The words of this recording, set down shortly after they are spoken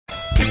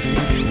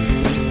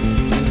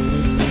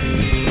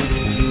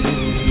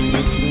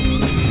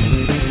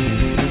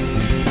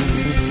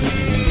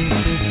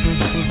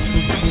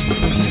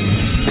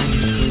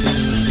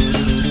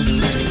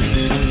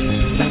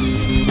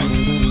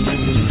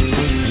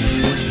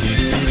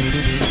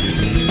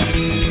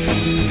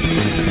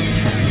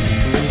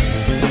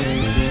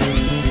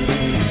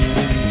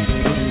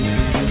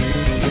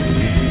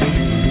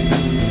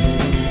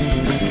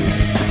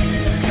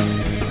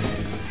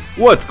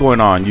What's going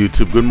on,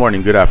 YouTube? Good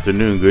morning, good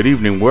afternoon, good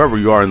evening, wherever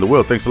you are in the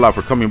world. Thanks a lot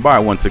for coming by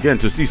once again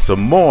to see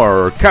some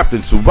more Captain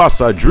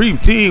Tsubasa Dream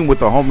Team with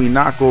the homie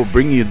Nako,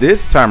 bringing you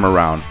this time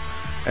around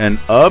an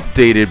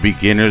updated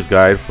beginner's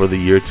guide for the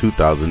year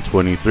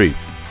 2023.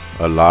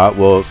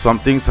 Some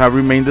things have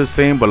remained the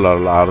same, but a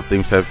lot of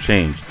things have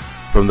changed.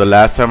 From the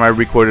last time I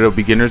recorded a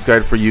beginner's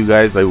guide for you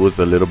guys, I was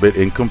a little bit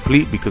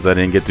incomplete because I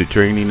didn't get to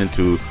training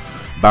into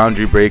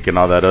boundary break and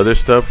all that other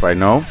stuff. I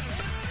know.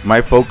 My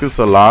focus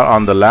a lot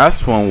on the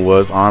last one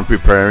was on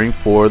preparing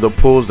for the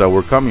pools that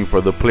were coming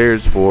for the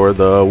players for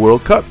the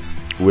World Cup,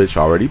 which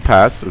already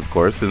passed, of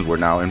course, since we're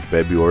now in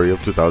February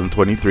of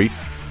 2023.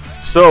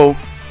 So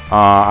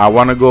I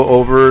want to go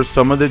over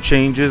some of the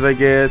changes, I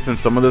guess, and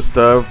some of the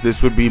stuff.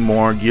 This would be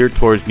more geared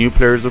towards new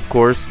players, of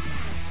course,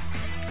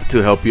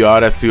 to help you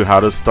out as to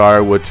how to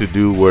start, what to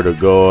do, where to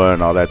go,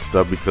 and all that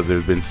stuff, because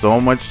there's been so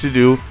much to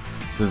do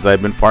since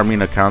I've been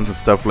farming accounts and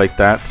stuff like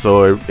that.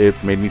 So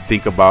it made me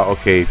think about,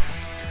 okay,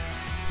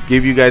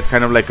 give you guys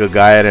kind of like a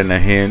guide and a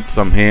hint,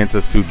 some hints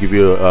as to give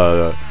you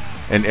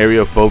an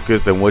area of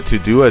focus and what to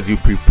do as you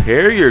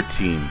prepare your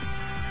team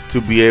to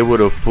be able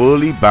to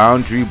fully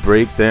boundary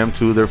break them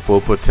to their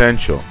full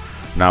potential.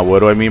 Now, what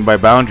do I mean by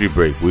boundary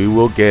break? We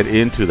will get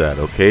into that,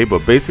 okay?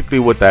 But basically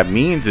what that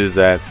means is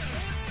that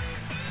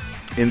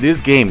in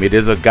this game, it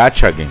is a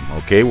gacha game,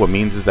 okay? What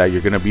means is that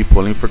you're going to be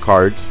pulling for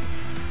cards,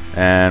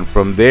 and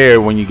from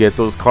there, when you get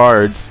those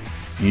cards,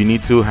 you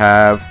need to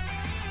have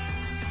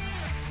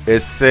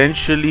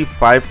essentially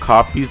 5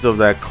 copies of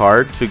that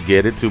card to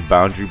get it to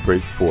boundary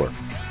break 4.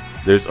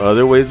 There's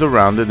other ways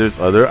around it,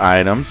 there's other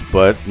items,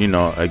 but you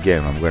know,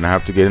 again, I'm gonna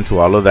have to get into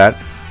all of that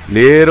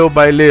little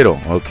by little,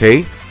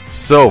 okay?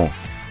 So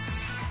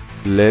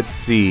let's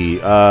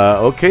see.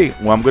 Okay,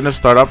 well, I'm gonna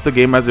start off the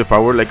game as if I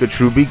were like a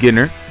true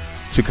beginner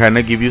to kind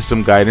of give you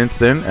some guidance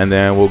then, and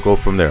then we'll go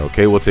from there,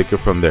 okay? We'll take it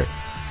from there.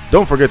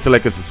 Don't forget to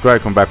like and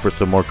subscribe. Come back for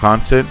some more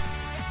content.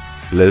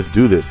 Let's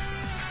do this.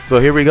 So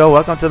here we go.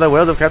 Welcome to the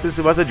world of Captain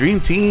Tsubasa Dream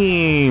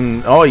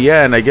Team. Oh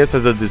yeah, and I guess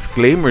as a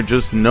disclaimer,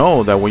 just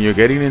know that when you're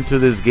getting into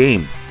this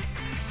game,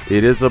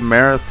 it is a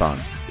marathon.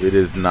 It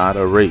is not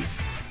a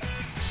race.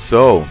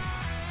 So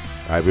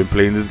I've been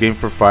playing this game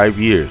for 5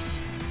 years.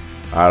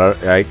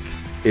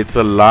 It's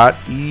a lot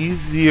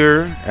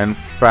easier and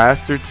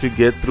faster to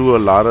get through a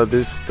lot of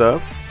this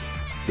stuff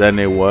than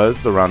it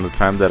was around the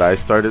time that I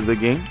started the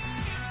game,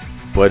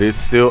 but it's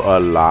still a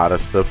lot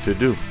of stuff to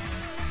do.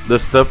 The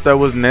stuff that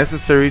was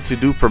necessary to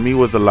do for me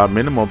was a lot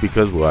minimal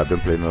because, well, I've been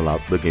playing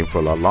the game for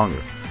a lot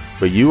longer.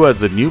 But you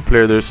as a new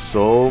player, there's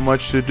so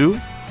much to do.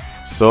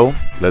 So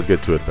let's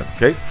get to it then,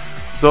 okay?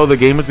 So the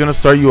game is going to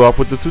start you off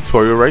with the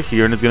tutorial right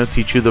here, and it's going to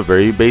teach you the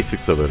very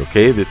basics of it,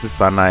 okay? This is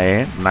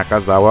Sanae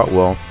Nakazawa.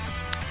 Well,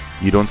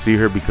 you don't see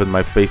her because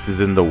my face is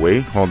in the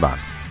way. Hold on.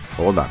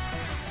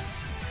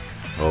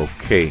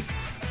 Okay.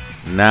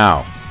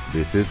 Now,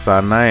 this is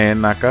Sanae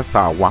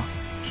Nakazawa.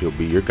 She'll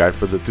be your guide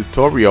for the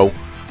tutorial.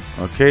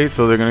 Okay,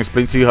 so they're going to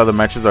explain to you how the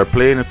matches are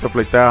played and stuff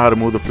like that, how to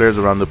move the players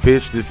around the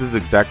pitch. This is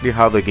exactly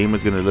how the game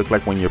is going to look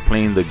like when you're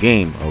playing the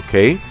game,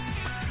 okay?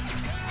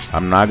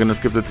 I'm not going to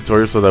skip the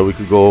tutorial so that we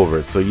could go over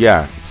it. So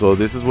yeah, so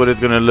this is what it's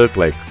going to look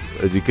like.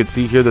 As you can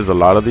see here, there's a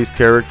lot of these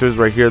characters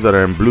right here that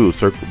are in blue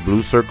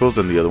circles,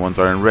 and the other ones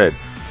are in red.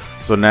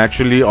 So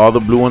naturally, all the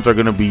blue ones are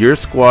going to be your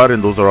squad,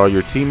 and those are all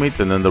your teammates,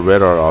 and then the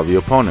red are all the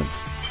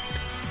opponents.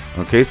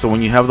 Okay, so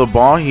when you have the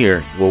ball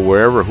here, well,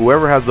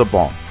 whoever has the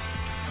ball,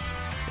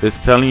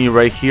 it's telling you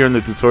right here in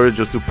the tutorial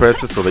just to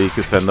press it so that you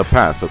can send a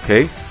pass,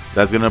 okay?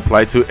 That's going to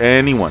apply to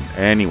anyone.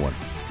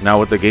 Now,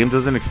 what the game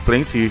doesn't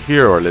explain to you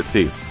here, or let's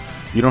see,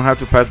 you don't have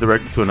to pass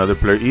directly to another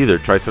player either.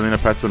 Try sending a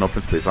pass to an open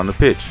space on the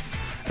pitch.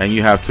 And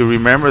you have to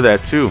remember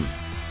that too,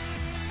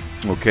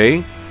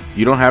 okay?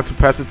 You don't have to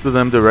pass it to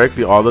them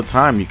directly all the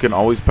time. You can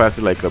always pass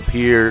it like up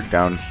here,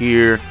 down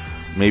here,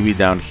 maybe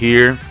down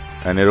here,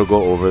 and it'll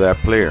go over that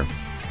player.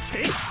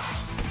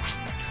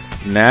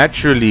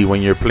 Naturally, when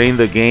you're playing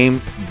the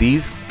game,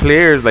 these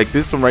players like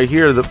this one right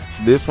here,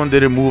 this one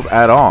didn't move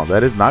at all.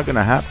 That is not going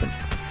to happen.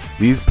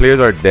 These players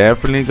are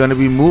definitely going to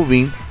be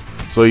moving,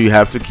 so you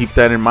have to keep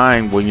that in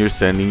mind when you're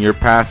sending your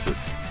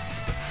passes.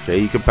 Okay,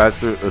 you can pass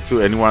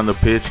to anyone on the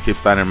pitch,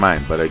 keep that in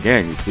mind. But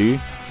again, you see,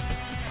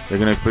 they're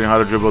going to explain how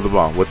to dribble the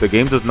ball. What the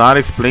game does not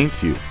explain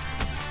to you,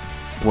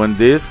 when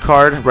this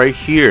card right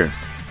here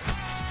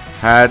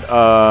had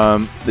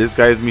this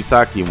guy is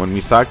Misaki. When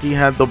Misaki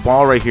had the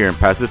ball right here and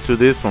passed it to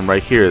this one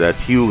right here,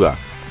 that's Hyuga.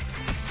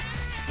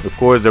 Of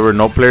course, there were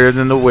no players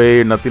in the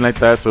way, nothing like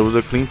that, so it was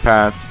a clean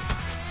pass.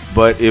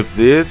 But if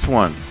this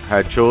one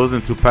had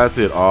chosen to pass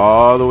it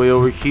all the way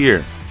over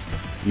here,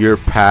 your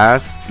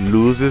pass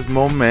loses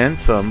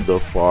momentum the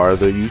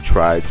farther you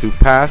try to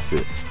pass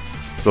it.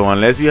 So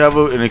unless you have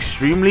an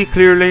extremely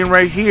clear lane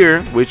right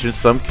here, which in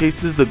some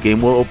cases the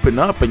game will open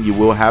up and you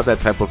will have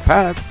that type of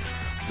pass,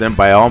 then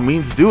by all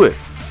means do it.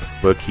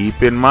 But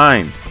keep in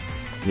mind,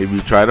 if you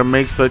try to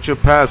make such a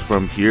pass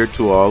from here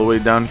to all the way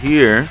down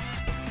here,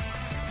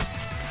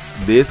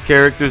 this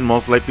character is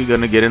most likely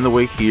going to get in the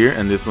way here,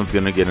 and this one's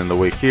going to get in the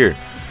way here.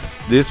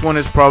 This one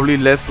is probably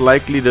less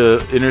likely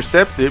to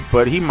intercept it,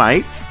 but he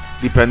might,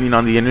 depending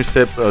on the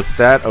intercept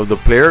stat of the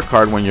player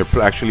card when you're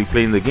actually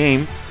playing the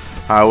game.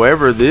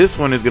 However, this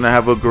one is going to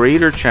have a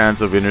greater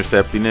chance of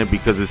intercepting it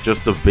because it's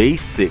just a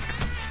basic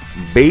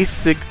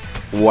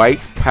white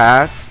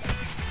pass,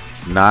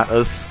 not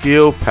a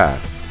skill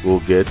pass. We'll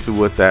get to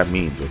what that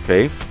means,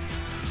 okay?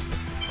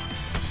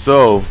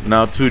 So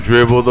now to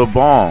dribble the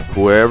ball,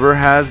 whoever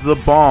has the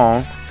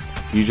ball,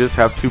 you just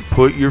have to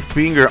put your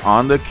finger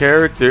on the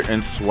character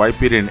and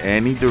swipe it in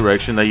any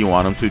direction that you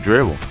want them to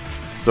dribble.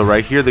 So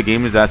right here, the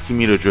game is asking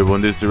me to dribble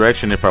in this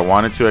direction. If I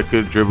wanted to, I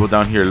could dribble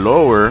down here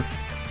lower.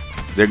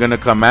 They're gonna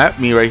come at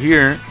me right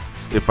here.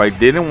 If I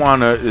didn't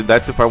want to,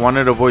 that's if I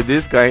wanted to avoid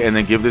this guy and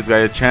then give this guy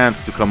a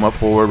chance to come up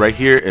forward right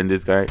here, and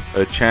this guy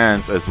a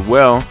chance as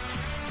well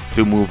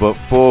to move up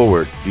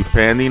forward,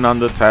 depending on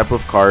the type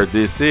of card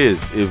this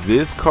is. If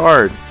this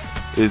card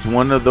is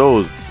one of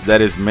those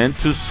that is meant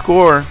to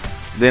score,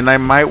 then I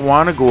might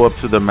want to go up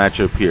to the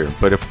matchup here.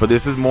 But if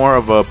this is more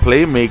of a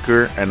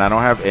playmaker and I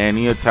don't have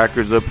any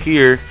attackers up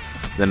here,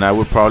 then I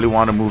would probably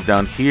want to move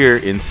down here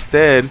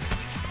instead,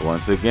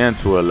 once again,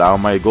 to allow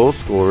my goal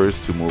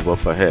scorers to move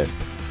up ahead.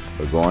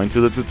 But going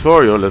to the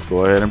tutorial, let's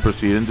go ahead and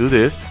proceed and do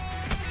this.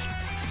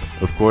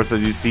 Of course,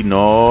 as you see,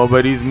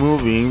 nobody's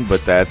moving,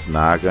 but that's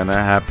not gonna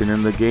happen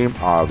in the game,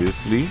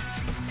 obviously.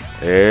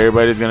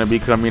 Everybody's gonna be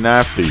coming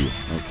after you,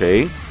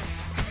 okay?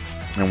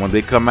 And when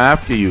they come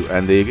after you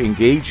and they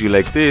engage you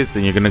like this,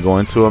 then you're gonna go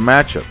into a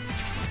matchup.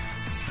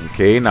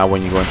 Okay, now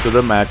when you go into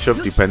the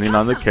matchup, depending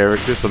on the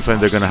character,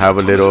 sometimes they're gonna have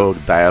a little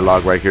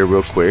dialogue right here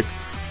real quick.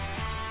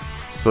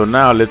 So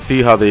now let's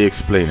see how they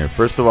explain it.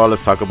 First of all,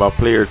 let's talk about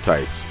player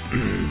types.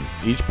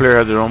 Each player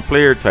has their own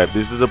player type.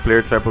 This is the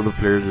player type of the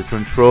players you're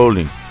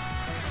controlling.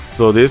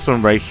 So this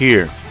one right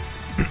here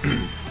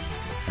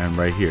and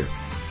right here.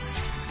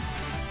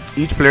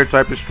 Each player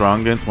type is strong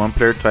against one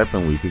player type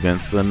and weak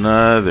against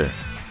another.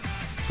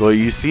 So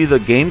you see, the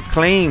game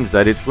claims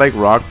that it's like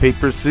rock,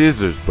 paper,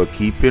 scissors, but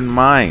keep in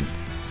mind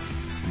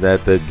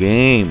that the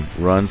game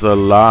runs a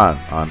lot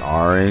on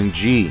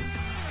RNG.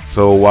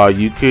 So while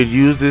you could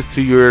use this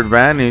to your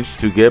advantage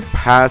to get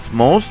past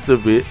most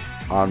of it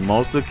on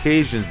most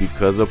occasions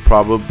because of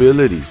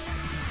probabilities,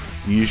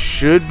 you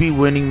should be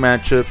winning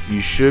matchups, you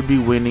should be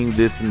winning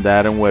this and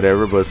that and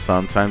whatever, but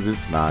sometimes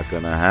it's not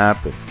gonna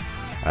happen.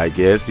 I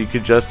guess you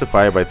could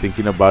justify it by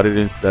thinking about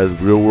it as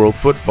real world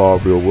football,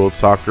 real world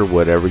soccer,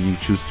 whatever you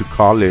choose to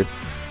call it,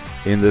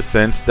 in the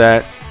sense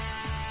that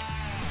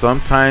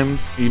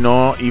sometimes, you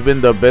know,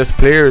 even the best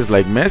players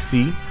like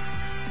Messi,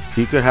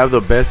 he could have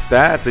the best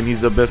stats and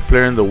he's the best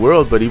player in the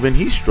world, but even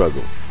he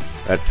struggled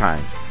at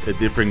times at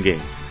different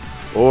games,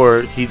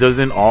 or he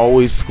doesn't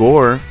always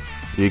score.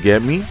 You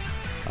get me?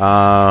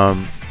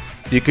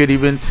 You could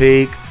even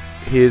take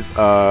his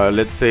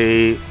let's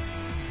say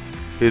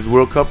his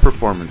World Cup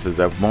performances,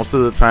 that most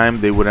of the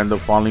time they would end up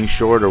falling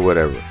short or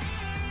whatever.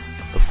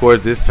 Of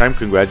course, this time,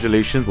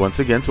 congratulations once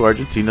again to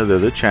Argentina, they're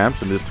the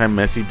champs, and this time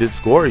Messi did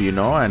score, you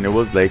know, and it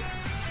was like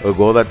a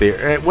goal that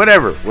they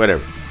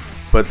whatever.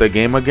 But the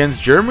game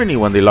against Germany,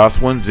 when they lost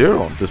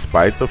 1-0,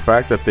 despite the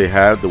fact that they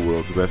had the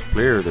world's best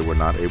player, they were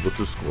not able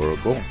to score a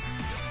goal.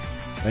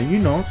 And you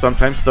know,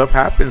 sometimes stuff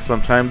happens.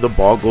 Sometimes the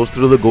ball goes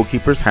through the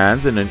goalkeeper's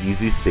hands in an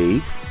easy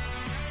save.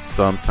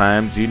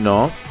 Sometimes, you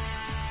know,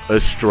 a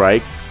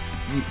strike,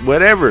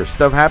 whatever,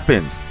 stuff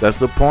happens. That's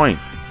the point.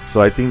 So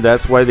I think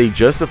that's why they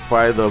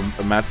justify the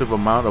massive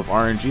amount of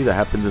RNG that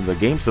happens in the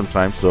game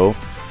sometimes. So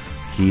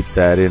keep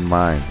that in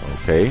mind,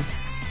 okay?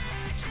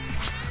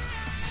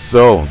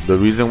 So the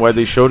reason why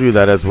they showed you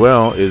that as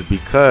well is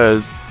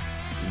because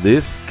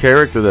this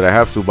character that I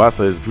have,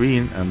 Tsubasa, is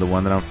green, and the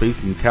one that I'm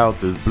facing,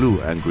 Couts, is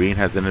blue, and green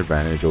has an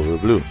advantage over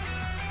blue.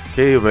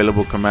 Okay,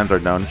 available commands are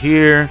down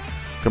here.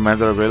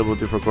 Commands are available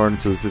different according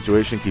to the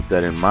situation. Keep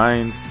that in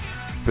mind.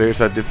 Players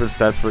have different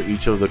stats for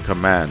each of the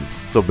commands.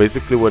 So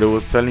basically what it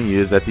was telling you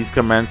is that these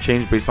commands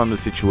change based on the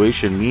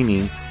situation,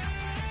 meaning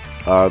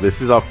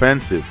this is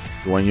offensive.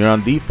 When you're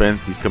on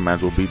defense, these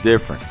commands will be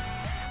different.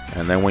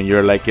 And then when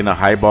you're like in a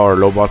high ball or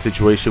low ball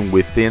situation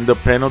within the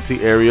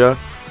penalty area,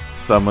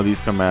 some of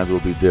these commands will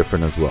be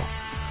different as well.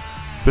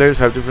 Players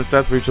have different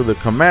stats for each of the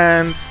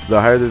commands.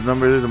 The higher this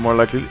number is, the more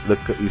likely,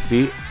 you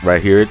see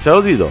right here it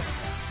tells you though,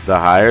 the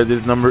higher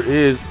this number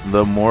is,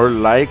 the more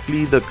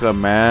likely the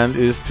command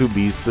is to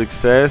be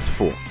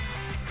successful.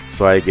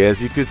 So I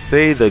guess you could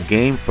say the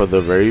game for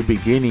the very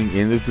beginning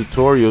in the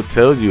tutorial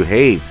tells you,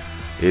 hey,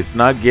 it's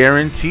not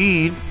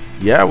guaranteed.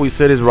 Yeah, we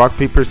said it's rock,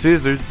 paper,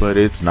 scissors, but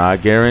it's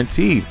not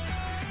guaranteed.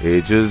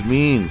 It just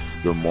means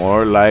the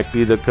more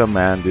likely the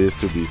command is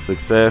to be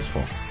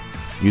successful.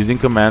 Using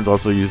commands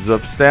also uses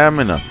up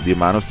stamina. The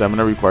amount of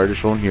stamina required is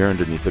shown here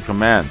underneath the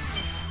command.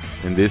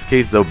 In this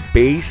case, the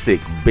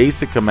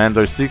basic commands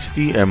are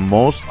 60, and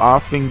most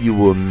often you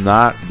will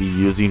not be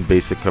using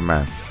basic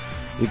commands.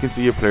 You can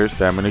see your player's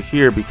stamina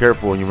here. Be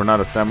careful, when you run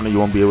out of stamina, you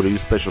won't be able to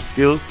use special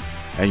skills,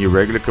 and your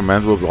regular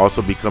commands will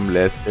also become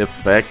less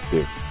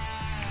effective.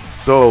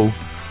 So,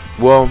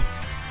 well,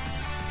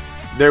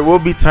 there will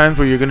be times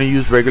where you're going to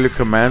use regular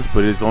commands,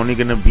 but it's only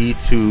going to be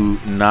to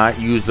not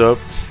use up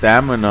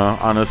stamina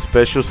on a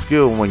special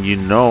skill when you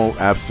know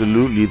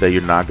absolutely that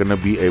you're not going to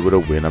be able to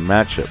win a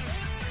matchup.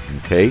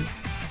 Okay?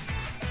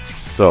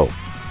 So,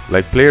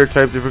 like player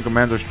type, different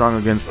commands are strong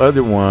against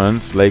other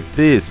ones, like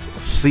this.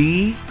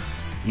 See?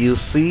 You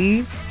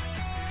see?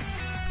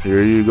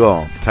 Here you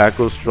go.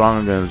 Tackle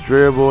strong against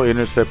dribble,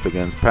 intercept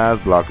against pass,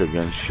 block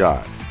against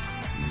shot.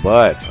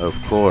 But,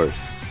 of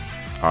course,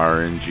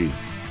 RNG,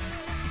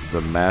 the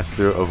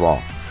master of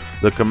all.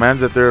 The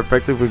commands that they're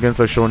effective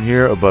against are shown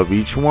here above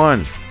each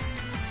one.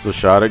 So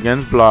shot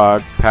against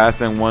block,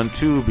 pass and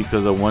 1-2,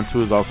 because a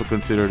 1-2 is also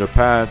considered a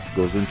pass,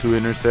 goes into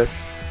intercept,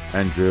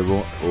 and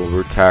dribble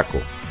over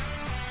tackle.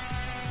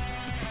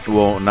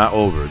 Well, not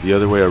over, the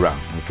other way around.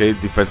 Okay,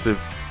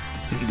 defensive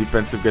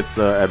gets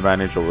the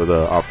advantage over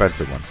the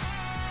offensive ones.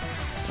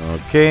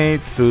 Okay,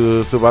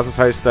 Tsubasa's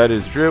highest stat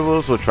is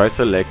dribble, so try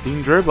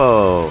selecting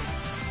dribble.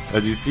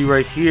 As you see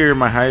right here,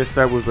 my highest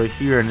stat was right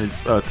here, and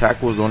his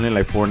tackle was only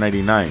like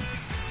 499.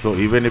 So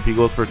even if he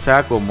goes for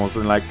tackle, most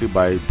than likely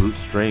by brute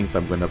strength,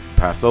 I'm going to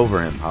pass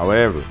over him.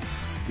 However,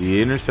 the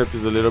intercept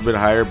is a little bit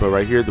higher, but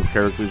right here, the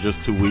character is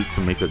just too weak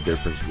to make a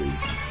difference really.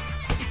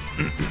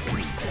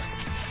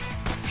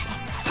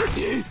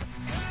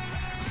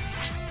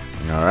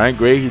 Alright,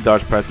 great. He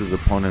dodge past his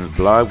opponent's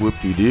block.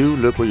 Whoop-de-doo.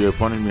 Look where your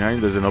opponent behind.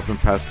 There's an open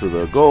path to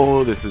the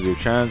goal. This is your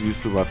chance.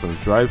 Use Tsubasa's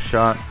drive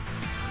shot.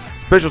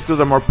 Special skills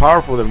are more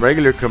powerful than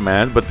regular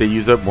commands, but they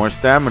use up more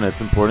stamina.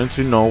 It's important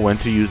to know when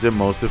to use them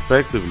most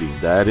effectively.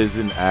 That is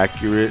an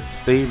accurate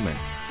statement.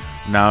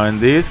 Now, in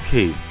this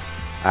case,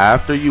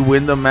 after you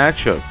win the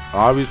matchup,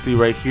 obviously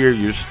right here,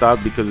 you're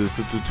stopped because it's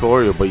a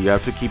tutorial, but you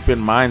have to keep in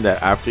mind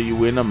that after you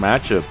win a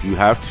matchup, you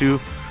have to...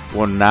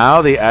 Well,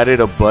 now they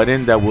added a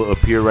button that will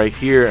appear right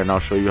here, and I'll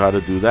show you how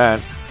to do that.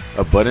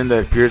 A button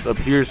that appears up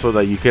here so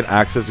that you can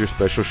access your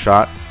special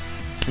shot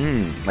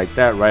like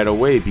that right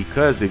away.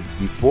 Because if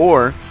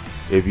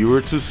you were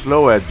too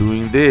slow at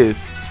doing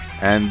this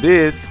and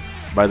this,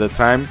 by the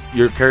time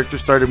your character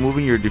started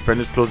moving, your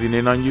defender's closing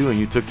in on you, and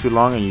you took too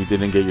long and you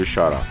didn't get your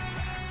shot off.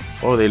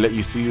 Oh, they let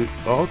you see you.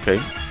 Oh, okay.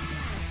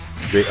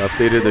 They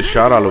updated the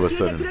shot all of a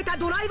sudden.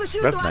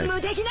 That's nice.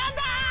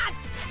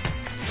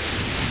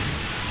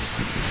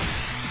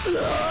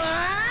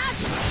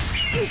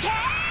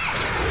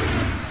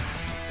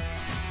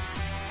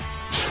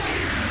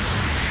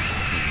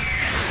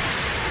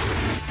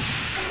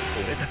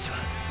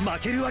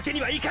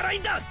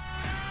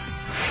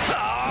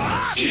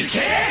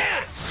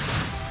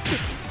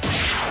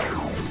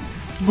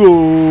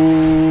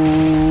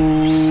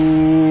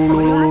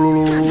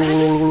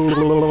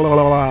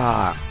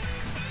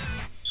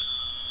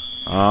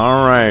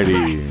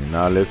 Alrighty,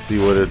 now let's see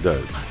what it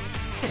does.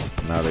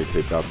 Now they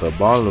take out the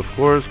ball, of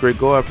course. Great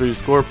goal. After you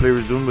score, play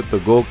resume with the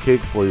goal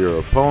kick for your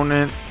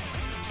opponent.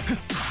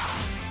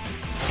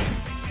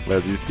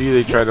 As you see,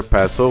 they try to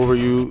pass over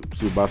you.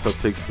 Tsubasa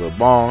takes the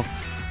ball.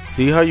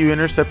 See how you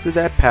intercepted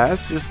that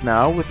pass just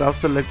now without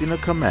selecting a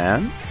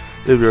command?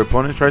 If your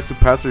opponent tries to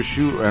pass or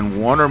shoot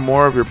and one or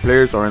more of your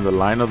players are in the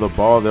line of the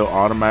ball, they'll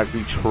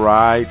automatically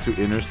try to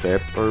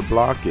intercept or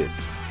block it.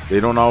 They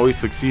don't always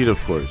succeed,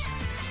 of course.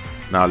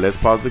 Now let's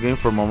pause the game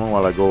for a moment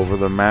while I go over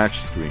the match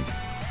screen.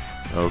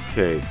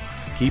 Okay,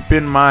 keep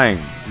in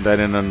mind that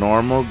in a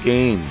normal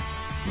game,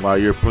 while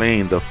you're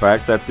playing, the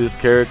fact that this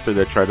character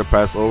that tried to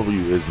pass over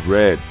you is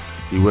red,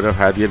 he would have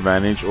had the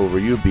advantage over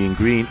you being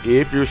green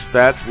if your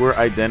stats were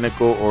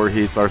identical or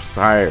his are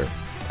higher.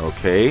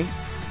 Okay,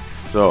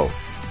 so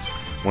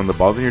when the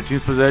ball's in your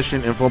team's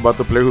possession, info about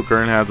the player who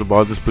currently has the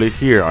ball is displayed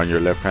here on your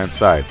left hand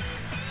side.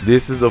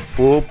 This is the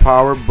full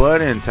power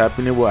button.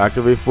 Tapping it will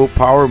activate full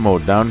power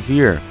mode down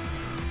here.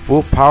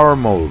 Full power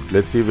mode,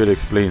 let's see if it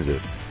explains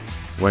it.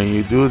 When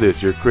you do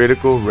this, your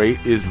critical rate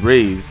is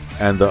raised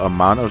and the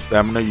amount of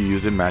stamina you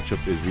use in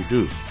matchup is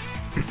reduced.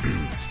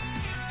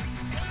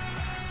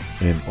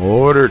 In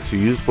order to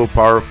use full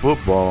power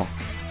football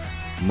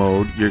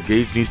mode, your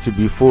gauge needs to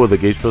be full. The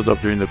gauge fills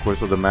up during the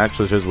course of the match,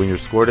 such as when you're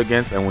scored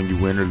against and when you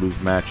win or lose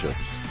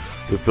matchups.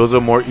 It fills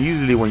up more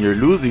easily when you're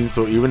losing,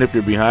 so even if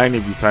you're behind,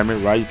 if you time it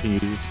right, you can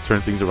use it to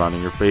turn things around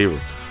in your favor.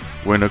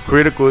 When a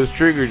critical is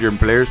triggered, your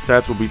player's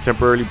stats will be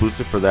temporarily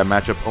boosted for that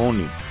matchup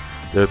only.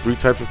 There are 3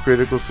 types of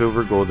critical: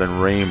 silver, gold,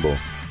 and rainbow.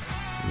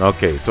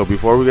 Okay, so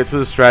before we get to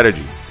the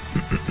strategy,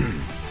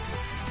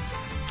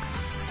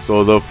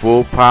 so the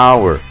full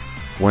power,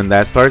 when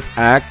that starts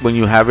when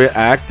you have it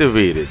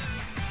activated,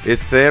 it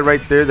said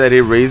right there that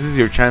it raises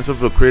your chance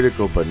of a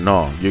critical, but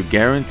no, you're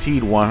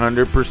guaranteed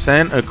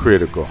 100% a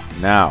critical.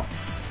 Now,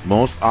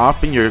 most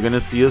often you're gonna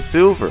see a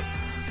silver.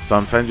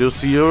 Sometimes you'll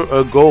see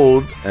a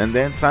gold, and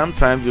then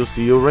sometimes you'll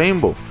see a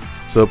rainbow.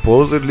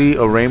 Supposedly,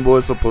 a rainbow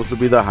is supposed to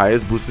be the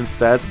highest boost in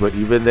stats, but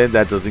even then,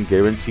 that doesn't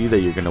guarantee that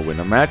you're going to win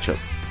a matchup.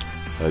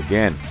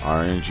 Again,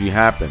 RNG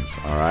happens,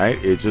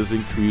 alright? It just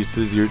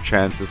increases your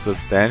chances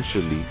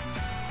substantially,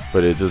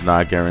 but it does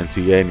not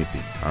guarantee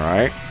anything,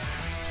 alright?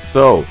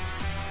 So,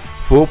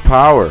 full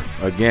power,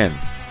 again,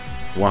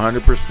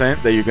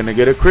 100% that you're going to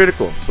get a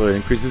critical, so it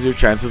increases your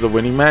chances of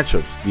winning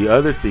matchups. The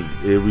other thing,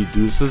 it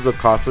reduces the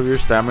cost of your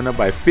stamina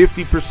by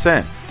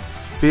 50%.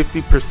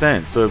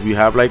 50%. So if you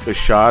have like a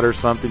shot or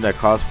something that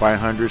costs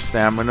 500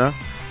 stamina,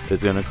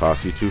 it's going to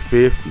cost you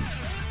 250.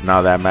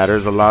 Now that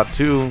matters a lot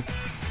too,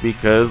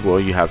 because well,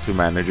 you have to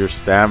manage your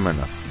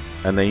stamina,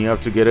 and then you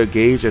have to get a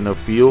gauge and a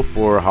feel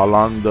for how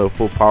long the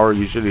full power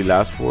usually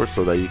lasts for,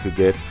 so that you could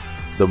get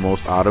the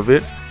most out of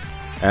it,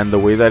 and the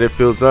way that it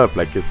fills up,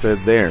 like it said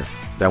there,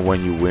 that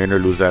when you win or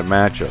lose at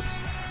matchups.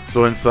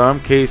 So in some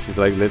cases,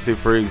 like let's say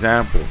for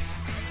example,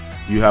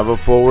 you have a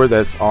forward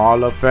that's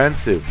all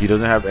offensive, he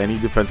doesn't have any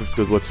defensive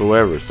skills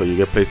whatsoever, so you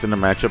get placed in a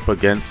matchup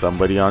against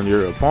somebody on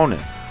your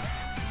opponent.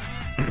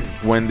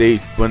 when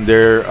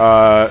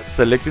they're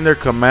selecting their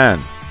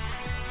command,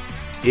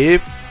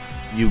 if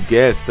you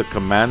guess the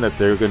command that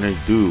they're gonna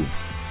do,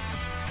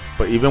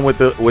 but even with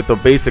the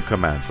basic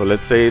command, so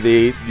let's say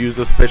they use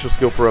a special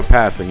skill for a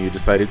pass and you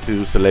decided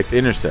to select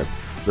intercept,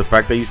 the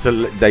fact that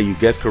you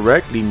guess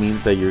correctly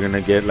means that you're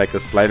gonna get like a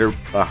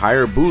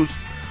higher boost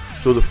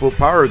to the full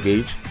power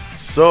gauge.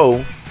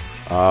 So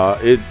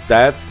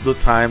that's the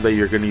time that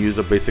you're gonna use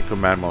a basic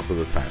command most of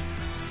the time.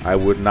 I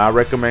would not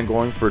recommend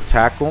going for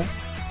tackle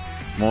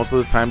most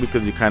of the time,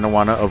 because you kind of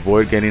want to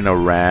avoid getting a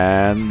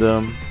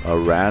random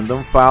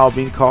foul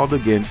being called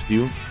against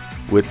you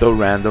with the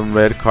random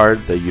red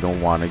card that you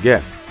don't want to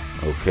get.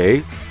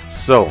 Okay,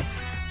 so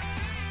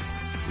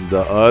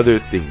the other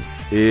thing,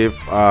 if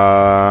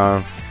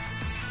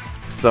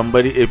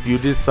you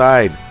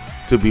decide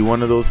to be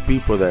one of those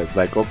people that's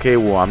like, okay,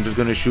 well, I'm just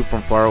gonna shoot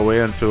from far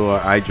away until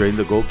I drain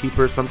the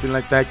goalkeeper or something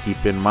like that,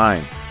 keep in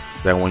mind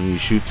that when you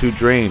shoot to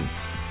drain,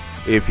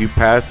 if you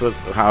pass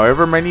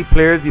however many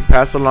players you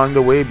pass along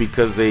the way,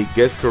 because they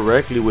guess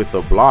correctly with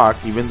the block,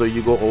 even though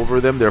you go over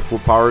them, their full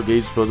power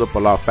gauge fills up a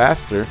lot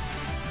faster,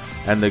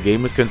 and the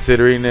game is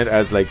considering it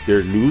as like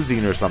they're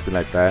losing or something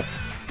like that.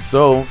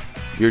 So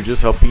you're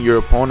just helping your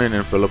opponent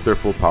and fill up their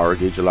full power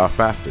gauge a lot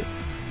faster.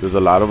 There's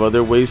a lot of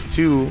other ways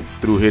too,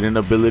 through hidden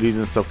abilities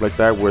and stuff like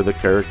that, where the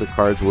character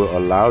cards will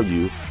allow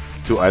you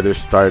to either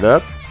start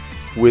up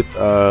with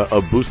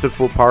a boosted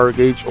full power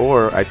gauge,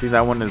 or I think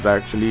that one is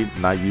actually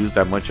not used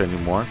that much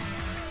anymore.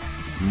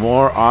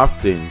 More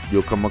often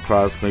you'll come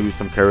across maybe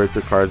some character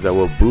cards that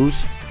will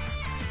boost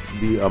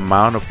the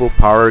amount of full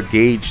power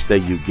gauge that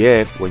you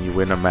get when you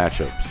win a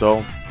matchup.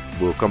 So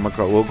we'll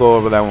go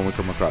over that when we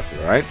come across it.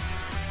 All right,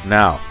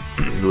 now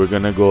we're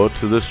gonna go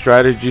to the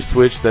strategy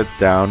switch that's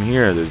down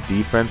here. There's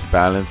defense,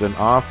 balance, and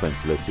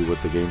offense. Let's see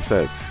what the game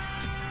says.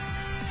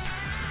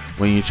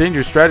 When you change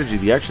your strategy,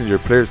 the actions your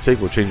players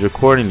take will change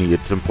accordingly.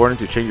 It's important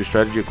to change your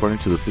strategy according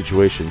to the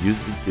situation.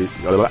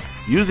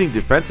 Using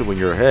defensive when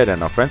you're ahead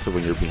and offensive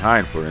when you're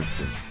behind, for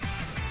instance.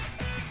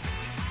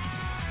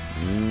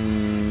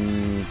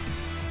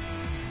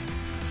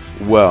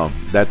 Well,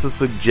 that's a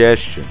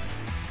suggestion.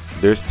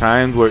 There's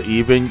times where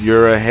even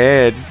you're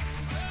ahead,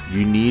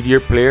 you need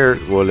your player.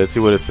 Well, let's see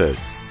what it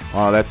says.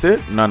 Oh, that's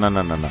it? No.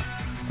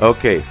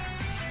 Okay.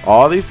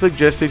 All they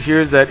suggested here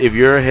is that if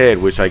you're ahead,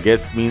 which I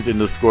guess means in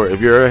the score, if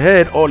you're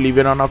ahead, leave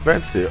it on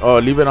offensive,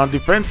 leave it on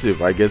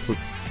defensive, I guess,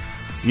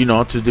 you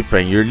know, to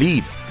defend your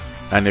lead.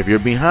 And if you're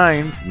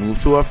behind,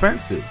 move to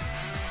offensive,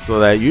 so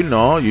that you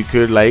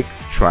could like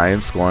try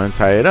and score and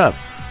tie it up.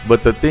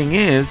 But the thing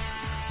is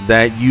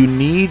that you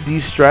need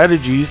these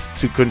strategies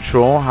to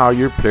control how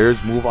your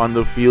players move on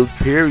the field,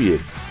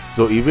 period.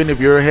 So even if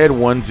you're ahead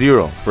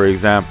 1-0, for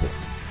example,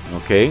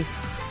 okay,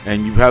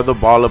 and you have the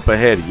ball up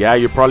ahead, yeah,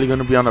 you're probably going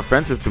to be on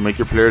offensive to make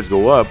your players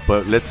go up.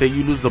 But let's say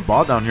you lose the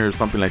ball down here or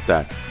something like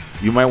that,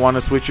 you might want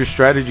to switch your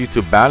strategy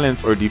to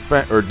balance or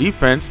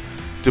defense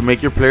to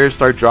make your players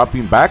start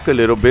dropping back a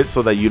little bit,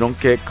 so that you don't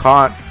get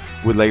caught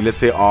with, like, let's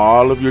say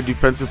all of your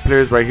defensive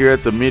players right here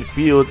at the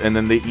midfield, and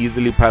then they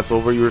easily pass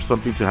over you or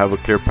something to have a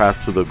clear path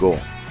to the goal.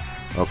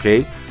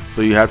 Okay,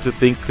 so you have to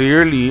think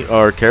clearly,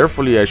 or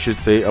carefully I should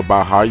say,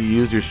 about how you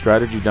use your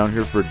strategy down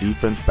here for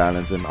defense,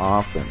 balance, and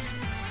offense.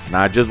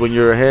 Not just when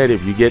you're ahead.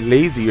 If you get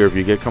lazy or if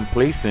you get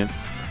complacent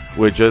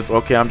with just,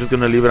 okay, I'm just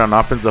going to leave it on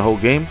offense the whole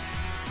game,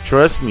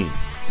 trust me,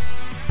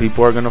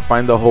 people are going to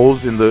find the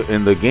holes in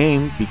the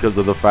game because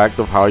of the fact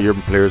of how your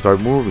players are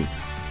moving,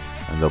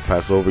 and they'll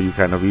pass over you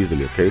kind of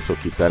easily. Okay, so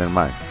keep that in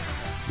mind.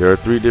 There are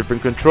 3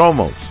 different control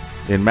modes.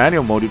 In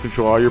manual mode, you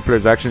control all your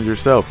players' actions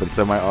yourself. In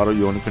semi-auto,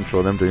 you only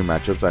control them during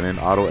matchups, and in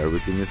auto,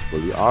 everything is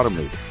fully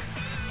automated.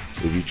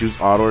 If you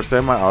choose auto or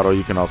semi-auto,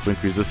 you can also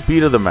increase the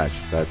speed of the match.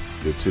 That's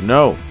good to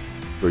know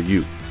for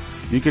you.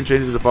 You can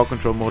change the default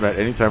control mode at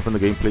any time from the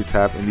gameplay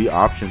tab in the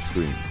options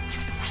screen.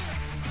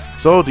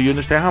 So, do you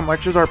understand how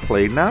matches are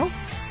played now?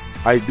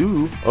 I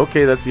do.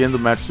 Okay, that's the end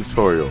of match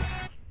tutorial.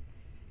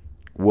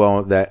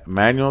 Well, that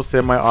manual,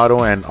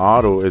 semi-auto, and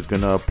auto is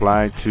going to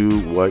apply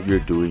to what you're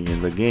doing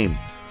in the game.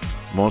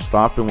 Most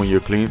often when you're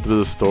cleaning through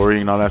the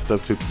story and all that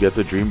stuff to get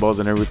the dream balls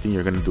and everything,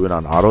 you're going to do it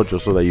on auto,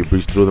 just so that you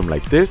breeze through them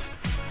like this.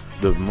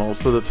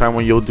 Most of the time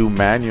when you'll do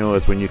manual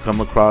is when you come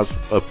across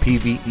a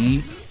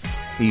PvE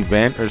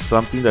event or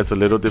something that's a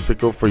little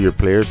difficult for your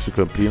players to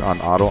complete on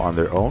auto on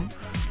their own.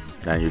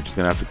 and you're just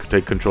gonna have to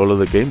take control of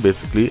the game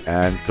basically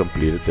and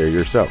complete it there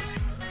yourself.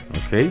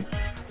 Okay,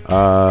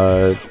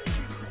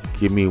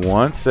 give me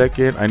 1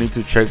 second. I need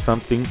to check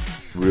something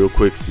real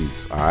quick,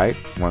 C's. All right,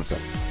 1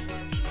 second.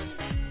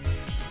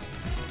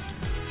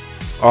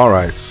 All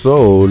right,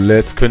 so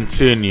let's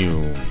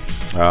continue.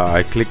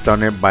 I clicked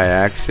on it by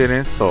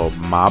accident, so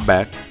my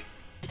bad.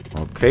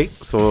 Okay,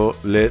 so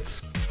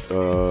let's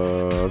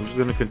I'm just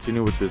gonna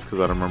continue with this because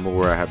I don't remember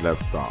where I had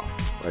left off.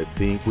 I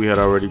think we had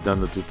already done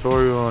the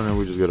tutorial, and then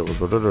we just get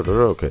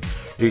okay.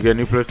 You get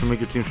new players to make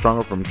your team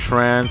stronger from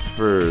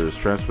transfers.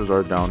 Transfers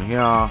are down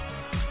here.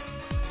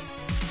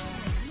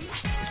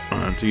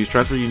 To use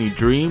transfer, you need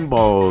dream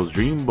balls.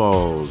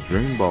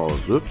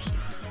 Oops.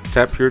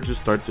 Tap here to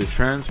start the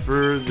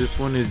transfer. This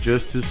one is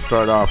just to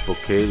start off.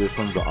 Okay, this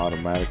one's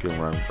automatically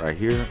run right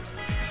here.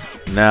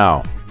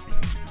 Now,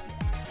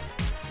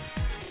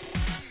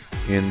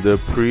 in the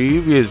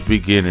previous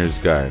beginner's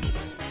guide,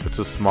 it's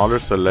a smaller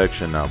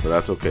selection now, but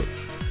that's okay.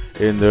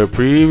 In the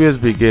previous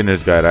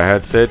beginner's guide, I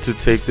had said to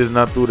take this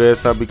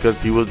Natureza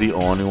because he was the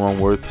only one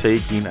worth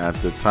taking at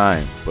the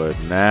time. But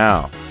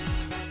now,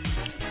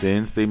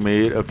 since they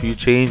made a few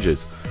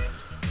changes,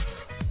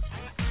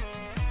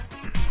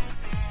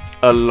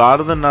 a lot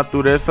of the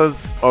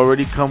Naturezas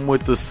already come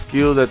with the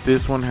skill that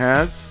this one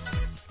has,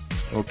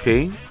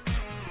 okay,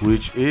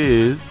 which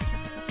is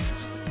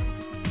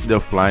the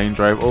flying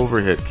drive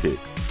overhead kick.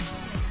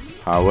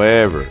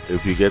 However,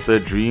 if you get the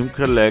Dream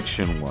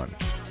Collection one,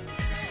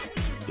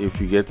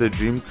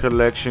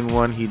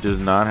 he does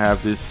not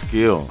have this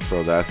skill.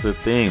 So that's the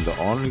thing. The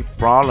only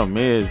problem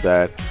is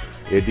that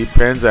it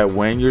depends at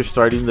when you're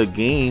starting the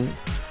game,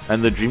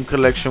 and the Dream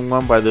Collection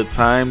one, by the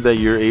time that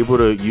you're able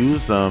to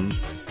use them,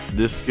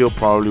 this skill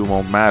probably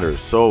won't matter.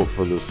 So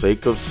for the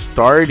sake of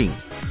starting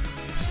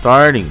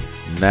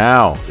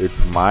now,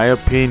 it's my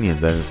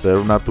opinion that instead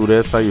of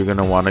Natureza, you're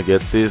gonna want to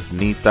get this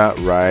Nita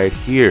right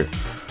here.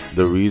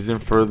 The reason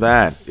for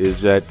that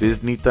is that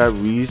this Nita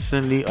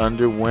recently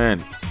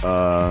underwent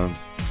a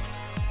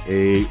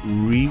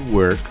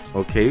rework.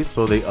 Okay,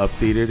 so they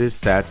updated his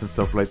stats and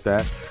stuff like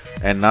that,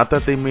 and not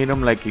that they made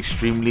him like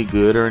extremely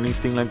good or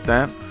anything like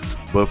that,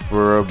 but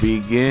for a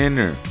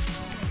beginner,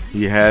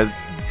 he has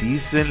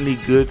decently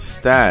good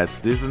stats.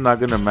 This is not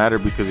gonna matter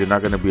because you're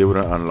not gonna be able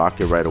to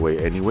unlock it right away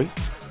anyway.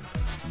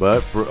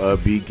 But for a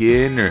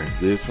beginner,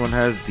 this one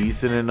has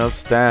decent enough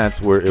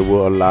stats where it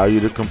will allow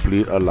you to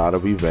complete a lot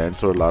of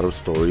events or a lot of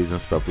stories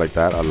and stuff like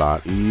that a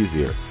lot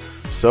easier.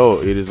 So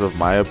it is of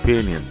my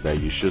opinion that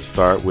you should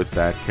start with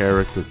that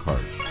character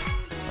card.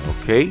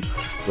 Okay,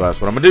 so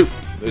that's what I'm gonna do.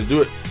 Let's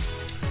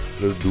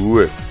do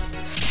it.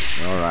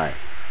 All right,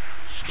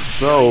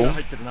 so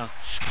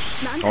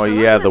oh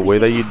yeah, the way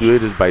that you do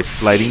it is by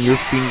sliding your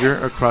finger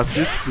across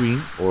your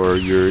screen or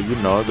your, you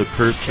know, the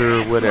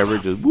cursor, whatever,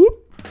 just whoop,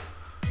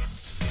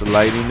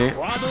 sliding it.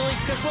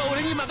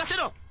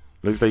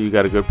 Looks like you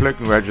got a good player.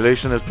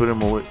 Congratulations. Let's put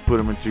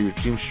him into your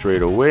team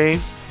straight away.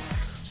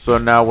 So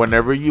now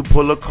whenever you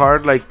pull a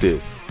card like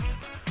this,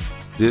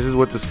 this is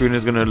what the screen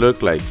is going to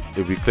look like.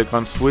 If you click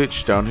on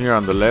switch down here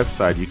on the left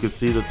side, you can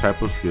see the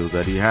type of skills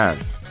that he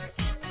has.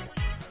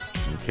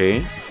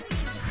 Okay.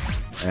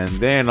 And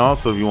then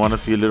also if you want to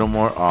see a little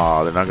more,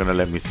 oh, they're not going to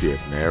let me see it.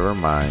 Never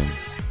mind.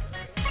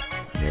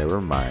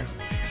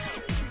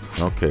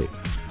 Okay.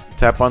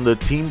 Tap on the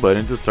team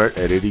button to start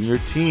editing your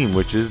team,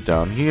 which is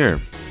down here.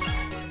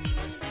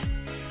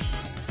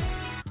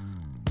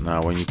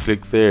 Now when you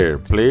click there,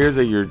 players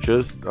that you've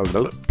just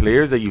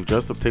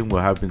obtained will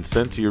have been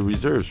sent to your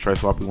reserves. Try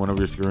swapping one of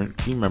your current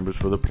team members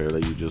for the player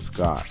that you just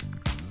got.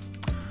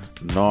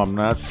 No, I'm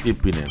not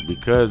skipping it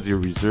because your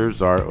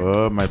reserves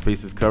are, my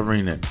face is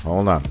covering it.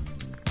 Hold on.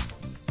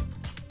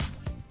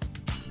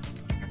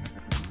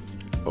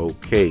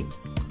 Okay,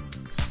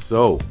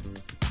 so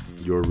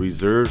your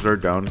reserves are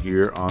down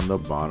here on the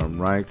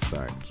bottom right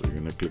side. So you're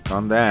gonna click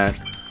on that.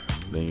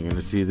 Then you're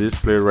gonna see this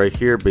player right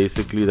here.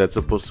 Basically, that's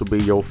supposed to be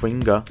your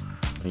finger,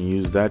 and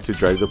use that to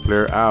drag the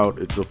player out.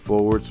 It's a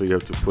forward, so you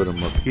have to put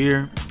him up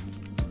here.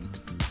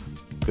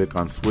 Click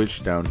on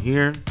switch down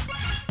here.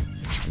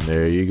 And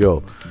there you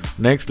go.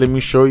 Next, let me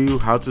show you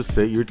how to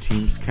set your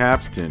team's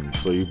captain.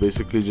 So you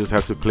basically just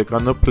have to click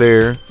on the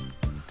player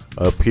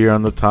up here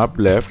on the top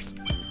left,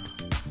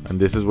 and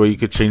this is where you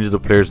could change the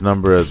player's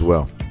number as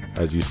well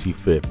as you see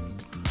fit.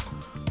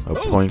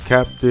 Appoint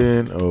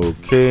captain.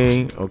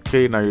 Okay,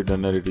 now you're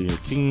done editing your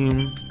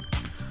team.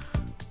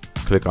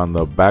 Click on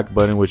the back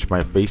button, which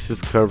my face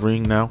is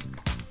covering now,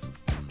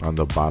 on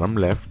the bottom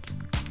left.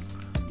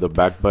 The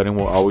back button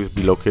will always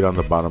be located on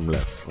the bottom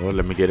left. Oh,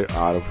 let me get it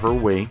out of her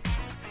way.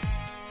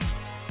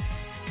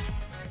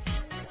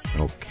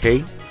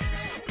 Okay.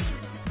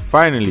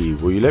 Finally,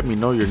 will you let me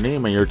know your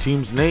name and your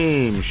team's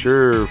name?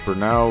 Sure, for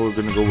now we're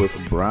gonna go with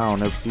Brown,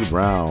 FC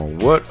Brown.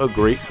 What a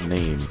great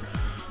name.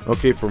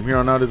 Okay, from here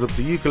on out it's up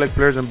to you. Collect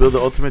players and build the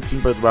ultimate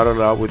team, but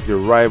battle it out with your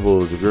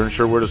rivals. If you're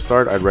unsure where to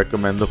start, I'd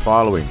recommend the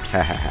following.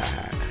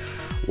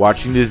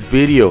 Watching this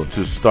video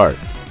to start.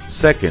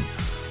 Second,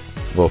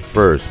 well,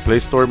 first, play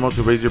story mode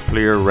to raise your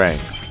player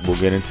rank. We'll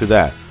get into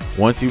that.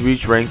 Once you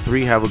reach rank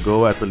 3, have a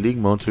go at the league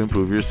mode to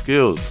improve your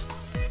skills.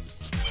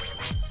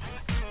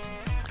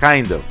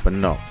 Kind of, but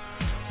no.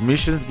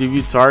 Missions give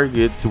you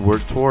targets to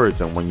work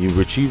towards, and when you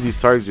achieve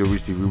these targets, you'll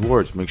receive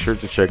rewards. Make sure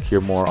to check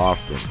here more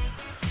often.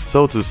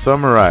 So to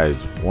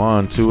summarize,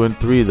 1, 2, and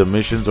 3, the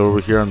missions over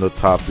here on the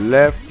top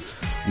left,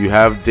 you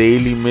have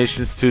daily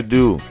missions to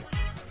do.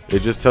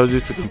 It just tells you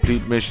to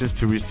complete missions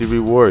to receive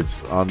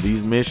rewards. On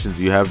these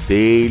missions, you have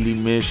daily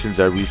missions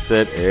that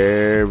reset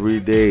every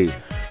day.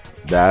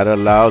 That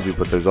allows you,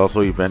 but there's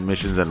also event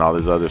missions and all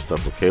this other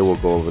stuff. Okay, we'll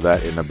go over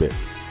that in a bit.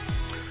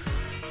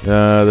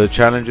 The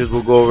challenges,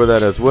 we'll go over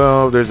that as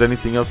well. If there's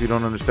anything else you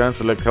don't understand,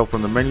 select help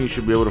from the menu. You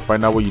should be able to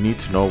find out what you need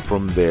to know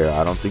from there.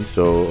 I don't think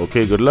so.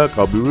 Okay, good luck.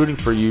 I'll be rooting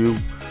for you.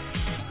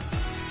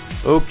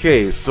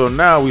 Okay, so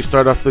now we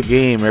start off the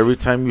game. Every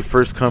time you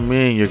first come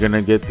in, you're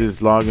gonna get this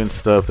login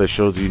stuff that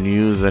shows you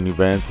news and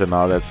events and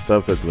all that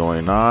stuff that's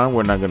going on.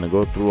 We're not gonna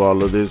go through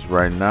all of this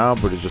right now,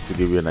 but it's just to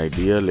give you an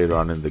idea later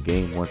on in the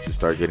game. Once you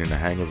start getting the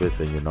hang of it,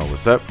 then you know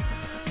what's up.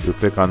 You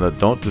click on the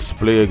don't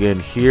display again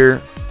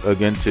here,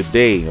 again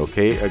today,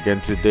 okay,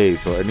 again today.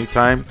 So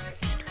anytime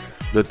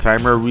the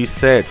timer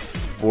resets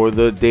for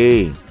the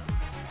day,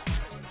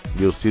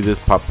 you'll see this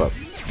pop up.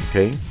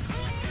 Okay,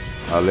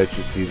 I'll let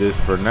you see this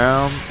for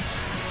now.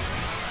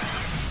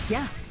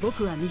 Yeah,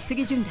 僕は美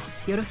杉潤だ。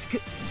よろしく。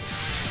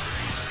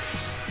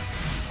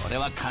俺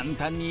は簡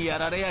単にや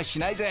られやし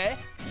ないぜ。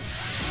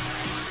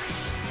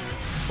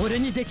俺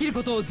にできる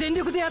ことを全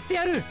力でやって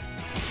やる。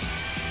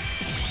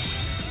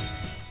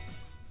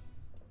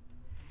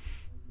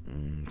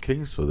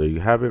Okay, so there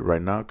you have it.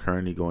 Right now,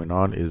 currently going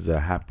on is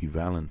the Happy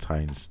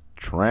Valentine's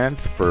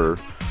transfer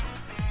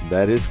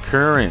that is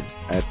current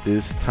at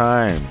this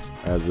time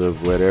as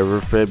of whatever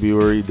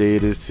February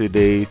date is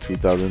today,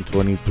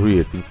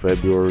 2023. I think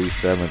February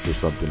 7th or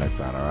something like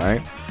that. All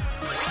right.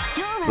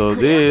 So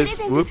this,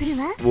 whoops,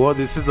 well,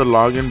 this is the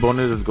login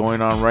bonus that's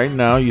going on right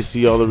now. You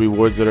see all the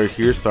rewards that are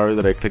here. Sorry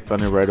that I clicked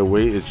on it right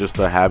away. It's just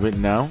a habit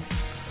now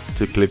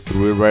to click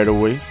through it right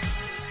away.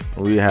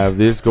 We have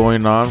this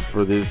going on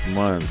for this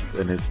month,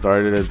 and it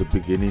started at the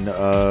beginning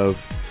of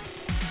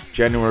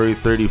January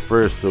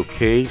 31st.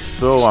 Okay,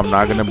 so I'm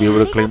not going to be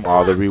able to claim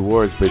all the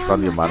rewards based on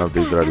the amount of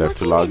days that are left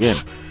to log in.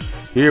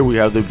 Here we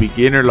have the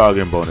beginner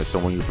login bonus. So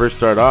when you first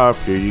start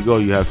off, here you go.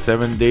 You have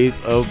 7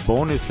 days of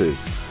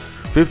bonuses.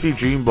 50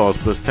 dream balls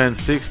plus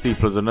 1060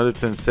 plus another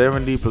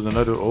 1070 plus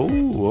another,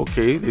 oh,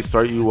 okay, they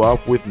start you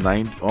off with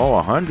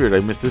 100. I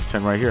missed this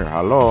 10 right here.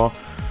 Hello.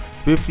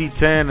 50,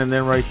 10, and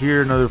then right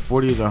here another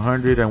 40 is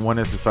 100 and 1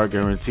 SSR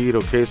guaranteed.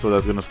 Okay, so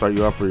that's gonna start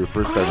you off for your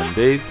first 7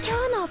 days.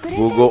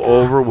 We'll go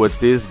over what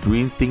this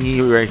green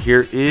thingy right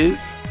here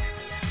is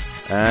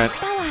and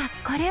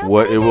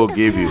what it will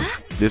give you.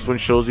 This one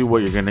shows you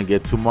what you're gonna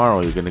get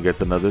tomorrow. You're gonna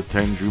get another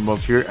 10 dream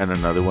balls here and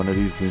another one of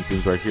these green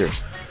things right here.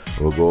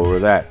 We'll go over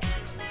that.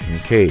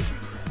 Okay,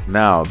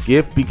 now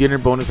gift beginner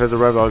bonus has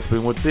arrived. I'll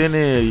explain what's in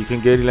it. You can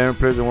get 11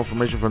 players and more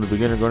information from the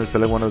beginner. Going to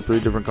select one of the 3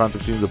 different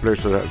concept teams. The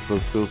players should have some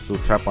skills, so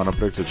tap on a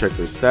player to check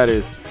their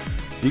status.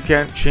 You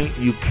can't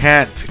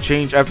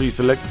change after you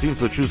select the team,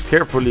 so choose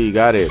carefully.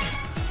 Got it.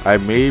 I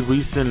made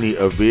recently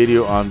a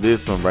video on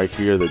this one right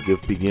here, the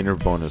gift beginner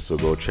bonus, so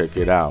go check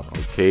it out.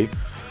 Okay,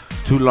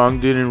 too long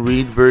didn't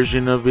read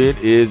version of it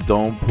is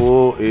don't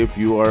pull if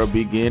you are a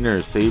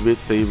beginner. Save it,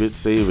 save it,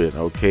 save it.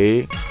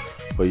 Okay,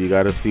 but you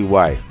gotta see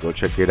why. Go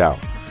check it out.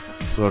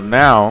 So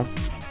now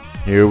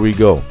here we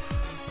go.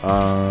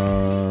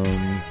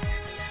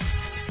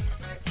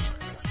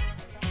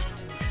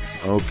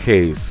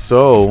 Okay,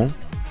 so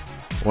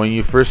when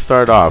you first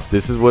start off,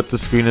 this is what the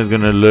screen is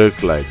gonna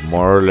look like,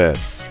 more or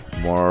less.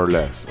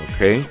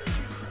 Okay,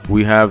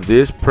 we have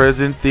this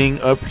present thing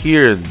up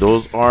here.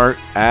 Those are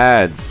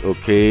ads.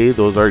 Okay,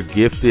 those are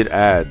gifted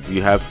ads.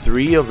 You have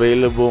 3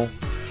 available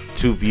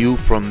to view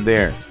from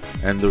there.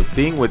 And the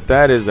thing with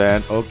that is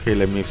that, okay,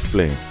 let me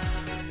explain.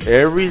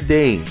 Every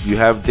day you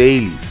have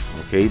dailies,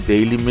 okay,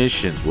 daily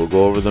missions. We'll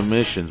go over the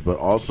missions, but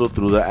also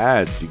through the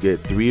ads. You get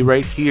 3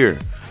 right here.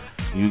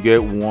 You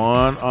get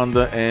 1 on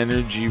the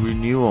energy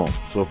renewal.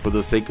 So for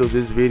the sake of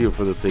this video,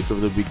 for the sake of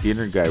the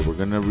beginner guide, we're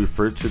gonna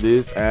refer to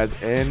this as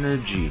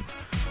energy,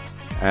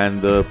 and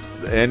the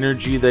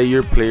energy that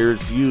your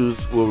players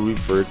use will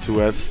refer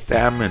to as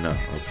stamina.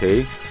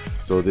 Okay,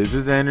 so this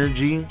is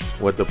energy.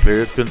 What the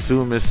players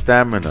consume is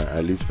stamina,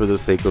 at least for the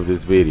sake of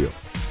this video.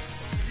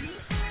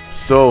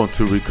 So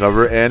to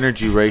recover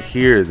energy right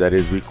here that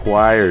is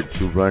required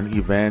to run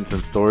events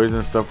and stories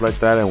and stuff like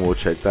that, and we'll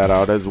check that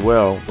out as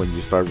well. When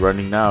you start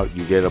running out,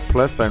 you get a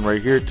plus sign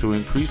right here to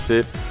increase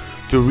it,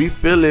 to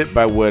refill it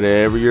by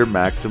whatever your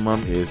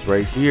maximum is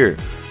right here.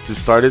 To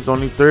start it's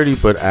only 30,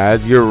 but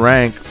as your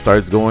rank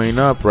starts going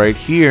up right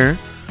here,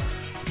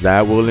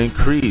 that will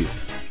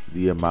increase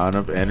the amount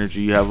of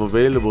energy you have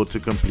available to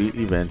complete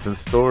events and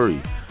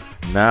story.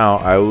 Now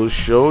I will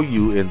show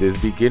you in this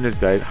beginner's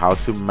guide how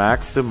to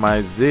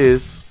maximize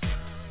this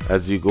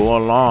as you go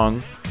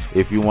along.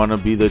 If you want to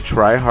be the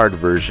try hard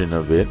version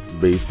of it,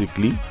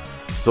 basically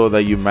so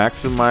that you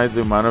maximize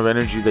the amount of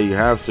energy that you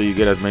have, so you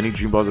get as many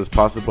dream balls as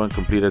possible and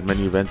complete as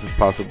many events as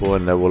possible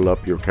and level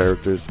up your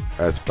characters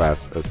as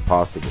fast as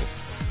possible.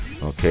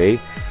 Okay,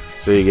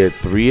 so you get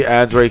 3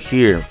 ads right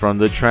here from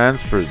the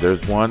transfers.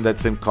 There's one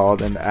that's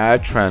called an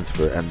ad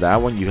transfer, and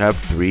that one you have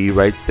 3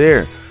 right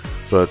there.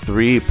 So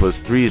 3 plus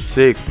 3 is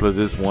 6, plus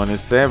this one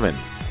is 7.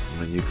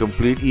 And you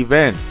complete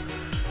events,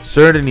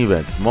 certain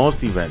events,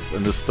 most events,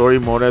 and the story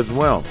mode as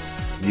well.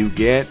 You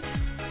get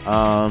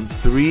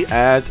 3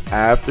 ads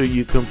after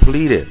you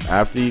complete it.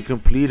 After you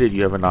complete it,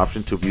 you have an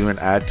option to view an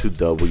ad to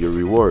double your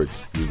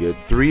rewards. You get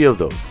 3 of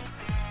those.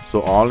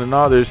 So all in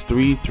all, there's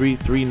 3, 3,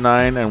 3,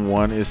 9, and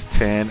 1 is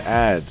 10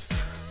 ads.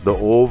 The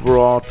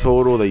overall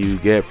total that you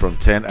get from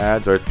 10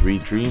 ads are 3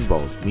 dream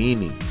balls,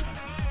 meaning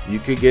you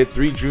could get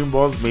 3 dream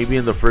balls maybe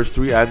in the first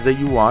 3 ads that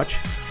you watch.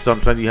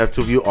 Sometimes you have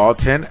to view all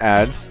 10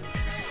 ads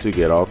to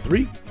get all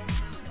 3.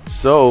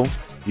 So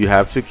you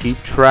have to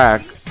keep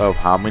track of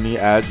how many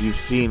ads you've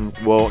seen.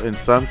 Well, in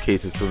some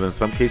cases, because in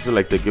some cases,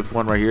 like the gift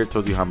one right here, it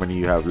tells you how many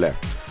you have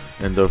left.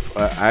 In the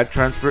ad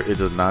transfer, it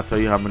does not tell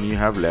you how many you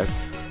have left.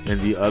 In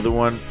the other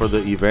one for the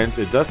events,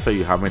 it does tell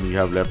you how many you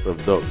have left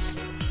of those.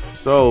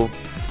 So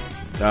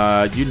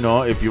you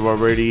know, if you've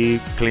already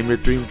claimed your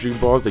 3 dream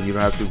balls, then you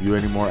don't have to view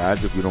any more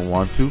ads if you don't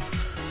want to.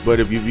 But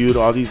if you viewed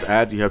all these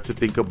ads, you have to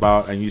think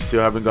about, and you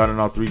still haven't gotten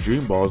all 3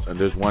 dream balls, and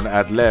there's 1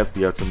 ad left,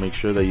 you have to make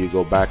sure that you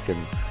go back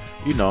and,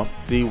 you know,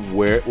 see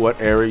what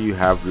area you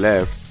have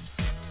left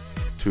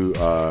to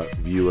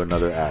view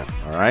another ad.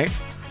 All right,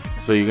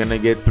 so you're gonna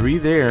get 3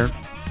 there.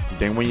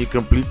 Then when you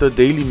complete the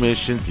daily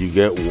missions, you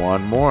get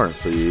 1 more,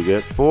 so you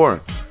get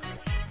 4.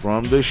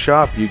 From the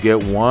shop, you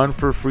get 1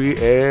 for free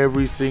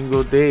every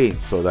single day,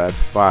 so that's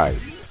 5.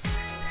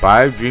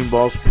 5 dream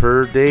balls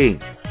per day,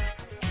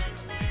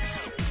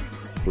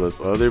 plus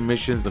other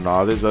missions and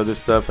all this other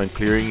stuff, and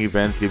clearing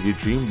events give you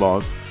dream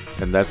balls.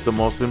 And that's the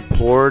most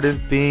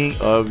important thing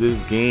of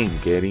this game,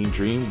 getting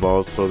dream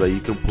balls so that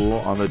you can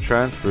pull on the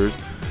transfers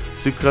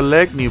to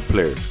collect new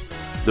players.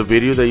 The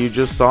video that you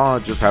just saw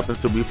just happens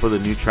to be for the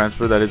new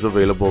transfer that is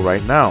available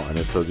right now, and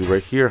it tells you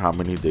right here how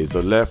many days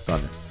are left on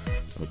it.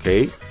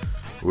 Okay,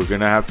 we're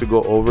gonna have to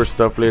go over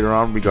stuff later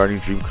on regarding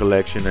Dream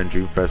Collection and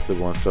Dream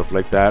Festival and stuff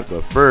like that,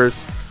 but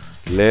first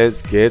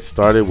let's get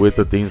started with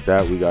the things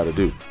that we gotta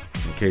do.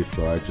 Okay,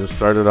 so I just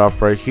started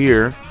off right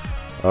here.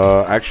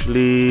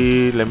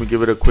 Actually, let me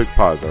give it a quick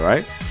pause. All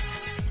right,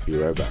 be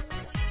right back.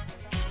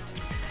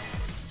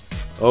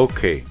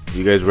 Okay,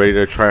 you guys ready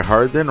to try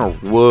hard then, or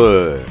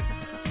what?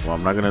 Well,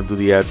 I'm not gonna do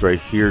the ads right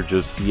here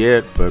just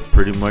yet, but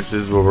pretty much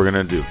this is what we're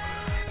gonna do.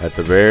 At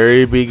the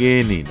very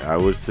beginning, I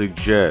would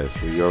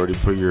suggest, you already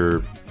put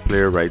your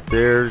player right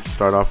there,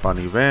 start off on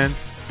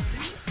events.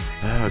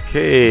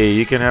 Okay,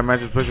 you can have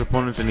matches, special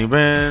opponents, and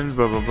events,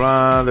 blah blah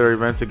blah. There are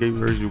events that give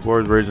you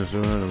rewards, raising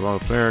soon,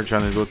 involve player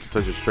challenge go to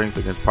touch your strength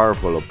against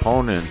powerful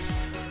opponents.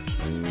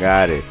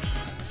 Got it.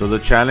 So the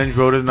challenge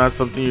road is not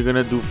something you're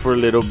gonna do for a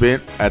little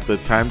bit. At the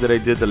time that I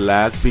did the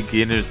last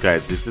beginner's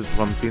guide, this is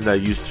something that I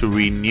used to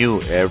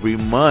renew every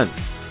month,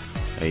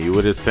 and you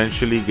would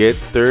essentially get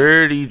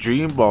 30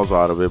 dream balls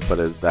out of it,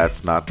 but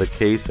that's not the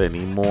case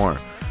anymore.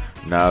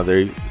 Now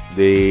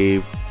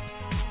they've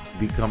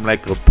become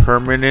like a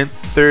permanent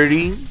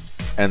 30,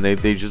 and they've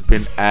just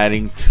been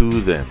adding to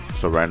them.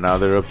 So right now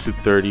they're up to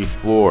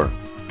 34.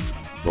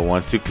 But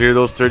once you clear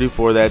those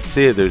 34, that's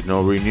it. There's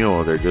no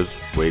renewal. They're just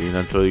waiting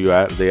until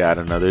they add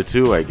another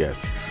 2, I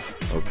guess.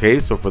 Okay,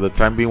 so for the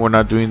time being, we're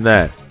not doing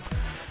that.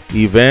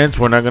 Events,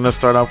 we're not going to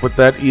start off with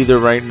that either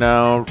right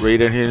now.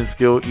 Raid and hidden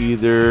skill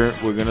either.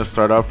 We're going to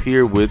start off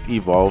here with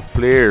evolve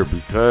player,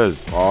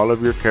 because all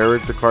of your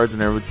character cards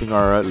and everything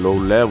are at low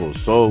levels,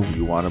 so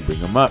you want to bring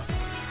them up.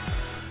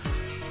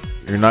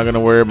 You're not going to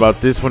worry about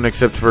this one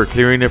except for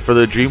clearing it for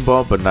the dream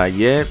ball, but not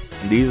yet.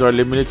 These are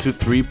limited to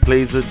 3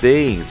 plays a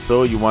day,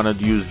 so you want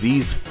to use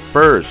these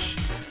first,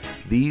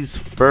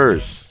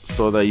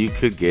 so that you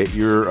could get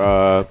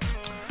your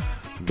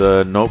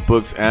the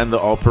notebooks and the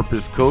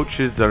all-purpose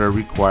coaches that are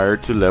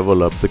required to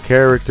level up the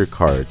character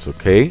cards.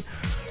 Okay,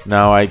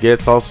 now I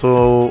guess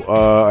also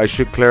I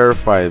should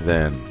clarify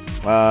then.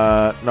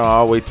 No,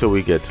 I'll wait till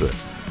we get to it.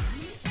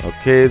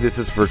 Okay, this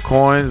is for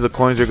coins. The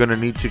coins are going to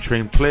need to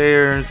train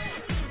players.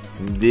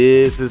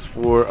 This is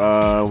for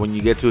when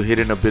you get to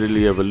hidden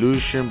ability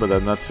evolution, but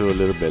that's not till a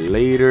little bit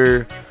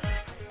later.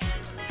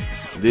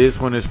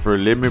 This one is for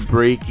limit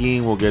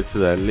breaking. We'll get to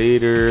that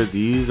later.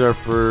 These are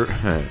for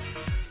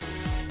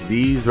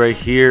these right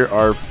here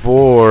are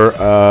for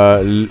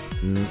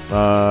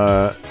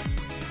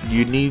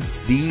you need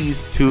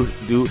these to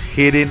do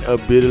hidden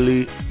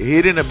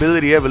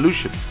ability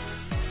evolution.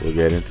 We'll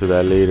get into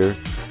that later.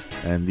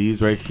 And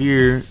these right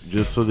here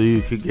just so that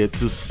you could get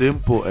to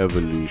simple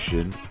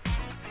evolution.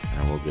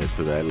 And we'll get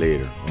to that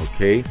later,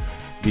 okay?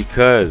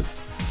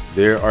 Because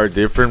there are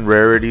different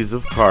rarities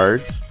of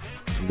cards.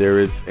 There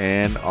is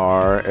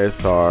NR,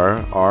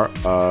 SR,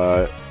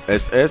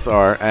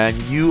 SSR, and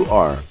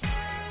UR,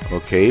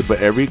 okay?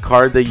 But every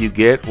card that you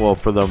get, well,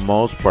 for the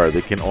most part,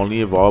 they can only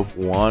evolve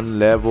 1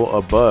 level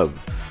above.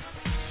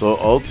 So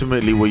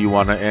ultimately what you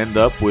want to end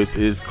up with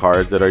is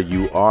cards that are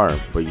UR,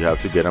 but you have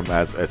to get them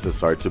as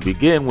SSR to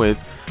begin with,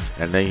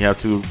 and then you have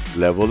to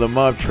level them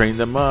up, train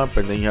them up,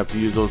 and then you have to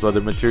use those other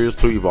materials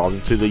to evolve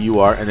into the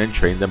UR and then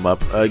train them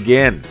up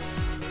again.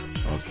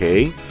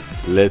 Okay,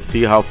 let's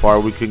see how far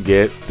we can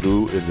get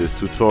through in this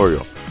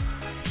tutorial.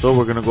 So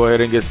we're gonna go ahead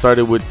and get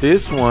started with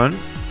this one.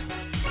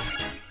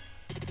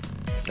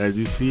 As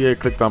you see, I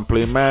clicked on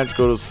play match,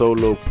 go to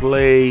solo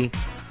play,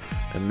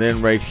 and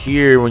then right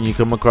here when you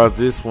come across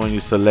this one, you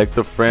select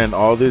a friend.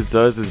 All this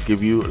does is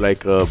give you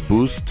like a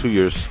boost to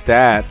your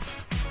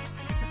stats,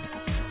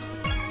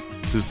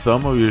 to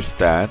some of your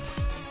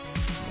stats.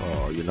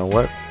 Oh, you know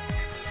what?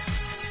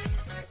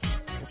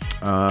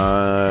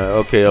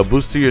 Okay, a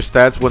boost to your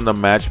stats when the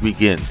match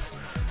begins.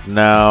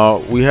 Now,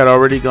 we had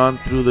already gone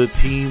through the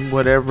team,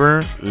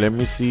 whatever. Let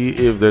me see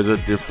if there's a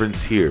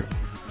difference here.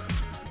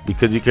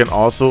 Because you can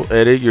also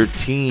edit your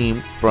team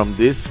from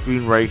this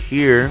screen right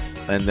here.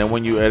 And then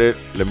when you edit,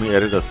 let me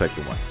edit a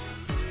second one.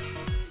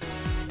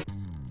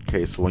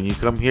 Okay, so when you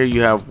come here,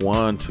 you have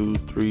 1, 2,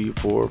 3,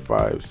 4,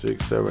 5,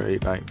 6, 7,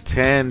 8, 9,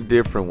 10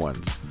 different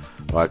ones.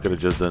 Oh, I could have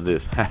just done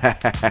this.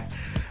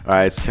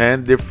 Alright,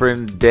 10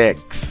 different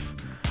decks.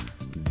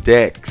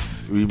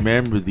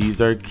 Remember, these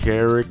are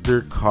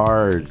character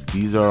cards.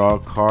 These are all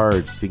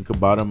cards. Think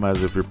about them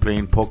as if you're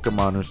playing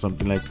Pokemon or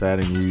something like that,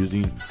 and you're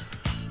using,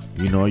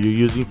 you know, you're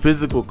using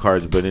physical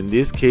cards, but in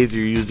this case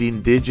you're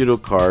using digital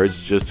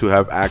cards just to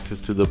have access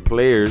to the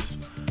players.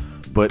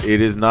 But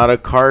it is not a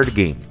card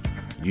game.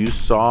 You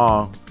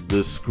saw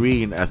the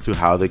screen as to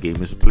how the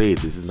game is played.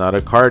 This is not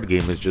a card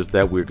game. It's just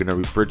that we're going to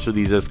refer to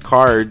these as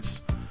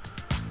cards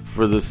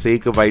for the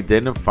sake of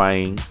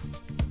identifying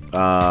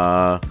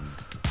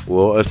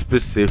well, a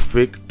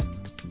specific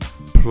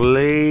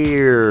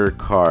player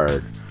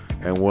card.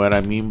 And what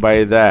I mean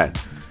by that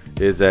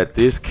is that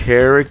this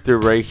character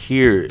right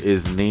here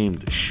is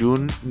named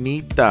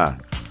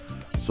Shunita.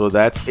 So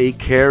that's a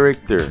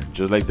character.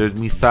 Just like there's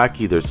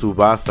Misaki, there's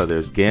Tsubasa,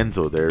 there's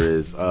Genzo, there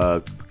is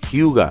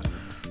Hyuga.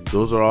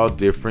 Those are all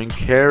different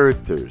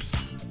characters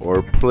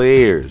or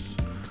players.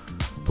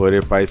 But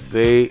if I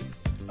say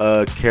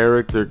a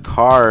character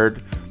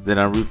card, then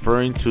I'm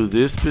referring to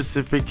this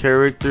specific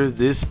character,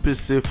 this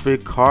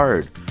specific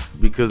card,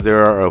 because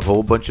there are a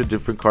whole bunch of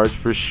different cards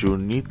for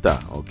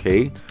Shunita,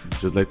 okay?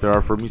 Just like there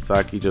are for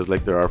Misaki, just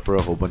like there are for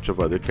a whole bunch of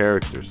other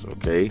characters,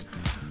 okay?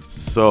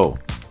 So,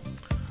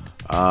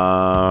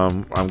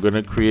 I'm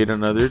gonna create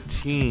another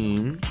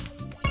team.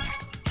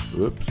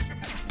 Whoops.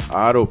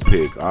 Auto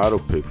pick,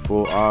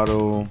 full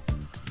auto,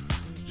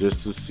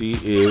 just to see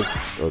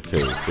if,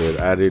 okay, so it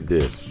added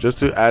this, just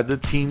to add the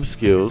team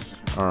skills,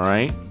 all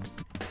right?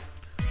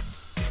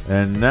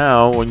 And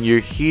now when you're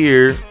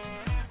here,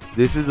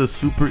 this is a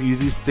super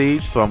easy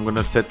stage, so I'm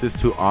gonna set this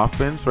to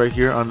offense right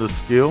here on the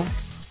skill,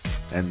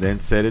 and then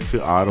set it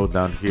to auto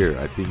down here.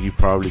 I think you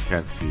probably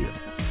can't see it.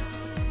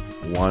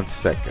 1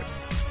 second.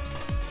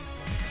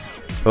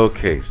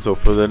 Okay, so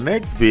for the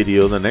next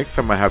video, the next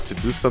time I have to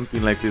do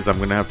something like this, I'm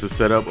gonna have to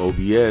set up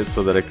OBS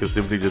so that I can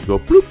simply just go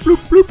bloop bloop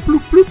bloop bloop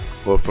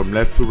bloop, or from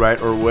left to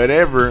right or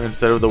whatever,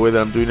 instead of the way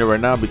that I'm doing it right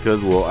now,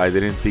 because, well, I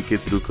didn't think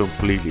it through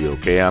completely.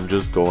 Okay, I'm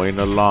just going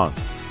along.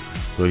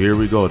 So here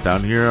we go.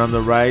 Down here on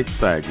the right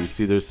side, you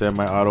see there's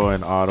semi-auto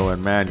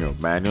and manual.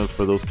 Manuals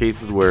for those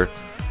cases where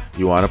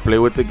you want to play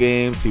with the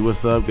game, see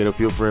what's up, get a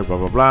feel for it, blah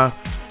blah blah.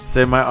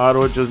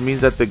 Semi-auto just means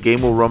that the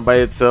game will run by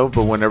itself,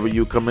 but whenever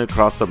you come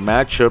across a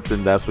matchup,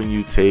 then that's when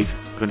you take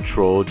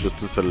control just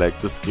to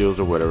select the skills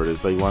or whatever it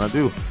is that you want to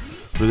do.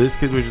 For this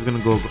case, we're just going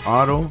to go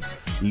auto,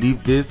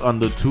 leave this on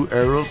the 2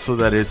 arrows so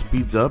that it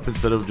speeds up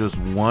instead of just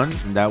 1,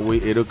 and that way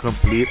it'll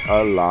complete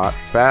a lot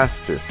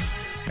faster.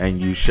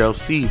 And you shall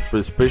see,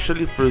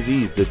 especially for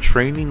these, the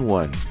training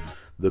ones,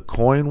 the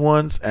coin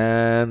ones,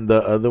 and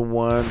the other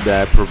one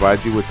that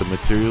provides you with the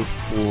materials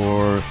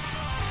for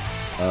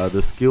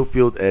the skill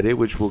field edit,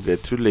 which we'll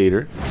get to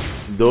later.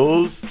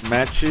 Those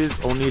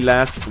matches only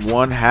last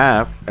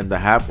 1/2, and the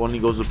half only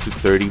goes up to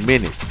 30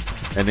 minutes.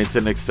 And it's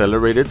an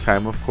accelerated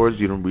time, of course.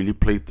 You don't really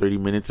play 30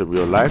 minutes of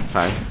real life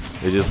time.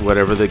 It's just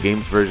whatever the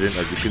game's version.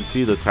 As you can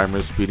see, the timer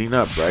is speeding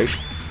up, right?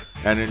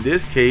 And in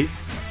this case,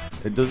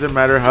 it doesn't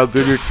matter how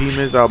good your team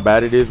is, how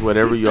bad it is,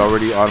 whatever, you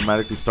already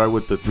automatically start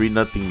with the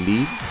 3-0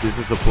 lead. This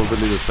is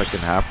supposedly the second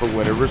half or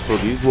whatever, so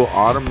these will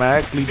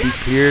automatically be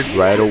cleared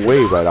right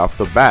away, right off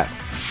the bat.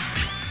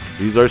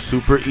 These are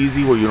super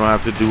easy where you don't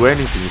have to do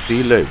anything.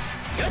 See, look.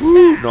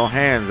 Woo, no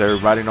hands,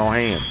 everybody, no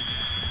hands.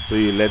 So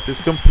you let this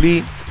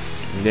complete,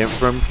 and then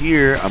from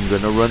here, I'm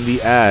going to run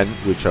the ad,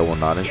 which I will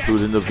not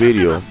include in the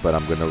video, but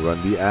I'm going to run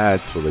the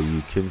ad so that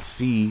you can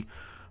see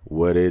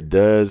what it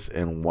does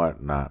and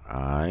whatnot,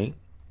 alright?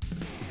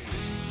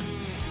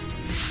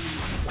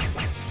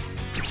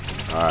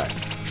 Alright,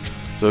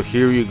 so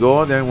here you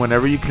go. Then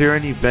whenever you clear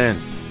an event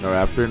or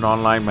after an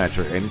online match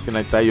or anything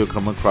like that, you'll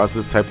come across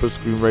this type of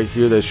screen right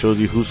here that shows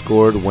you who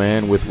scored,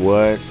 when, with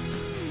what,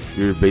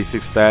 your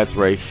basic stats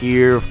right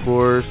here, of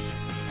course.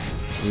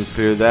 You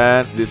clear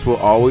that. This will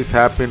always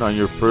happen on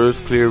your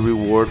first clear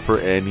reward for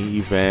any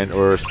event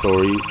or a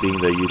story thing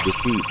that you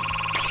defeat.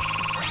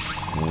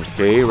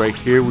 Okay, right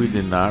here we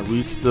did not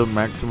reach the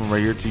maximum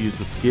right here to use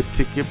the skip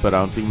ticket, but I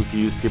don't think we can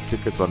use skip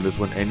tickets on this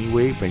one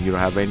anyway, and you don't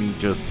have any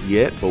just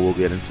yet, but we'll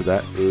get into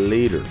that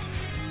later.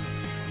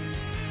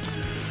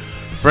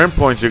 Friend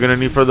points you're gonna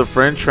need for the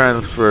friend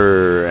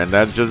transfer, and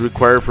that's just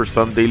required for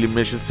some daily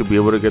missions to be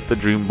able to get the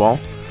dream ball.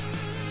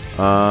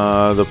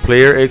 The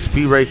player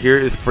XP right here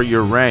is for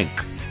your rank.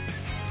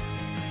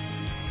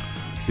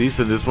 See,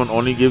 so this one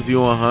only gives you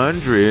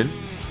 100.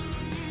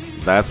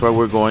 That's why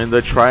we're going the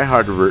try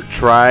hard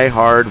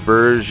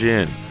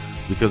version,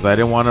 because I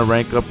didn't want to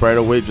rank up right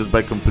away just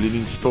by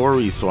completing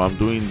stories. So I'm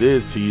doing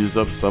this to use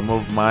up some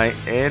of my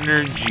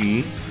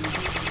energy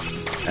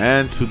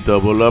and to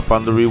double up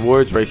on the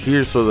rewards right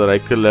here so that I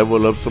could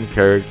level up some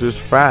characters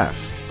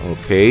fast.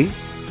 Okay,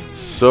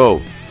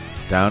 so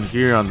down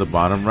here on the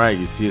bottom right,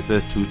 you see it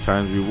says 2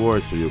 times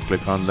reward, so you'll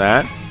click on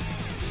that.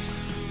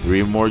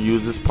 3 more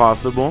uses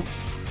possible.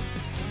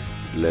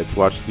 Let's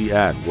watch the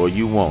ad. Well,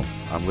 you won't.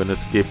 I'm gonna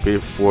skip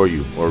it for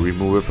you or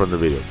remove it from the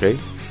video. Okay,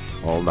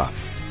 hold on.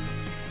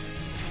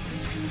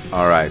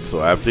 Alright,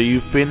 so after you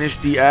finish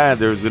the ad,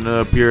 there's gonna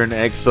appear an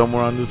X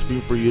somewhere on the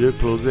screen for you to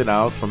close it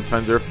out.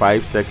 Sometimes they're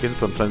 5 seconds,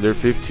 sometimes they're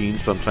 15,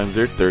 sometimes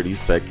they're 30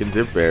 seconds.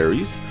 It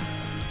varies.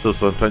 So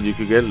sometimes you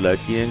could get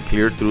lucky and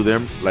clear through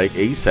them like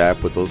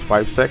ASAP with those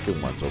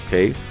 5-second ones.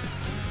 Okay,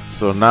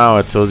 so now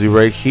it tells you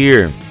right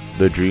here,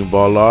 the Dream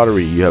Ball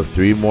Lottery. You have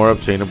 3 more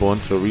obtainable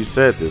until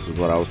reset. This is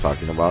what I was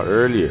talking about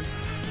earlier.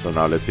 So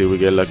now let's see if we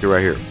get lucky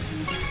right here.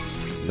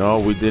 No,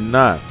 we did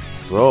not.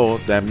 So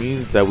that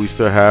means that we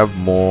still have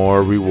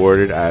more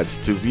rewarded ads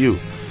to view.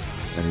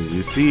 And as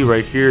you see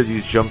right here,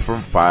 these jump from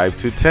 5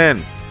 to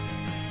 10.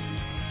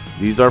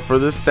 These are for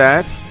the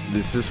stats.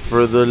 This is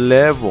for the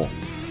level.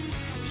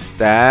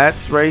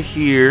 Stats right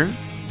here.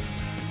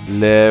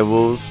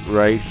 Levels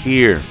right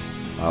here.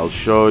 I'll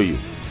show you.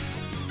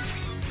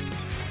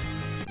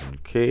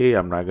 Okay,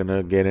 I'm not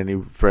gonna get any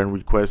friend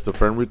requests. The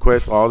friend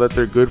requests, all that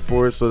they're good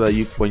for is so that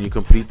you, when you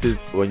complete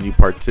this, when you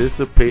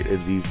participate in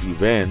these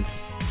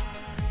events,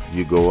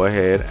 you go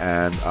ahead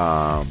and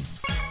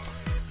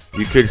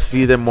you could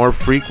see them more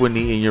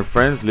frequently in your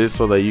friends list,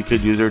 so that you could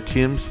use your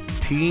team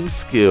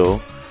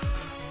skill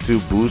to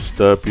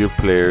boost up your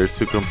players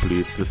to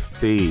complete the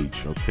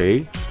stage.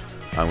 Okay,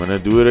 I'm gonna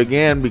do it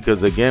again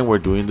because again we're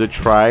doing the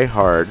try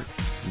hard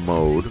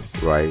mode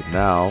right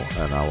now,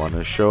 and I want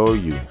to show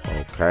you.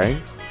 Okay,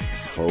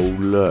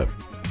 hold up.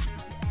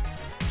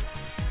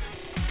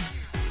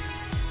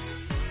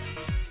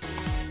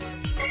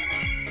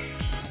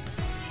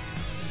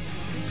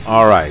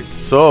 Alright,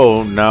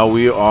 so now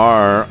we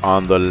are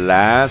on the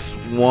last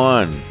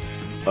one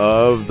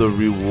of the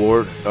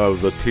reward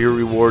of the clear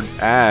rewards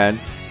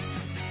ads,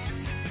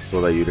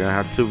 so that you didn't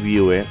have to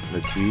view it.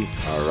 Let's see.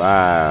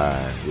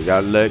 Alright, we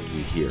got lucky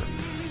here.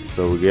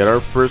 So we get our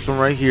first one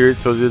right here. It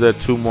tells you that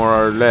 2 more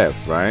are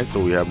left, right? So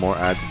we have more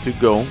ads to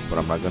go, but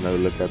I'm not gonna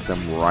look at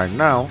them right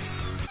now.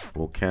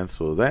 We'll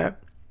cancel that.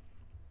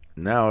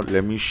 Now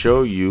let me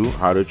show you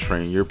how to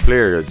train your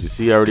player. As you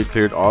see, I already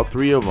cleared all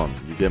 3 of them.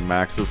 You get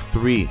max of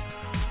 3.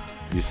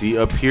 You see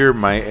up here,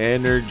 my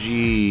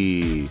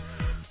energy,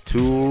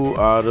 2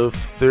 out of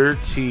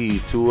 30,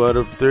 2 out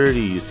of 30.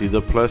 You see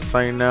the plus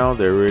sign now?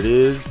 There it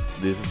is.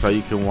 This is how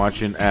you can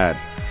watch an ad.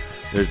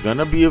 There's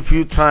gonna be a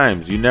few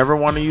times you never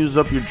want to use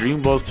up your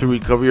dream balls to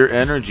recover your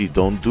energy.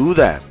 Don't do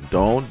that.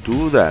 Don't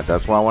do that.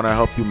 That's why I want to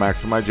help you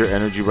maximize your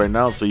energy right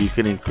now, so you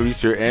can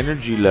increase your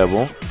energy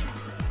level,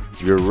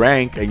 your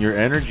rank, and your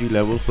energy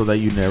level, so that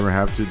you never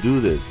have to do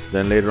this.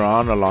 Then later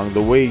on along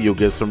the way, you'll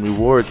get some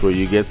rewards where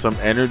you get some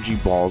energy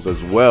balls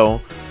as well,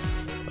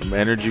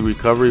 energy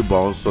recovery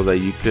balls, so that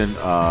you can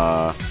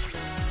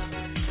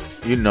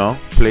you know,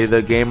 play the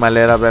game a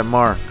little bit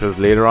more, because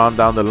later on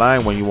down the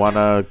line, when you want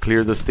to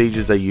clear the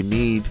stages that you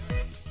need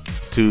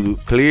to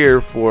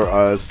clear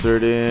for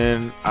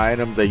certain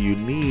items that you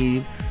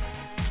need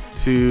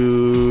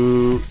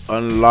to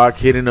unlock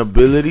hidden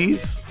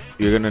abilities,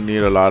 you're gonna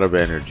need a lot of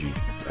energy.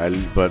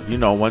 But you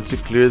know, once you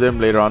clear them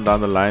later on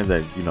down the line,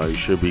 then you know you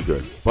should be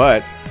good.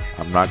 But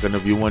I'm not gonna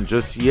view one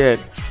just yet.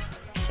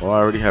 Oh, I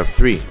already have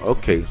 3.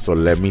 Okay, so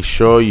let me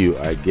show you,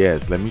 I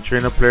guess. Let me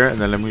train a player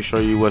and then let me show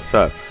you what's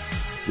up.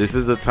 This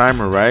is the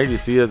timer, right? You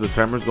see, as the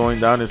timer's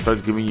going down, it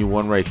starts giving you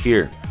 1 right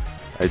here.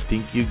 I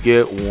think you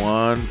get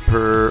 1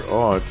 per.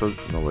 Oh, it says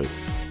no, wait.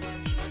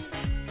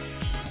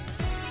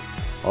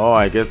 Oh,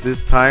 I guess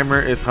this timer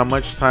is how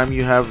much time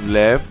you have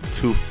left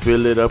to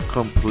fill it up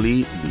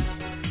completely.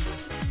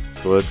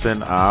 So it's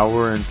an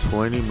hour and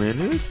 20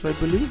 minutes, I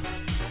believe.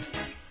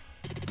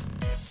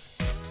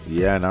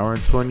 Yeah, an hour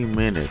and 20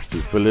 minutes to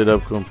fill it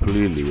up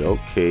completely.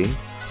 Okay.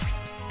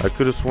 I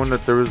could have sworn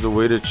that there was a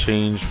way to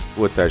change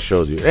what that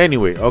shows you.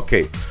 Anyway,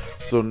 okay.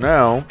 So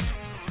now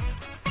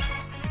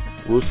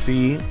we'll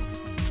see.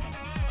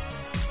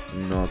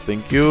 No,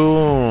 thank you.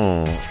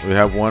 We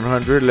have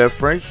 100 left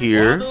right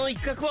here.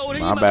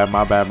 My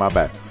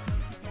bad.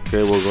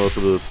 Okay, we'll go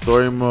through the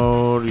story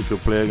mode. You can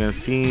play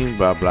against teams,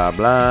 blah blah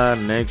blah.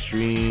 Next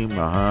stream,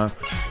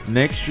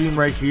 next stream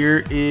right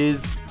here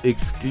is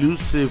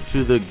exclusive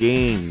to the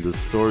game. The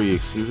story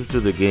exclusive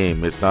to the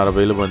game. It's not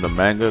available in the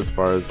manga as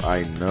far as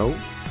I know,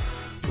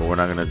 but we're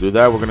not gonna do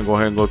that. We're gonna go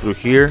ahead and go through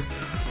here.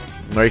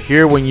 Right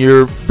here, when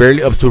you're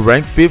barely up to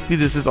rank 50,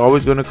 this is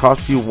always gonna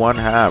cost you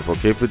 1/2.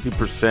 Okay,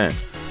 50%.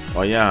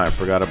 Oh yeah, I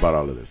forgot about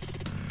all of this.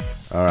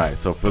 All right,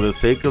 so for the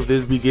sake of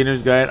this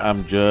beginner's guide,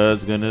 I'm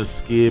just gonna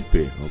skip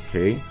it.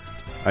 Okay,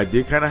 I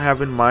did kind of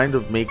have in mind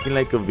of making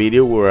like a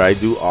video where I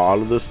do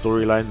all of the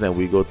storylines and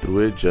we go through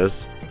it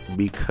just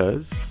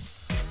because,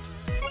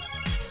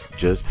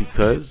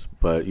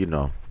 but you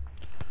know,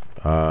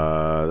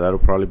 that'll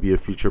probably be a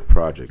future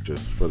project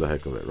just for the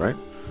heck of it, right?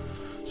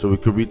 So we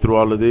could read through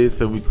all of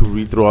this and we could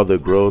read through all the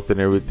growth and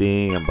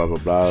everything and blah blah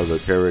blah, the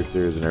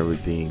characters and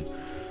everything.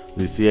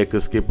 You see, I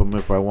could skip them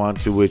if I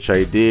want to, which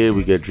I did.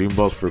 We get dream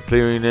balls for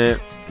clearing it.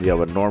 You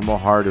have a normal,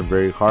 hard, and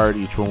very hard.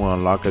 Each one will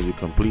unlock as you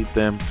complete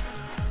them.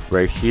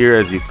 Right here,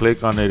 as you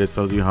click on it, it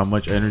tells you how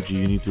much energy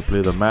you need to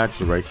play the match.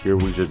 So right here,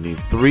 we just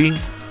need 3.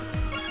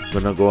 I'm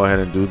gonna go ahead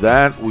and do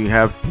that. We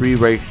have 3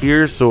 right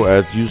here. So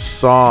as you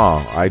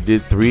saw, I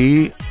did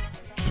 3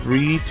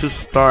 to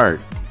start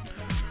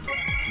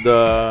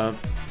the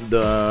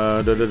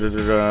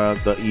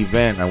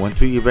event. I went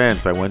to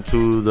events, I went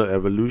to the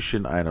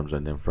evolution items,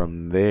 and then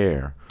from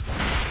there,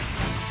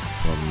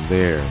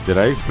 did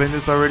I explain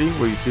this already?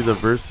 Where you see the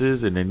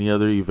verses in any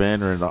other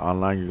event or in the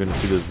online, you're gonna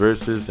see this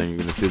verses, and you're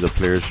gonna see the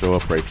players show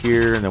up right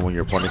here, and then when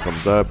your opponent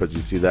comes up, as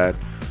you see that,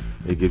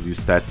 it gives you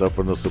stats up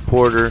from the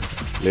supporter.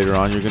 Later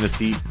on, you're gonna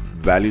see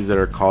values that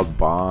are called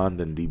bond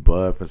and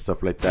debuff and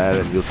stuff like that,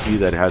 and you'll see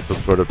that it has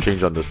some sort of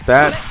change on the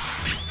stats.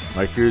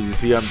 Right here, you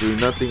see I'm doing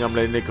nothing. I'm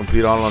letting it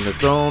complete all on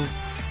its own.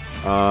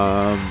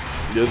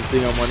 The other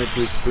thing I wanted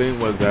to explain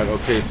was that,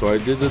 okay, so I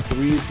did the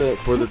 3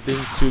 for the thing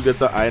to get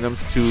the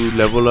items to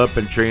level up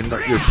and train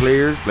your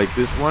players, like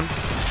this one.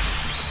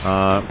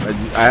 I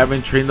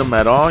haven't trained him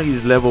at all.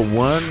 He's level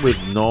 1 with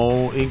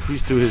no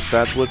increase to his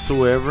stats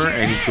whatsoever,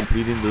 and he's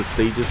completing the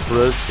stages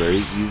for us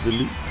very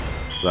easily.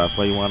 So that's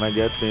why you want to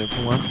get this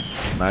one,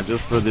 not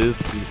just for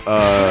this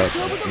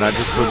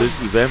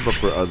event, but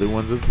for other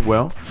ones as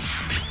well.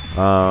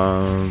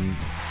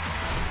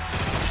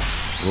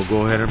 We'll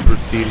go ahead and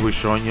proceed with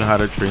showing you how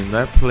to train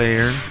that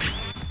player.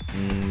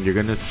 You're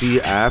gonna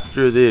see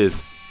after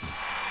this,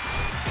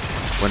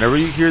 whenever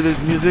you hear this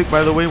music,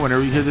 by the way,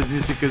 whenever you hear this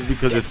music is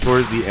because it's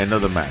towards the end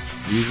of the match,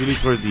 usually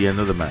towards the end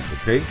of the match.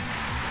 Okay,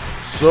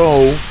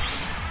 so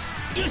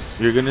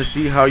you're gonna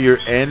see how your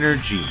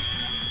energy,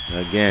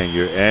 again,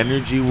 your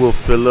energy will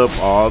fill up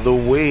all the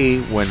way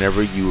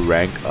whenever you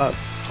rank up.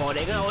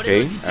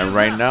 Okay, and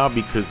right now,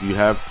 because you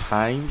have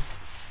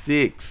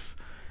 ×6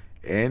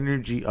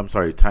 energy, I'm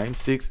sorry,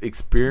 ×6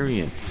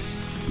 experience,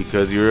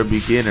 because you're a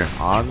beginner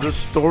on the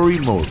story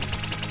mode,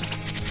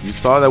 you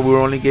saw that we were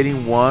only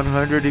getting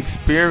 100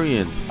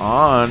 experience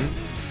on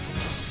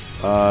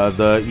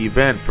the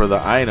event for the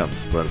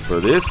items, but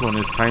for this one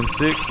is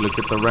 ×6. Look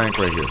at the rank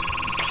right here.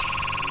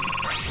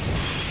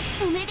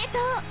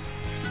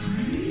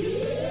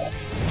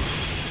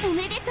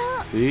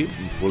 See,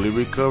 I'm fully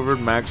recovered,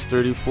 max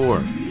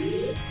 34.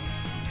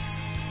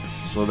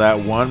 So that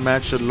one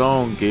match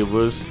alone gave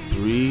us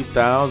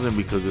 3,000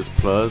 because it's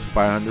plus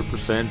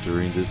 500%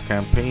 during this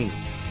campaign.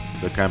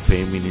 The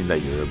campaign meaning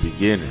that you're a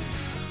beginner.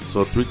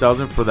 So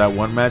 3,000 for that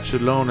one match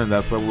alone, and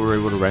that's why we were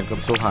able to rank up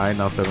so high.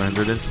 Now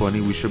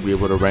 720, we should be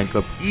able to rank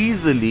up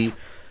easily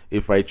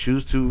if I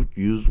choose to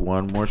use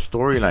one more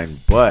storyline.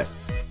 But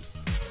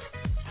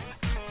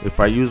if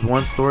I use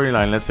one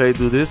storyline, let's say I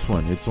do this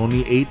one, it's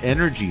only 8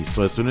 energy.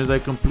 So as soon as I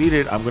complete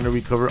it, I'm going to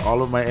recover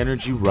all of my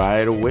energy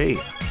right away.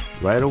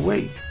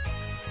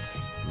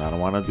 And I don't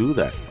want to do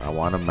that. I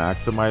want to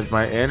maximize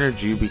my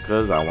energy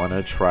because I want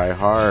to try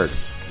hard.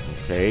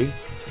 Okay?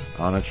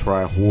 I want to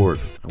try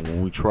hard. And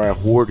when we try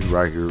hard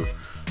right here,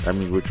 that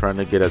means we're trying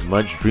to get as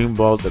much dream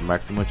balls and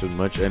maximize as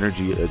much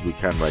energy as we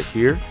can right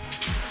here.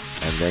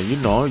 And then, you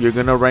know, you're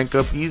going to rank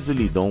up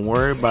easily. Don't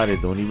worry about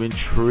it. Don't even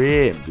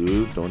trip,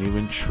 dude. Don't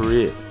even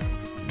trip.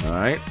 All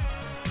right?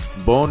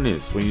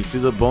 Bonus. When you see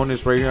the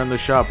bonus right here on the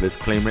shop, let's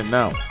claim it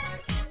now.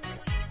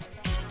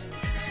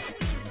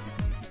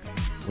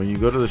 When you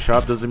go to the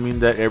shop, doesn't mean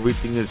that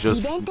everything is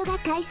just,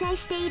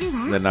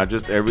 that not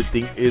just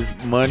everything is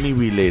money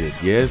related.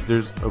 Yes,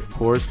 there's of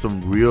course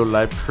some real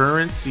life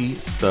currency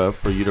stuff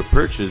for you to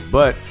purchase,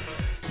 but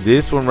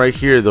this one right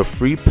here, the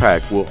free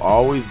pack, will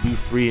always be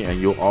free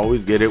and you'll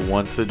always get it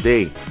once a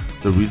day.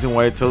 The reason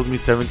why it tells me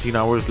 17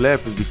 hours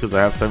left is because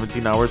I have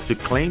 17 hours to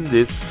claim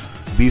this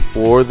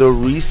before the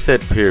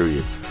reset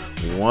period.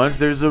 Once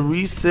there's a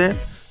reset,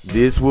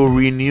 this will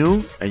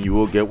renew and you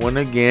will get one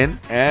again,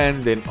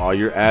 and then all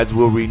your ads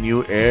will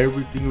renew.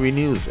 Everything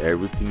renews,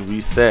 everything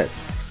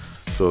resets.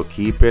 So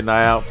keep an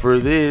eye out for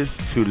this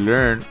to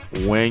learn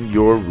when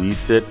your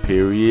reset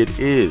period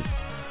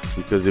is.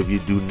 because if you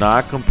do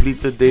not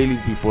complete the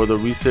dailies before the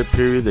reset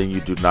period, then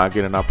you do not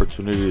get an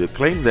opportunity to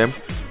claim them.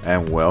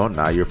 And well,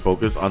 now you're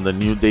focused on the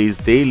new day's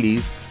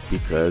dailies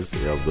because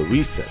of the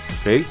reset.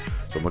 Okay,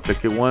 so I'm gonna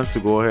click it once to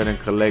go ahead and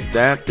collect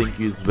that. Thank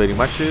you very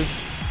much.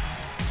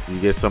 You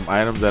get some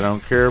items that I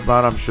don't care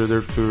about. I'm sure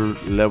they're to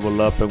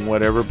level up and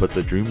whatever, but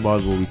the dream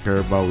balls what we care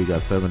about. We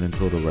got 7 in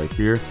total right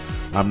here.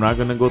 I'm not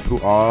gonna go through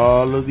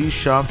all of these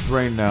shops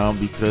right now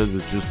because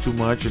it's just too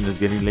much and it's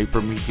getting late for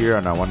me here,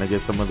 and I want to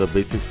get some of the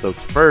basic stuff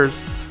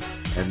first,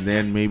 and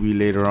then maybe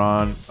later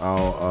on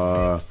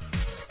I'll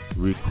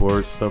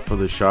record stuff for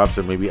the shops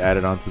and maybe add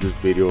it onto this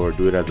video or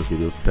do it as a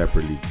video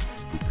separately,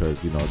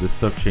 because you know this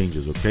stuff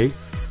changes. Okay,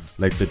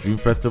 like the Dream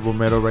Festival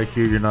medal right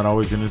here, you're not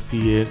always gonna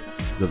see it.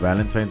 The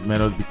Valentine's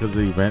medal is because of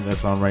the event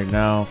that's on right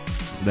now.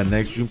 The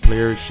next Dream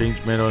Player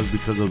Exchange medal is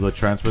because of the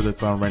transfer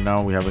that's on right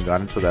now. We haven't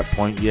gotten to that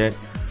point yet.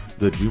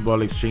 The Dream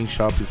Ball Exchange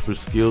shop is for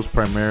skills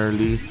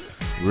primarily.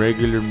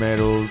 Regular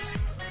medals,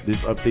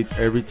 this updates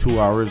every 2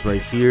 hours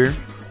right here.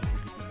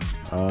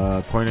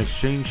 Coin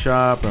exchange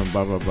shop and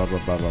blah blah blah blah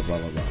blah blah blah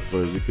blah.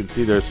 So as you can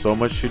see, there's so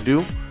much to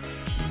do,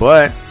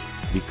 but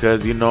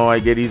because you know I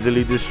get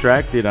easily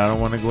distracted, I don't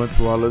want to go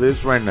into all of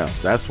this right now.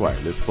 That's why.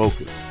 Let's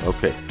focus.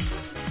 Okay,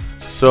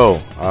 so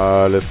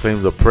let's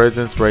claim the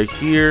presents right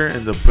here.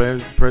 And the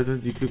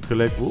presents you could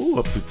collect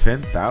up to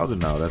 10,000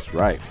 now. That's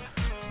right,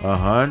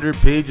 100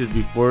 pages.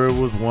 Before it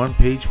was 1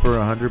 page for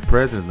 100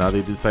 presents. Now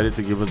they decided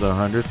to give us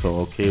 100,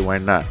 so okay, why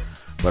not?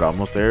 But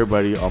almost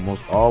everybody,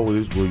 almost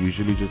always, will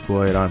usually just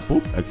go ahead on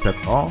boop,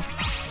 accept all.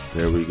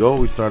 There we go.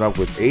 We start off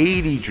with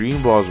 80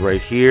 dream balls right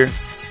here.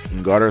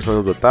 And got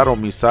ourselves the Taro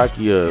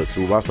Misaki,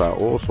 Tsubasa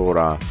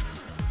Osora,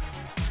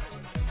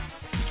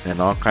 and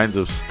all kinds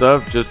of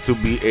stuff just to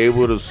be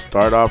able to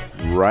start off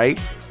right.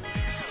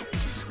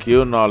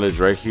 Skill knowledge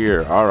right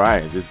here. All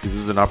right, this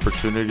gives us an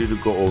opportunity to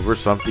go over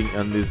something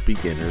in this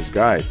beginner's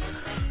guide.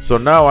 So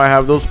now I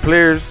have those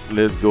players.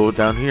 Let's go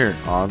down here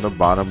on the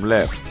bottom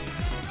left.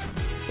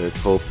 Let's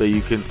hope that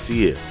you can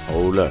see it.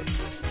 Hold up.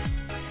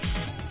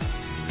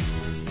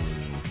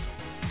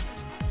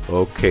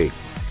 Okay,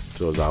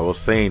 so as I was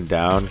saying,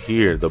 down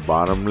here, the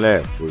bottom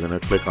left, we're gonna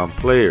click on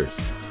players.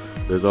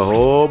 There's a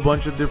whole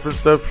bunch of different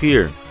stuff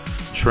here.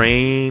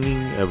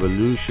 Training,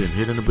 evolution,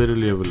 hidden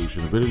ability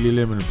evolution, ability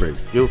limit break,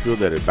 skill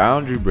field edit,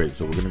 boundary break.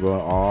 So we're gonna go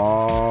on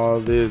all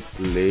this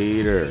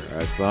later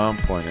at some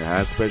point. It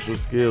has special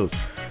skills,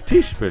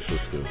 teach special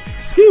skills,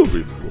 skill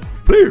removal,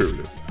 player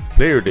list,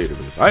 player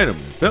database, item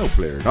list, cell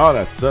player, and all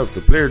that stuff.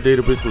 The player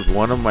database was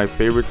one of my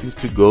favorite things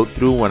to go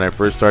through when I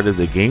first started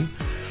the game.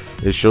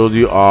 It shows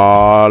you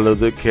all of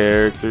the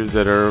characters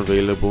that are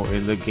available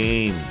in the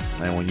game,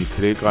 and when you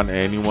click on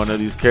any one of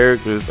these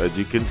characters, as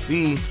you can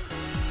see,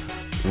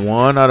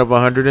 1 out of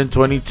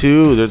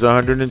 122, there's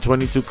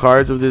 122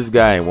 cards of this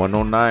guy.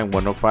 109,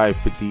 105,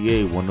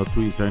 58,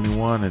 103,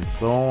 71, and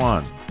so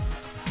on.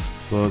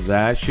 So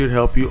that should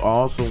help you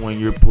also when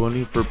you're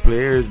pulling for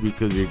players,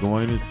 because you're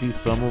going to see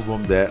some of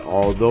them that,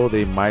 although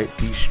they might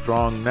be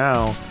strong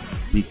now,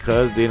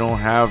 because they don't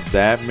have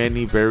that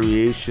many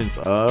variations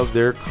of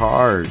their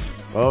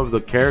cards, of the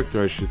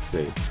character I should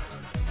say,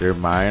 there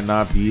might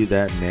not be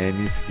that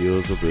many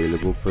skills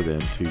available for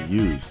them to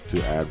use to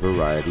add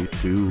variety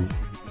to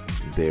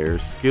their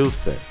skill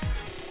set.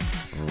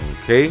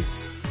 Okay,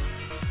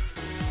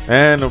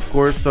 and of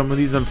course some of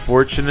these,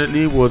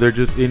 unfortunately, well, they're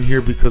just in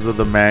here because of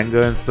the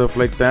manga and stuff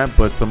like that,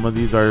 but some of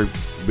these are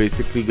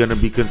basically going to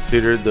be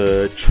considered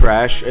the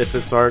trash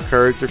SSR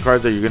character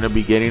cards that you're going to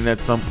be getting at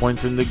some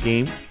points in the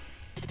game,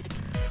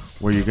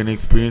 where you're going to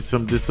experience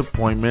some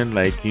disappointment.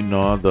 Like, you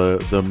know,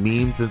 the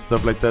memes and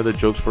stuff like that, the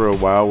jokes for a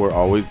while were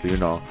always, you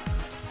know,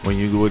 when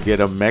you would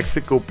get a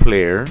Mexico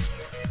player,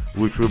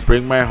 which would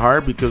break my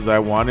heart, because I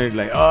wanted,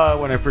 like,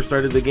 oh, when I first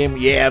started the game,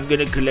 yeah, I'm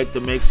gonna collect the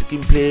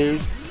Mexican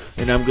players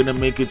and I'm gonna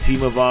make a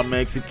team of all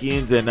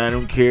Mexicans, and I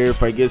don't care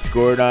if I get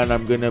scored on,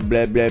 I'm gonna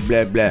blah blah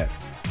blah blah.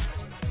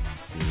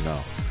 No,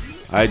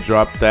 I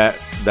dropped that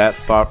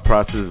thought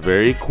process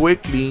very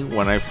quickly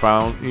when I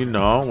found, you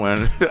know,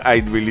 when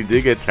I really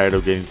did get tired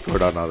of getting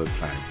scored on all the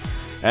time.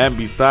 And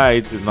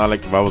besides, it's not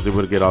like if I was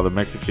able to get all the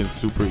Mexicans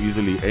super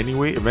easily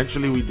anyway.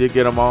 Eventually we did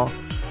get them all,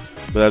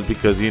 but that's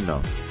because, you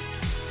know,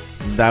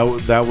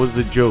 that was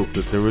a joke,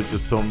 that there was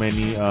just so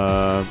many.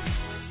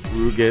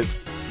 We would get,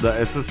 the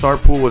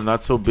SSR pool was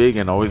not so big,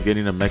 and always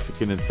getting a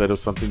Mexican instead of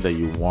something that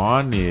you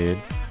wanted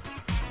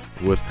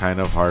was kind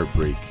of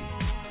heartbreaking.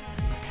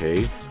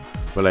 Okay,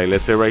 but like,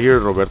 let's say right here,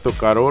 Roberto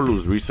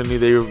Carolus, recently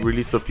they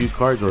released a few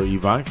cards, or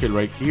Evangel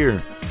right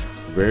here,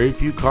 very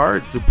few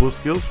cards to pull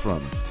skills from,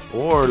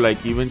 or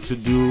like even to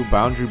do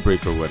boundary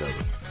break or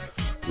whatever,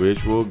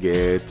 which we'll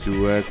get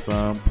to at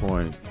some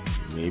point.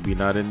 Maybe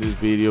not in this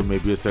video,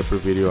 maybe a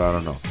separate video, I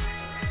don't know.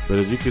 But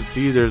as you can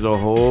see, there's a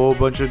whole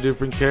bunch of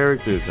different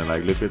characters, and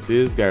like, look at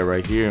this guy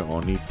right here,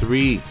 only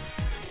 3.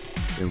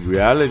 In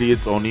reality,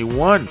 it's only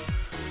 1,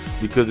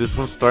 because this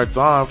one starts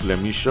off, let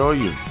me show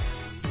you.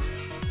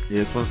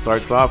 This one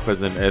starts off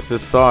as an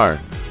SSR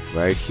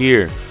right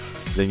here.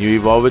 Then you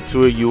evolve it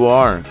to a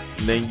UR.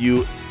 And then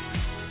you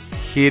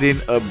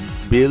hidden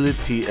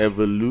ability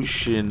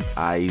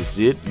evolutionize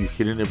it.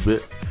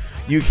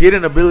 You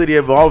hidden ability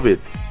evolve it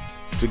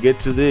to get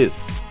to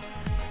this.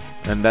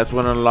 And that's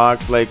what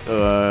unlocks like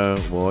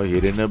more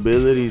hidden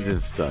abilities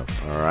and stuff.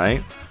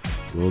 Alright.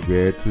 We'll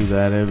get to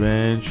that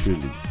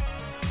eventually.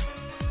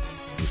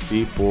 You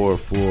see 4,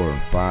 4,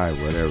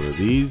 5, whatever.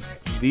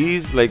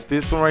 These like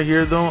this one right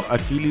here though,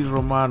 Achilles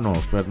Romano,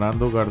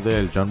 Fernando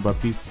Gardel, Jean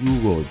Baptiste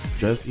Hugo,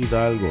 Jess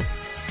Hidalgo,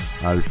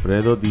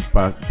 Alfredo Di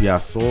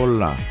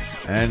Piazzolla,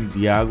 and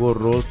Diego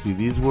Rossi.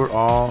 These were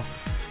all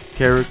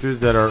characters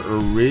that are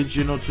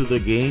original to the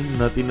game,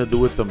 nothing to do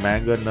with the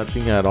manga,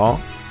 nothing at all.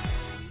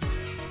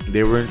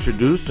 They were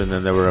introduced and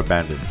then they were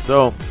abandoned.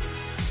 So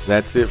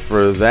that's it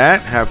for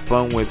that. Have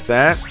fun with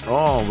that.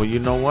 Oh, well, you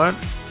know what?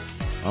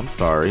 I'm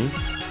sorry.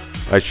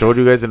 I showed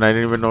you guys and I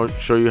didn't even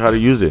show you how to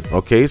use it.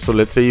 Okay, so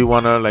let's say you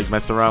want to like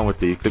mess around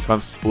with it. You click on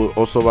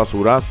Osoba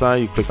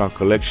Surasa, you click on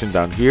collection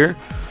down here,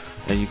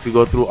 and you could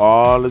go through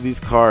all of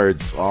these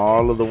cards,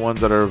 all of the ones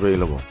that are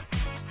available.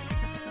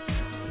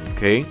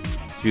 Okay,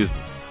 excuse me.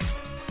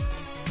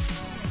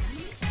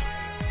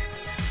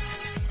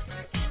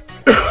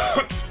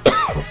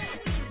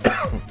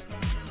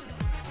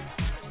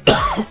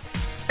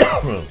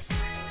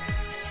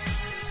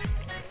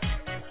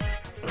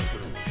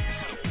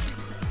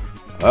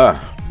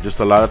 Just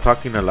a lot of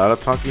talking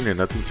and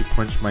nothing to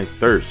quench my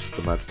thirst.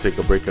 I'm about to take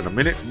a break in a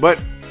minute, but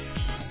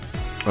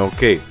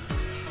okay.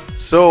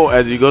 So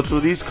as you go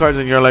through these cards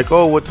and you're like,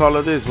 oh, what's all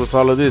of this? What's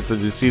all of this?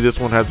 As you see, this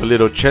one has a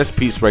little chess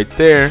piece right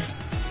there.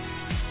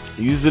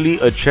 Usually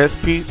a chess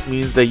piece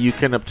means that you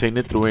can obtain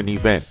it through an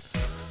event.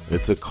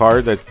 It's a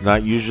card that's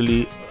not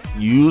usually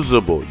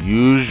usable.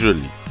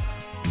 Usually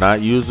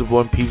not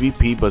usable in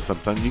PvP, but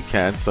sometimes you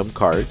can, some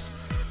cards.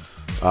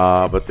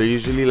 But they're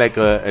usually like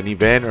an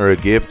event or a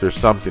gift or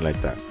something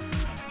like that.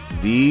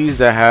 These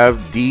that have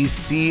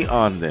DC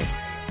on them,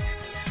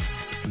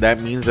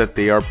 that means that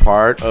they are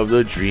part of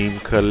the Dream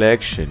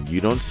Collection.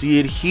 You don't see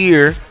it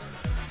here,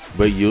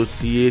 but you'll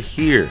see it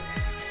here.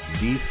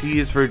 DC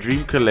is for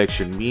Dream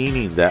Collection,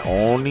 meaning that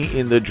only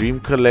in the Dream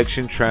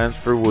Collection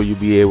transfer will you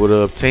be able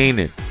to obtain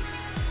it.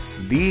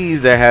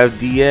 These that have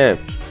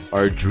DF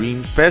are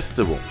Dream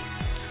Festival.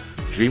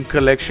 Dream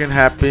Collection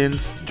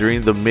happens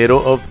during the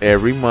middle of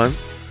every month.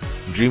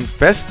 Dream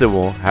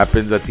Festival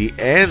happens at the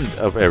end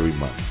of every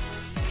month.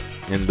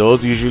 And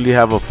those usually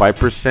have a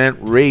 5%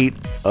 rate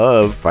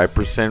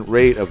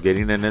of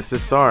getting an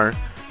SSR.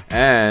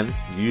 And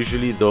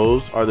usually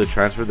those are the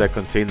transfers that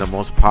contain the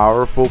most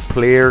powerful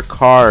player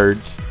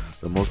cards,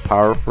 the most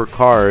powerful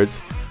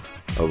cards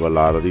of a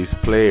lot of these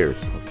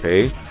players.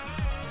 Okay.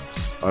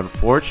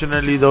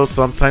 Unfortunately though,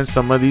 sometimes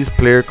some of these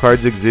player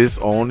cards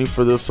exist only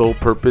for the sole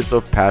purpose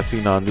of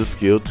passing on the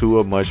skill to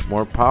a much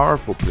more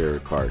powerful player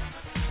card,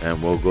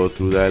 and we'll go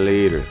through that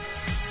later.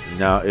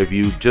 Now if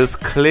you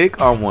just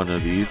click on one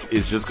of these,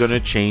 it's just going to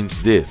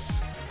change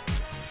this.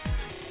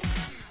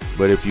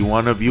 But if you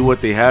want to view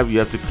what they have, you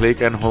have to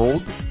click and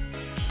hold,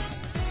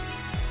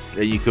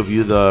 and you can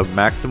view the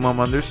maximum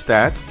on their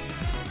stats,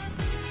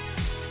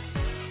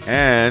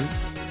 and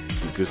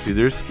you can see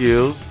their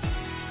skills,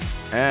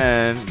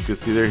 and you can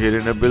see their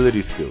hidden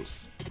ability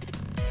skills.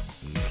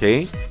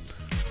 Okay,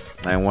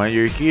 and while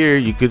you're here,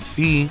 you could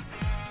see,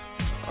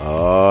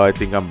 oh, I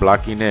think I'm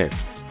blocking it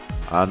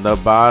on the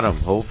bottom.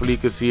 Hopefully you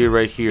can see it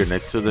right here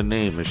next to the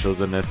name. It shows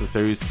the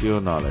necessary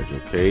skill knowledge.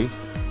 Okay,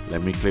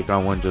 let me click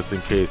on one just in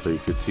case so you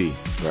could see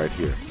right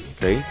here.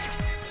 Okay,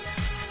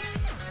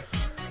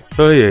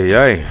 oh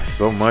yeah,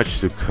 so much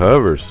to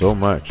cover, so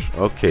much.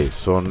 Okay,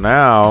 so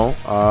now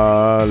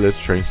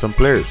let's train some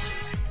players.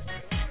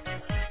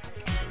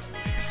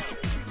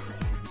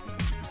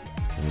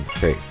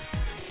 Okay,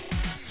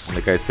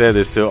 like I said,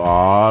 there's still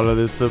all of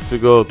this stuff to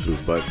go through,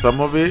 but some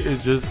of it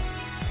is just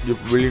you're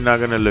really not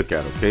gonna look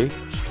at. Okay,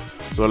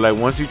 so like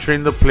once you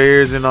train the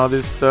players and all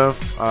this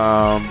stuff,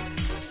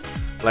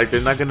 like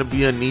there's not gonna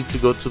be a need to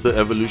go to the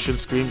evolution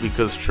screen,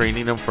 because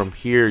training them from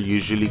here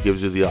usually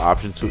gives you the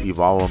option to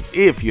evolve them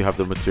if you have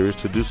the materials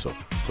to do so.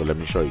 So let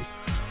me show you.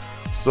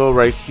 So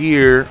right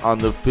here on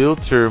the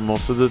filter,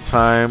 most of the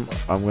time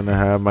I'm gonna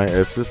have my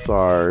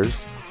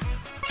SSRs.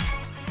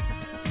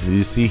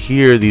 You see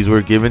here, these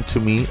were given to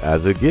me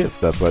as a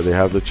gift. That's why they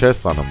have the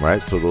chest on them, right?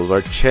 So those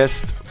are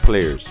chest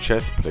players.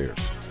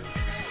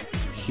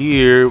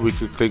 Here we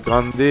could click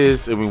on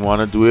this and we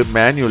want to do it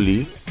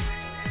manually.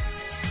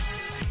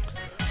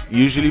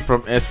 Usually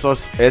from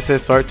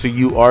SSR to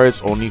UR,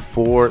 it's only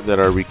 4 that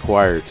are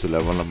required to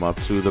level them up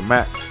to the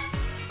max.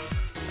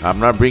 I'm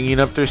not bringing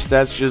up their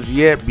stats just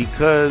yet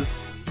because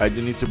I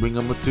do need to bring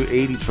them up to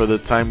 80 for the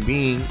time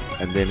being,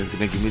 and then it's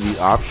going to give me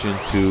the option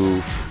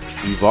to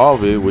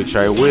evolve it, which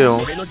I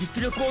will.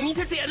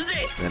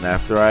 And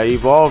after I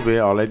evolve it,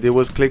 all I did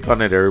was click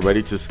on it,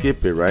 everybody, to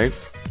skip it, right?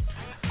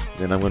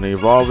 Then I'm going to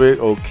evolve it.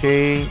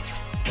 Okay,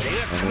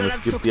 I'm going to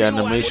skip the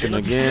animation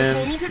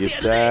again, skip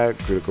that,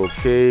 click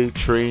OK,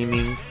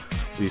 training.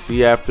 So you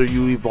see, after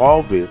you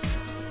evolve it,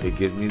 it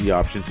gives me the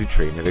option to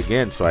train it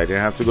again. So I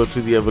didn't have to go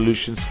to the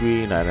evolution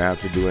screen, I didn't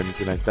have to do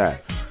anything like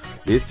that.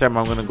 This time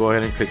I'm going to go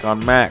ahead and click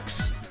on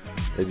max.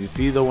 As you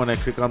see though, when I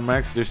click on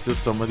max, there's still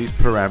some of these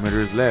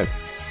parameters left.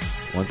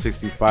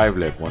 165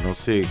 left,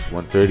 106,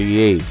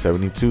 138,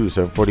 72,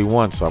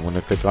 741. So I'm going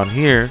to click on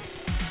here.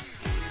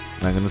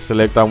 I'm going to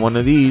select on one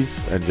of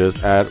these and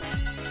just add.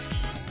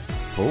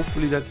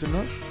 Hopefully that's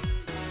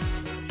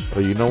enough.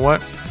 Or you know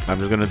what? I'm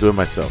just going to do it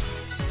myself.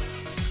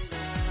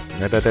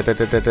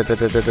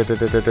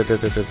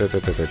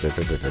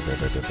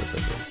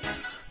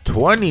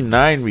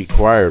 29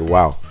 required.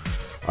 Wow.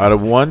 Out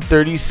of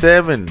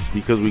 137,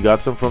 because we got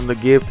some from the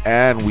gift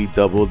and we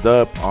doubled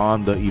up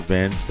on the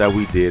events that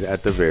we did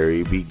at the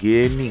very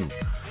beginning.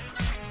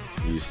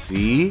 You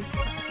see?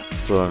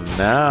 So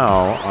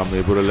now I'm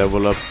able to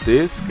level up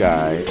this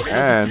guy.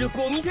 And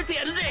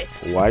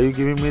why are you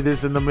giving me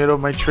this in the middle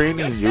of my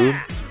training, dude?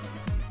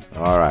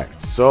 Alright,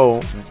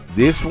 so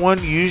this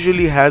one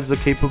usually has the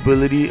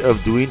capability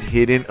of doing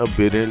hidden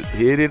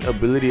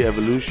ability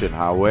evolution.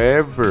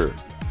 However,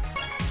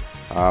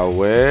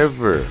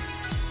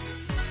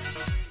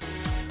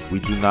 we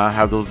do not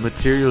have those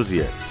materials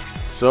yet.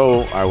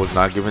 So I was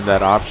not given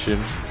that option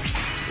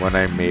when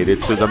I made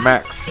it to the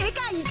max.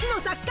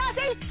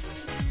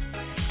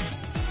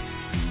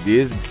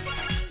 This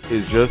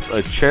is just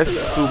a chest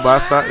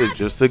Tsubasa. It's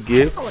just a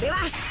gift.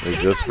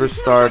 It's just for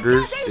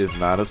starters. It's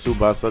not a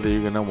Tsubasa that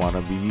you're going to want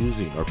to be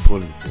using or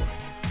pulling for.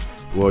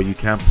 Well, you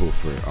can pull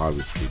for it,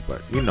 obviously,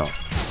 but you know.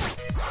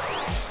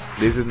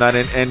 This is not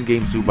an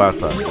endgame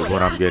Tsubasa, is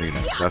what I'm getting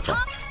at. That's all.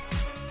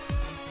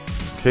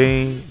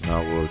 Okay,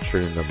 now we'll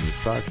train the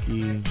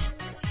Misaki.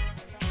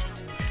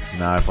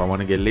 Now, if I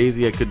want to get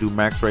lazy, I could do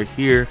max right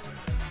here.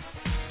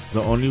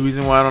 The only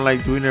reason why I don't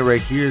like doing it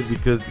right here is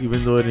because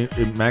even though it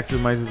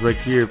maximizes right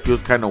here, it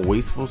feels kind of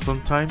wasteful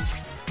sometimes.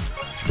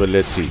 But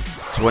let's see.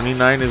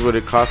 29 is what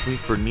it cost me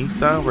for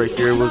Nita. Right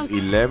here it was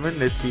 11.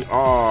 Let's see.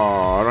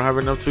 Oh, I don't have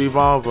enough to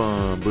evolve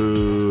them.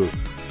 Boo.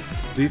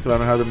 See, so I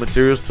don't have the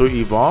materials to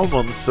evolve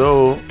them.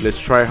 So let's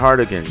try hard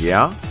again.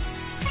 Yeah.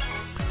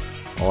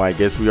 Oh, I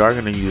guess we are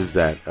gonna use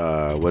that.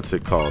 What's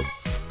it called?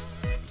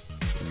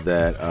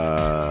 That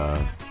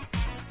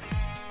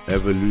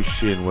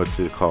evolution. What's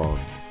it called?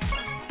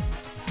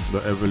 The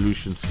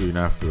evolution screen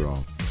after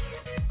all.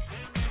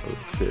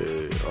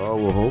 Okay. Oh,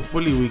 well,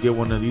 hopefully we get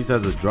one of these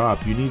as a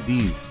drop. You need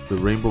these, the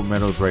rainbow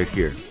medals right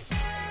here.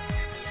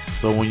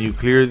 So when you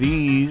clear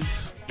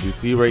these, you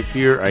see right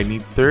here, I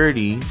need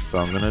 30. So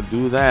I'm going to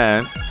do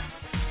that.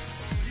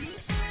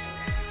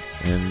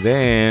 And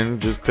then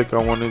just click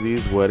on one of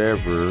these,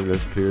 whatever.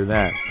 Let's clear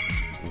that.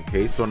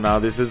 Okay, so now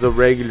this is a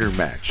regular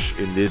match.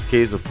 In this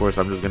case, of course,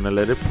 I'm just going to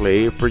let it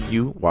play for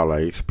you while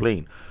I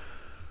explain.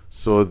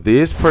 So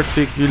this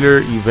particular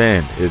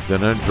event is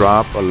going to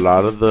drop a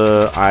lot of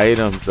the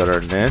items that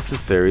are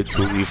necessary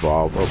to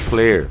evolve a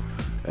player.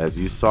 As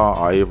you saw,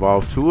 I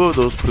evolved 2 of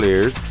those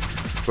players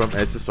from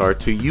SSR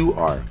to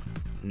UR.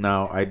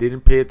 Now, I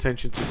didn't pay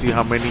attention to see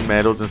how many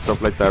medals and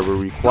stuff like that were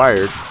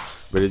required.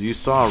 But as you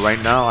saw, right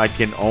now, I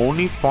can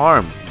only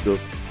farm the...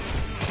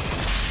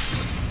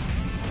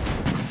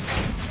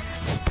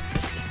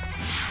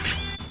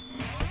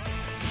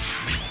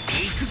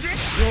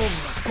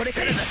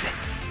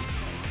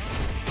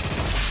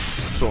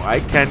 So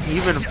I can't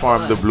even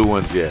farm the blue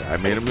ones yet. I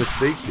made a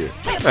mistake here.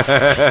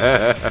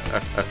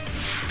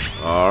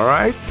 All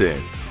right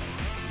then.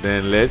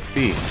 Then let's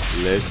see.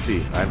 Let's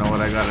see. I know what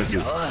I gotta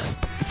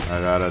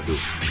do.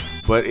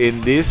 But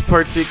in this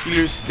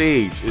particular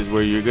stage is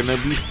where you're gonna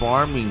be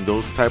farming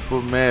those type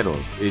of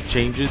medals. It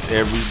changes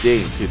every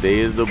day. Today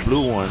is the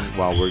blue one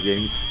while we're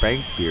getting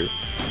spanked here.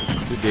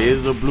 Today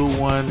is the blue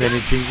one, then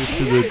it changes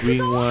to the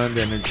green one,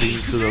 then it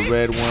changes to the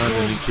red one,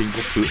 then it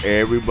changes to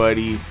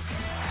everybody.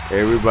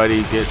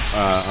 Everybody gets,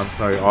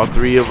 all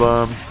 3 of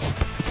them.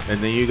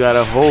 And then you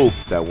gotta hope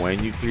that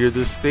when you clear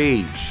the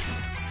stage,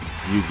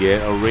 you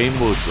get a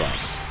rainbow drop.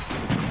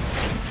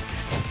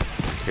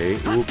 Okay,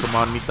 ooh, come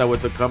on, Nita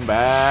with the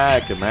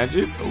comeback.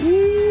 Imagine.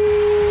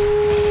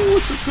 Ooh,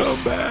 with the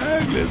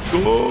comeback. Let's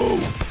go.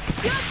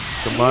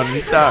 Come on,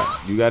 Nita.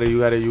 You got it.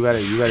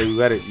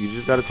 You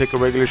just gotta take a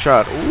regular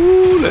shot.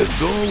 Ooh, let's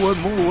go. One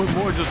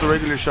more. Just a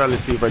regular shot.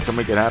 Let's see if I can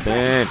make it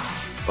happen.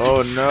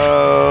 Oh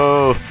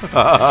no!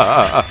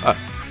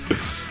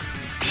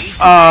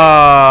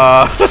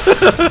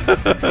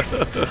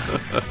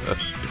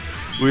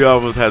 We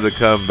almost had the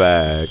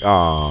comeback.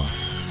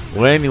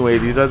 Well, anyway,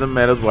 these are the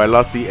medals. Well, I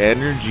lost the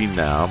energy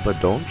now,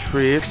 but don't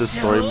trip. The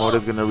story mode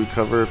is gonna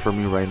recover it for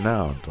me right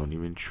now. Don't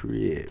even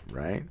trip,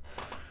 right?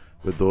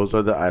 But those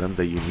are the items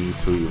that you need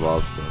to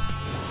evolve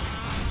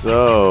stuff.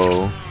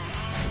 So,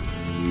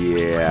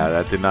 yeah,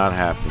 that did not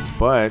happen.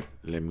 But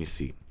let me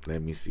see.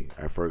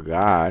 I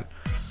forgot.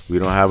 We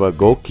don't have a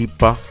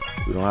goalkeeper.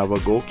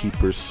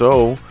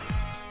 So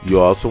you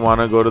also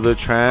want to go to the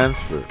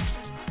transfers.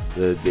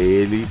 The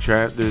daily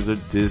there's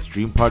this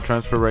Dream Pod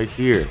transfer right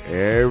here.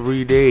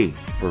 Every day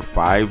for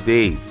 5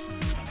 days,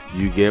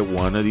 you get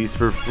one of these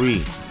for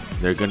free.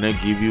 They're gonna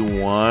give you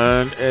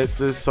one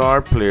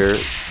SSR player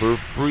for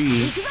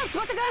free.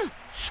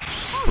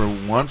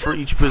 For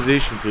each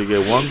position. So you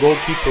get one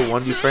goalkeeper,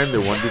 one defender,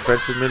 one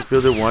defensive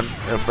midfielder, one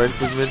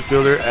offensive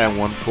midfielder, and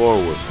one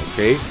forward.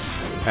 Okay.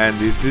 And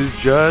this is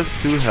just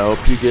to help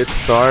you get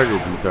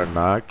started. These are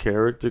not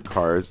character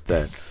cards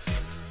that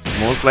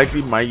most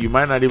likely you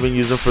might not even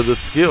use them for the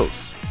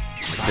skills.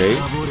 Okay?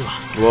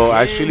 Well,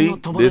 actually,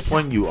 this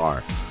one you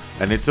are.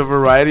 And it's a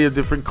variety of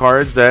different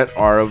cards that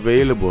are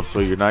available, so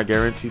you're not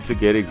guaranteed to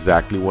get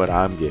exactly what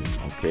I'm getting,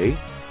 okay?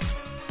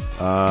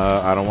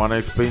 I don't want to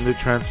explain the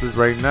transfers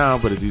right now,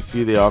 but as you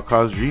see, they all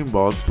cost Dream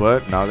Balls.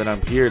 But now that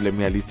I'm here, let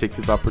me at least take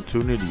this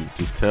opportunity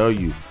to tell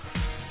you,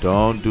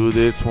 don't do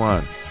this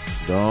one.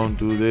 Don't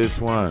do this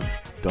one.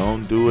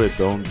 Don't do it.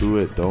 Don't do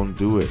it. Don't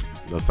do it.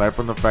 Aside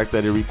from the fact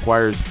that it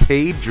requires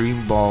paid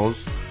Dream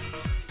Balls,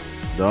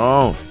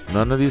 don't.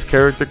 None of these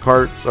character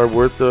cards are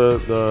worth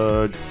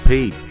the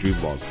paid Dream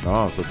Balls.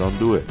 No, so don't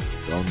do it.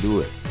 Don't do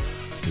it.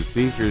 You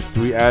see, here's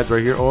 3 ads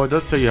right here. Oh, it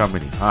does tell you how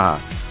many. Haha.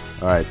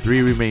 Alright,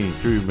 3 remaining.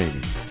 3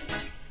 remaining.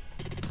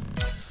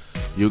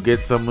 You'll get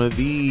some of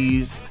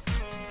these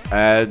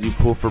as you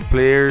pull for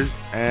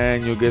players,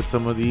 and you'll get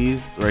some of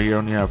these right here.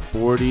 Only have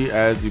 40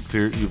 as you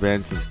clear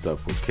events and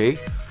stuff, okay?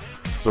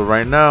 So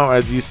right now,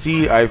 as you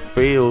see, I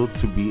failed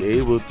to be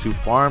able to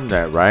farm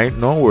that, right?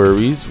 No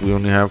worries. We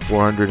only have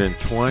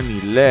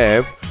 420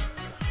 left.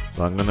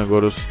 So I'm gonna go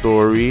to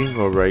story,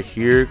 go right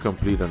here,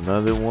 complete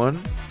another one.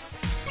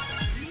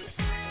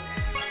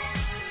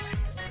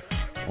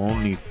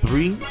 Only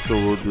 3, so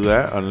we'll do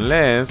that.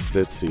 Unless,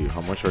 let's see,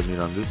 how much I need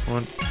on this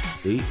one?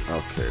 8.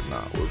 Okay,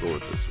 nah, we'll go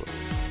with this one.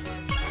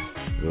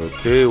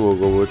 Okay, we'll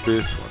go with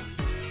this one.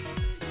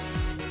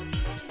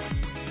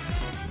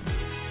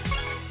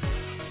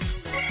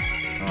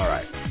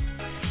 Alright.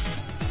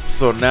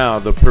 So now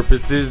the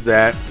purpose is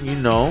that, you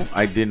know,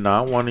 I did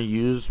not want to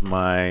use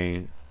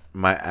my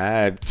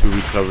ad to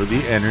recover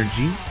the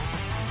energy.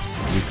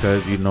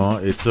 Because, you know,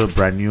 it's a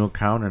brand new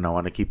account and I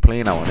want to keep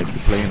playing, I want to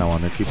keep playing, I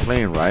want to keep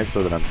playing, right?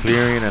 So that I'm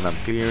clearing and I'm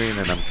clearing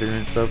and I'm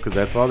clearing stuff, because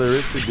that's all there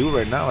is to do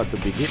right now at the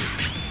beginning.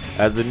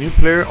 As a new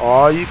player,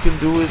 all you can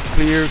do is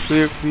clear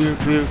to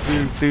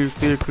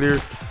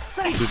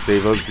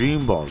save up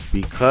Dream Balls,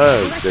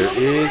 because there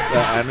is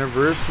an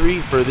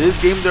anniversary. For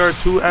this game, there are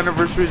 2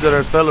 anniversaries that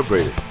are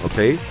celebrated,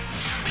 okay?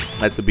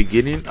 At the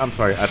beginning, I'm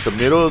sorry, at the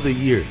middle of the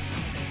year,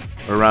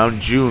 around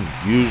June,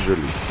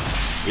 usually.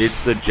 It's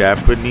the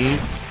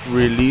Japanese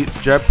release,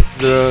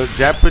 the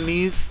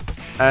Japanese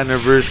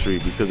anniversary,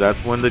 because that's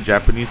when the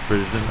Japanese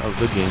version of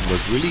the game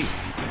was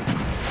released.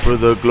 For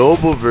the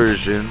global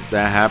version,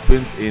 that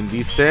happens in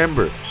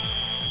December.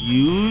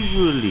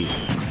 Usually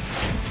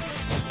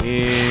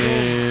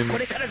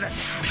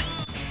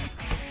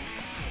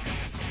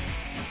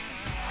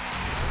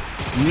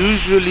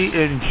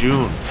in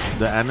June.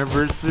 The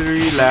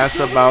anniversary lasts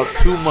about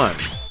 2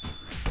 months.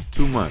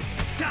 2 months.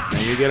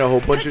 And you get a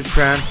whole bunch of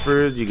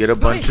transfers, you get a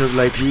bunch of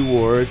like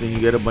rewards, and you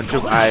get a bunch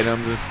of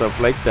items and stuff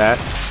like that.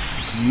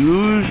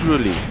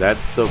 Usually,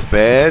 that's the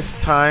best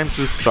time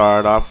to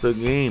start off the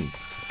game,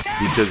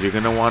 because you're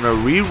going to want to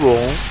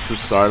re-roll to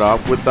start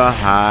off with the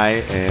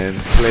high-end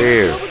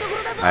player.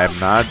 I am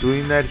not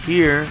doing that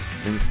here.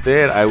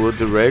 Instead, I will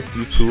direct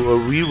you to a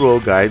re-roll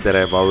guide that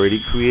I've already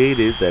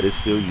created that is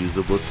still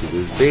usable to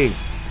this day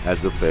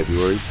as of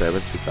February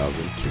 7,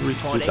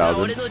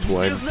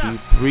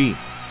 2023.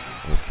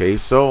 Okay,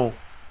 so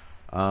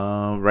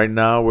right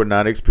now we're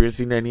not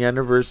experiencing any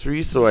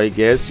anniversary, so I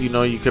guess, you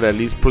know, you could at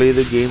least play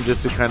the game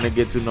just to kind of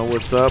get to know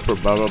what's up, or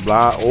blah blah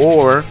blah.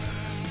 Or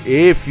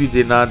if you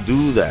did not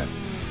do that,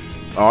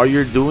 all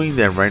you're doing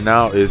then right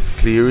now is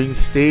clearing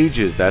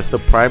stages. That's the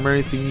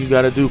primary thing you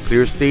got to do.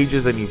 Clear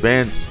stages and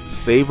events.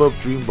 Save up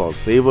Dream Balls,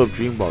 save up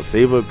Dream Balls,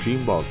 save up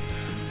Dream Balls.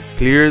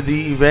 Clear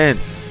the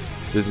events.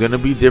 There's gonna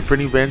be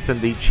different events,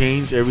 and they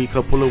change every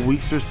couple of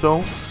weeks or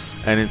so.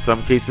 And in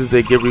some cases,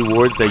 they give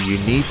rewards that you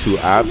need to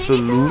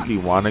absolutely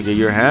want to get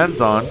your hands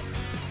on,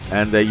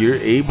 and that you're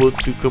able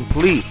to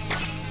complete.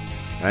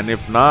 And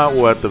if not,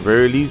 well, at the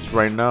very least,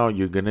 right now,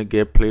 you're going to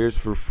get players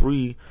for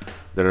free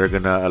that are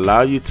going to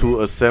allow you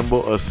to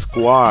assemble a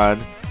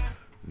squad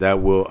that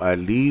will at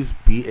least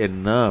be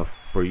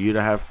enough for you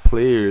to have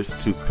players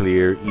to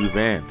clear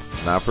events.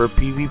 Not for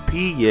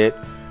PvP yet.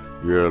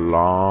 You're a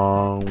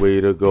long way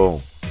to go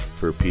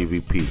for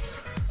PvP.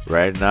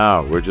 Right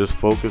now, we're just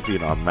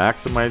focusing on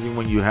maximizing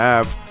what you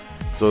have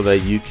so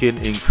that you can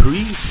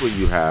increase what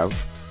you have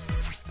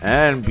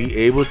and be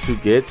able to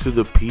get to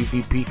the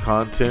PvP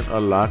content a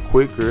lot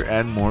quicker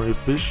and more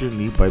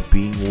efficiently by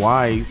being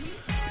wise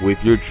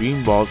with your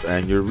Dream Balls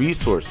and your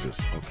resources.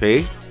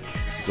 Okay,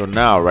 so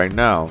now, right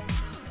now,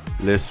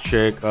 let's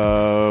check.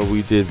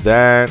 We did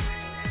that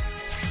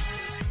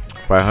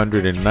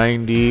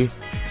 590.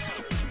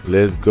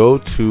 Let's go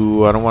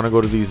to, I don't want to go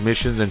to these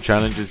missions and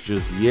challenges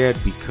just yet,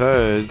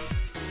 because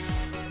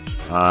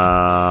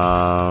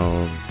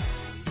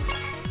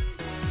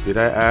did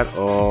I add,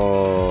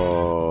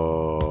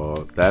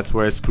 oh, that's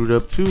where I screwed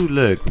up too.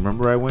 Look,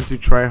 remember I went to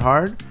try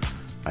hard?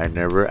 I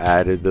never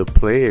added the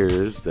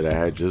players that I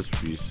had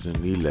just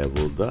recently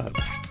leveled up.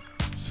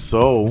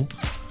 So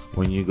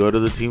when you go to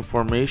the team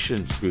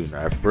formation screen,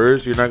 at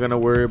first you're not going to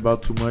worry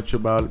about too much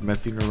about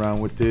messing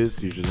around with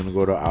this. You're just going to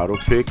go to auto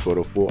pick, go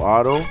to full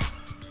auto.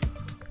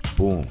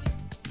 Boom.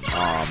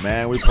 Oh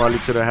man, we probably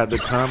could have had the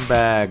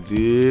comeback,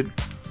 dude.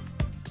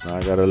 Now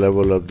I gotta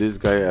level up this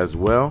guy as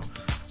well.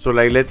 So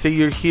like, let's say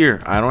you're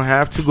here. I don't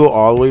have to go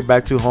all the way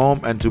back to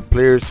home and to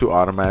players to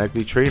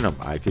automatically train them.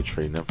 I could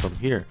train them from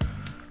here.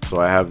 So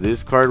I have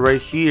this card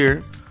right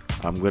here.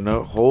 I'm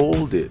gonna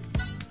hold it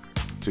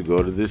to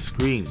go to this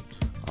screen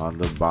on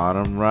the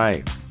bottom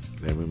right.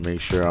 Let me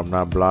make sure I'm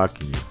not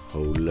blocking you.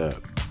 Hold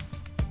up.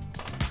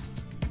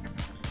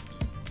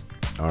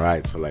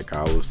 Alright, so like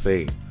I was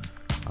saying,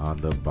 on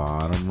the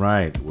bottom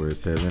right where it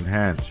says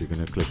enhance, you're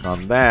gonna click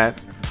on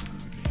that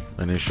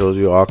and it shows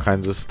you all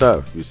kinds of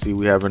stuff. You see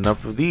we have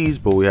enough of these,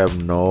 but we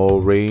have no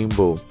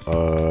rainbow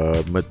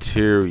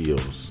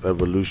materials,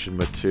 evolution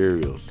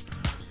materials,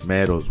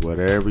 medals,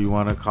 whatever you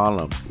want to call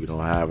them. We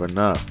don't have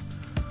enough.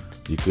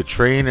 You could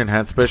train,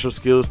 enhance special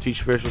skills, teach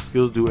special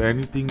skills, do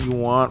anything you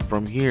want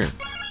from here.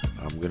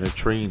 I'm gonna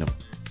train them.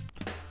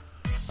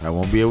 I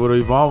won't be able to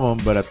evolve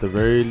him, but at the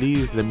very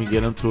least, let me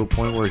get him to a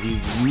point where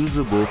he's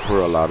usable for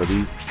a lot of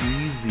these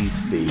easy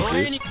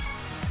stages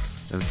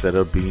instead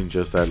of being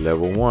just at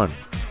level 1.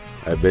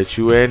 I bet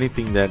you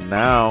anything that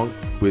now,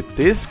 with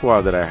this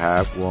squad that I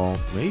have, well,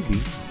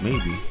 maybe.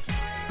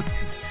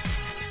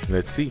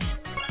 Let's see.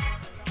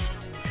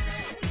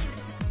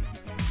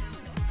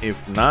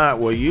 If not,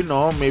 well, you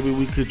know, maybe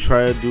we could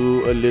try to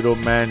do a little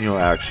manual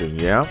action,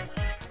 yeah?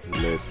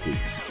 Let's see.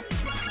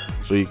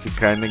 So you can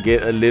kind of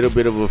get a little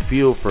bit of a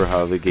feel for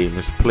how the game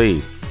is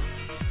played.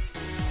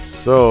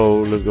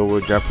 So let's go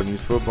with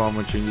Japanese football. I'm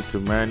gonna change it to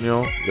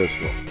manual. Let's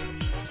go.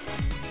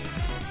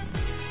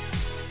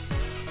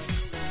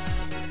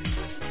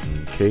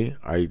 Okay,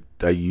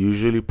 I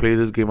usually play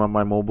this game on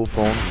my mobile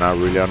phone, not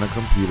really on a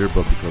computer,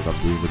 but because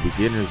I'm doing the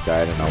beginner's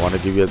guide and I want to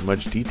give you as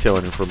much detail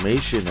and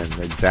information and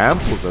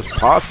examples as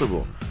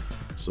possible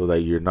so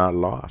that you're not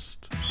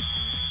lost.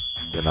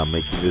 Then I'm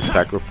making this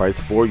sacrifice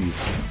for you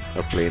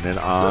of playing it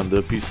on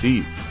the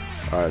PC.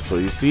 Alright, so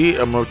you see,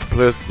 I'm gonna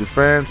press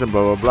defense and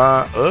blah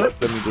blah blah.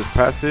 Let me just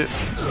pass it.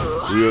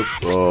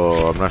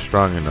 Oh, I'm not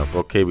strong enough.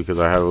 Okay, because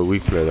I have a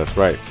weak player. That's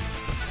right.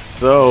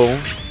 So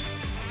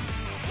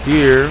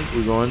here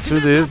we go into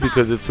this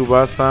because it's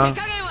Tsubasa.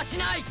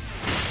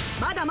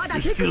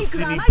 Your skills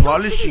still need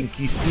polishing,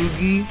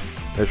 Kisugi.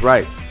 That's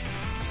right.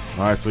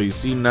 Alright, so you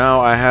see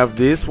now I have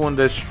this one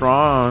that's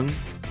strong.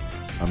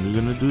 I'm just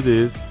gonna do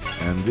this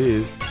and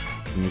this.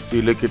 And you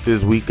see, look at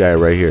this weak guy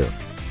right here.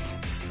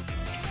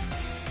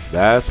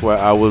 That's why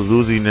I was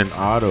losing an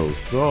auto.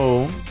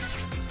 So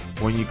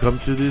when you come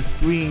to this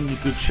screen, you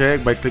could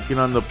check by clicking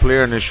on the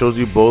player and it shows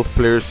you both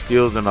players'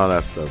 skills and all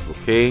that stuff.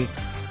 Okay,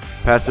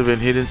 passive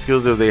and hidden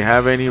skills, if they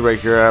have any. Right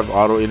here I have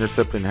auto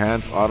intercept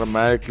enhance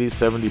automatically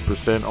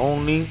 70%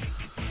 only,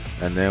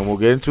 and then we'll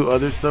get into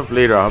other stuff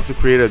later. I'll have to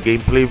create a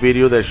gameplay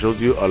video that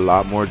shows you a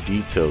lot more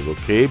details,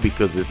 okay,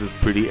 because this is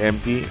pretty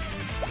empty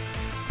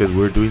because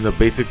we're doing the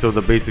basics of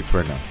the basics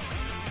right now.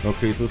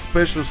 Okay, so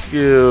special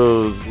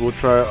skills, we'll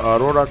try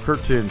Aurora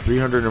Curtain,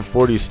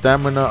 340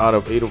 stamina out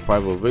of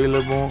 805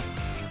 available.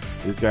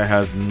 This guy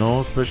has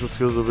no special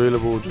skills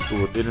available. We'll just go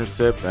with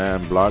intercept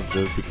and block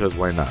just because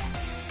why not.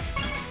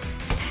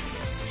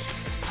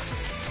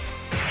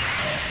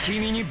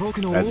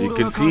 As you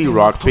can see,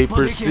 rock,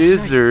 paper,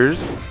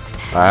 scissors.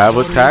 I have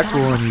a tackle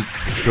and he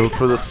chose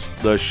for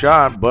the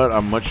shot, but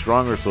I'm much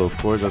stronger, so of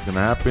course that's gonna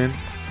happen.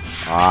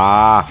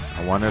 I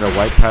wanted a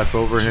white pass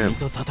over him.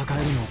 Oops, I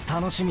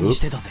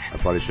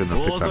probably shouldn't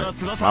have picked on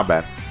it. My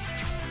bad.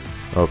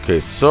 Okay,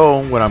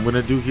 so what I'm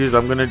gonna do here is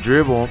I'm gonna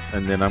dribble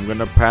and then I'm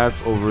gonna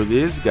pass over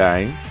this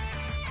guy.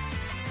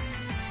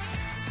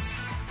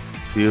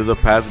 See if the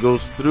pass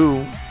goes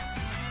through.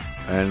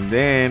 And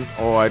then,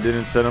 oh, I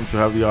didn't set him to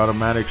have the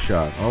automatic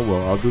shot. Oh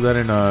well, I'll do that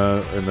in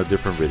a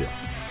different video.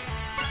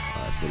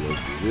 Alright, so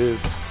let's do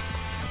this.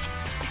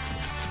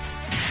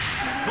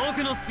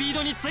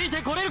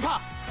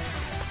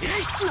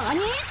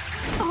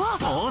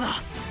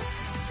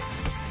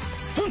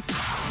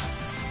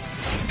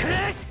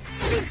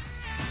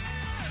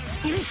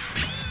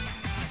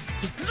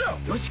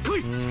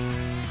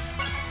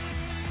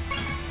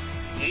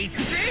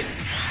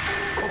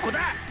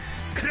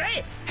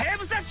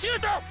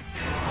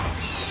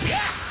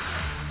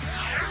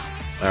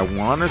 I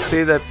want to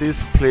say that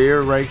this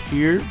player right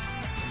here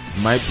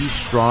might be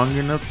strong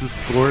enough to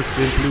score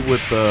simply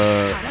with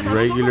the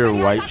regular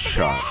white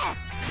shot.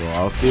 So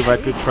I'll see if I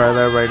could try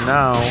that right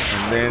now,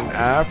 and then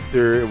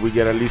after we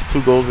get at least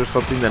 2 goals or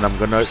something, then I'm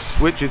gonna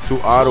switch it to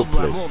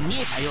autoplay.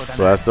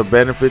 So that's the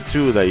benefit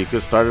too, that you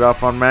could start it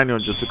off on manual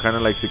just to kind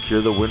of like secure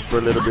the win for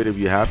a little bit if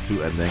you have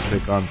to, and then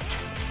click on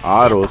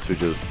auto to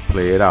just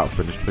play it out,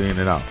 finish playing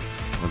it out.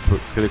 And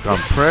click on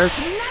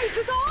press,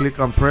 click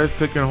and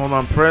hold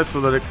on press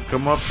so that it can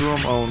come up to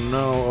him. Oh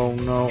no, oh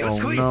no, oh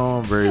no,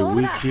 I'm very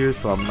weak here,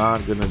 so I'm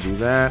not gonna do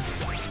that.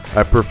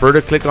 I prefer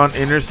to click on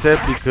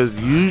intercept because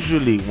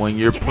usually when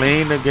you're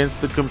playing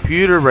against the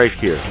computer right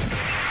here,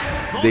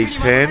 they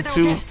tend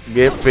to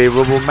get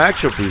favorable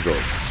matchup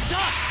results.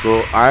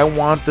 So I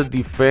want the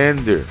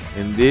defender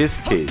in this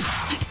case.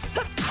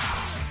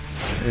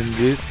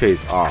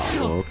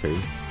 Okay.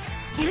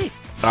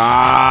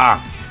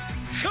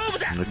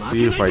 Let's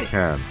see if I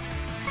can.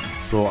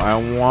 So I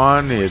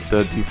wanted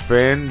the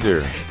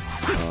defender.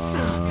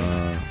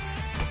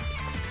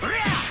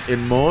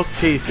 In most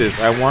cases,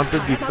 I want the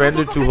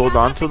defender to hold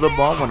on to the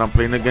ball when I'm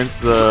playing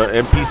against the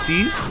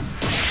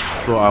NPCs.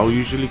 So I'll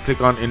usually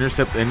click on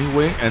intercept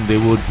anyway, and they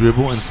will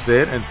dribble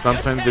instead. And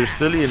sometimes they're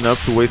silly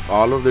enough to waste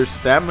all of their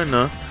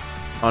stamina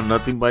on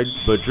nothing but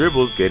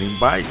dribbles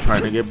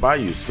trying to get by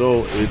you.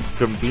 So it's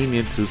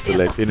convenient to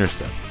select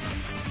intercept.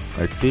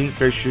 I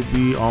think I should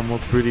be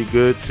almost pretty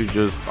good to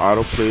just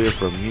autoplay it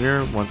from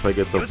here. Once I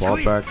get the ball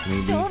back,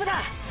 maybe.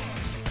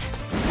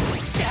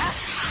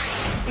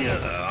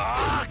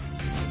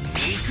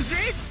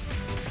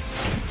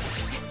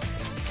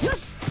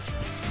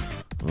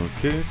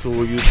 Okay, so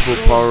we'll use full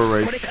power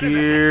right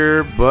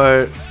here,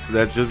 but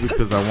that's just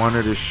because I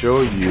wanted to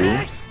show you.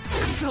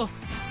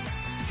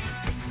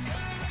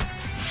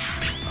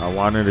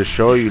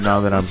 Now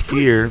that I'm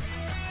here.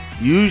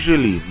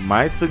 Usually,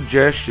 my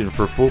suggestion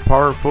for full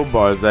power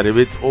football is that if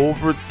it's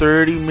over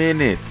 30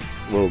 minutes,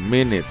 well,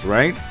 minutes,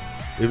 right?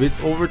 If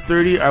it's over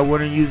 30, I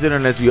wouldn't use it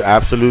unless you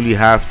absolutely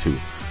have to,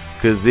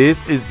 because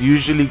this is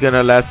usually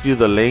gonna last you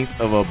the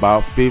length of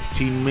about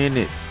 15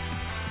 minutes.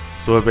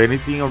 So if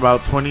anything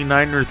about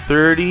 29 or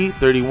 30,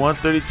 31,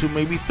 32,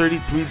 maybe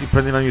 33,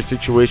 depending on your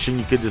situation,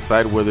 you can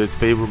decide whether it's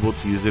favorable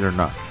to use it or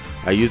not.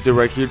 I used it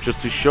right here just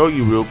to show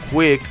you real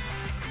quick.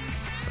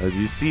 As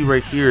you see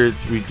right here,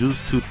 it's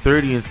reduced to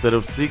 30 instead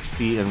of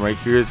 60, and right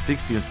here is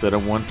 60 instead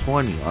of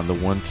 120 on the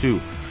 1-2.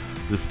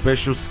 The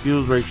special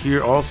skills right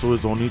here also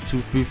is only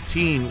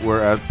 215,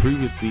 whereas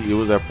previously it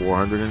was at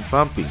 400 and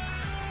something.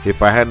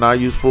 If I had not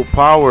used full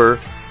power,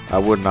 I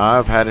would not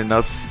have had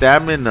enough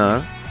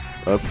stamina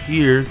up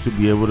here to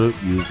be able to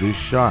use this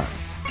shot.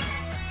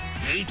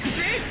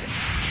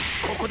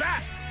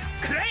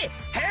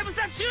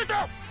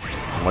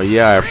 Oh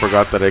yeah, I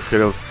forgot that I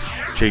could have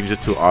changed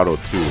it to auto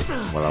too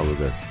while I was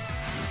there.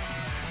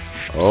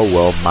 Oh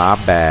well, my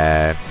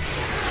bad.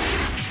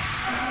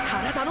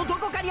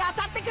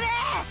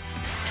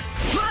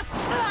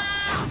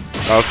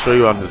 I'll show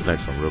you on this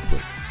next one real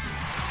quick.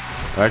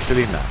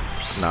 Actually,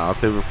 nah, I'll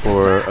save it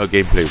for a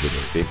gameplay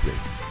video.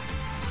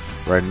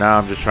 Right now,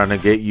 I'm just trying to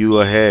get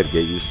you ahead,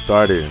 get you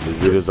started. And this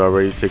video is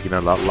already taking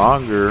a lot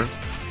longer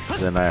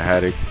than I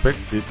had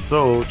expected.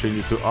 So, change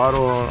it to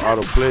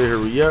auto play.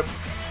 Hurry up.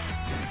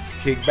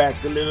 Kick back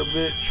a little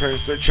bit. Try to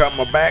stretch out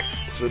my back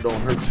so it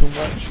don't hurt too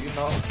much, you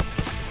know.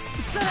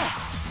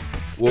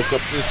 Woke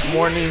up this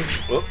morning.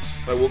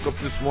 Oops. I woke up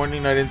this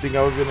morning. I didn't think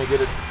I was going to get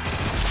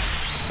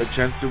a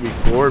chance to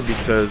record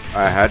because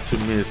I had to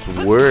miss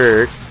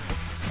work.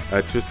 I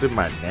twisted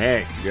my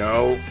neck,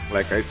 yo.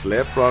 Like I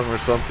slept wrong or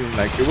something.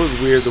 Like it was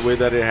weird the way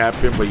that it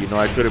happened, but you know,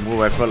 I couldn't move.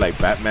 I felt like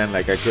Batman,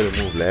 like I couldn't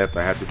move left.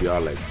 I had to be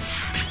all like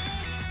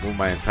move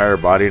my entire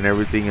body and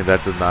everything, and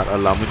that does not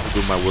allow me to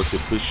do my work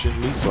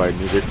efficiently. So I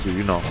needed to,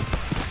 you know,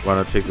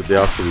 want to take the day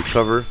off to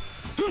recover.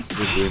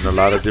 Just doing a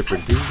lot of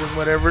different things and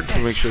whatever to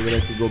make sure that I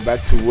could go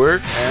back to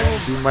work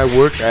and do my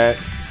work at,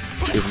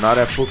 if not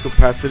at full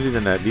capacity,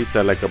 then at least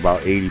at like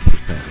about 80%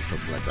 or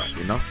something like that,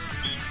 you know.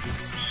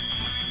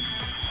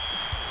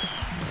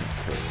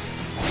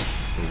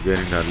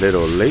 Getting a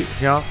little late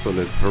here, so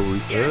let's hurry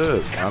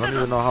up. I don't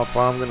even know how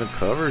far I'm gonna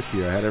cover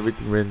here. I had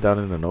everything written down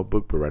in a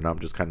notebook, but right now I'm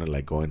just kind of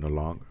like going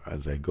along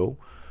as I go,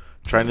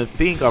 trying to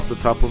think off the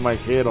top of my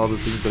head all the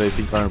things that I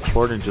think are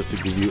important just to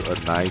give you a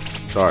nice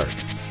start.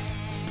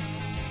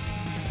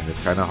 And it's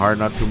kind of hard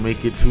not to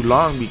make it too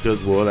long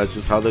because, well, that's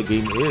just how the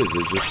game is.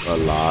 There's just a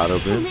lot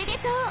of it.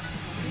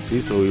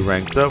 See, so we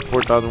ranked up.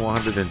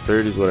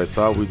 4,130 is what I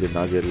saw. We did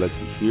not get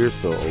lucky here,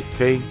 so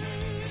okay.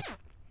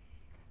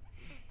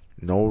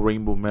 No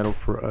rainbow medal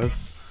for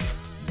us,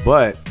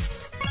 but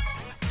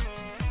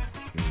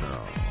no,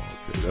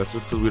 okay, that's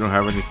just because we don't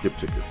have any skip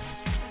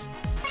tickets.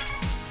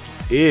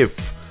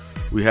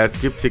 If we had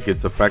skip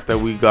tickets, the fact that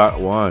we got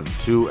 1,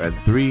 2, and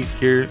 3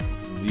 here,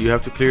 you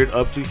have to clear it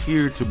up to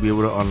here to be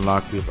able to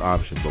unlock this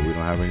option, but we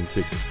don't have any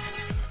tickets.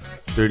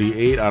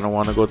 38, I don't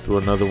want to go through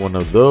another one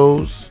of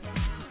those.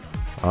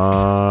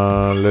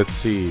 Let's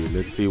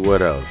see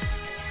what else.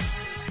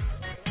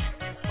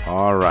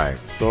 Alright,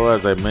 so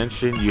as I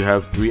mentioned, you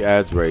have 3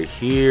 ads right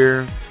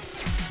here.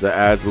 The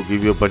ads will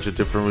give you a bunch of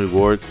different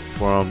rewards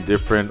from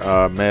different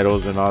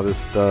medals and all this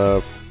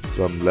stuff.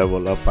 Some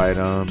level up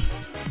items.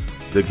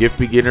 The gift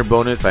beginner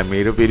bonus, I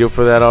made a video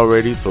for that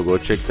already, so go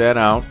check that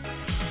out.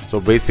 So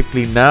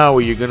basically now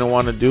what you're going to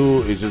want to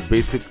do is just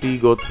basically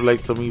go through like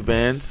some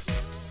events.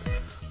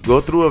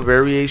 Go through a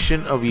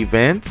variation of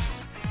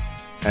events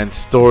and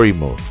story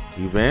mode.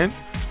 Event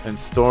and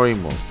story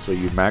mode. So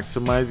you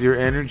maximize your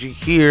energy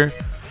here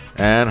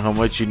and how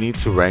much you need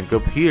to rank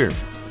up here.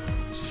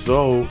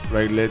 So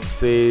like let's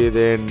say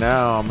that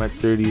now I'm at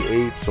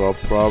 38, so I'll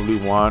probably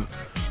want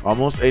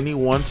almost any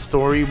one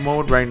story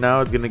mode right now.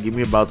 It's gonna give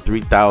me about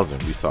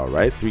 3,000. We saw,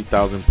 right?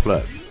 3,000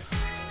 plus.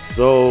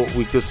 So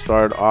we could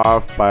start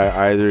off by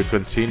either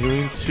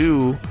continuing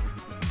to,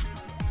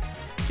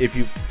 if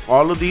you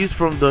all of these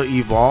from the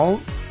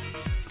evolve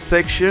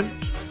section,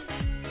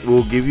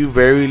 will give you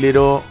very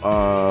little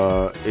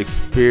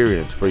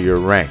experience for your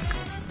rank.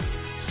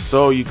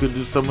 So you could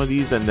do some of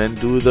these and then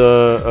do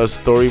the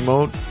story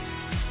mode.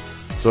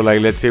 So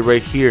like, let's say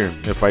right here,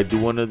 if I do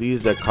one of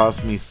these that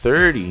cost me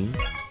 30,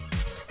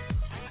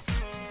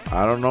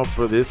 I don't know,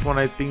 for this one,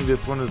 I think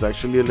this one is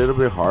actually a little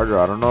bit harder.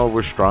 I don't know if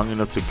we're strong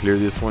enough to clear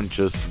this one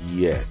just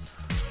yet,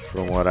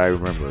 from what I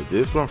remember.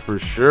 This one for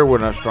sure we're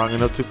not strong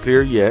enough to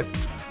clear yet,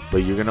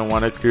 but you're gonna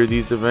want to clear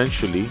these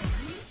eventually.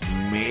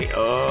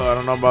 I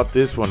don't know about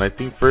this one. I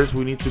think first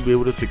we need to be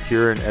able to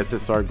secure an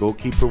SSR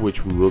goalkeeper,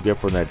 which we will get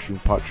from that Dream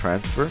Pot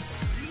transfer,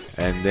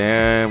 and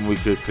then we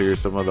could clear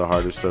some of the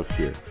harder stuff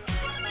here.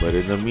 But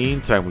in the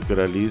meantime, we could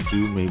at least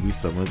do maybe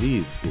some of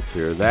these. We'll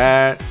clear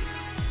that.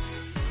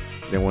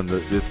 Then when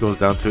this goes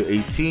down to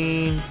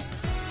 18,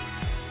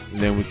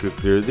 then we could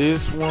clear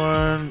this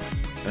one,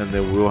 and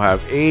then we'll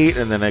have 8,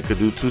 and then I could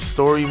do 2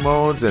 story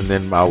modes, and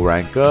then I'll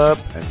rank up,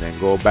 and then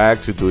go back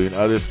to doing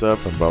other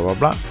stuff, and blah blah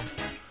blah.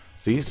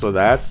 See, so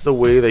that's the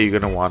way that you're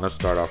gonna want to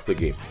start off the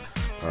game.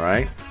 All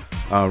right.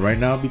 Right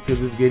now, because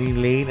it's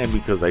getting late and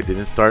because I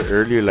didn't start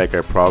earlier like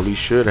I probably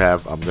should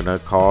have, I'm gonna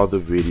call the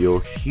video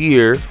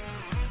here,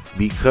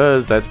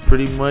 because that's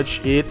pretty much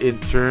it in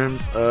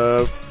terms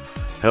of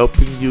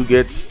helping you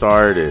get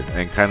started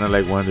and kind of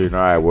like wondering,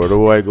 all right, where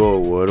do I go?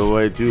 What do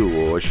I do?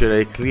 Well, what should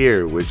I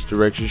clear? Which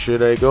direction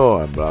should I go?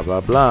 And blah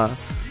blah blah.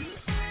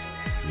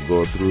 You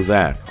go through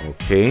that,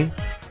 okay?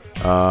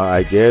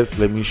 I guess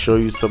let me show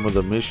you some of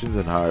the missions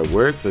and how it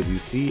works. As you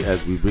see,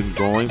 as we've been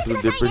going through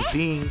different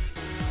things,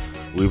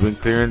 we've been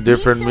clearing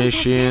different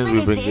missions.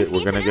 We're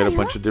gonna get a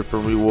bunch of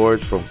different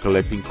rewards, from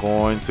collecting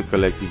coins to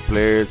collecting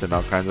players and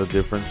all kinds of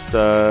different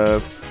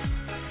stuff.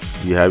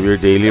 You have your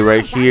daily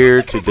right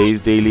here.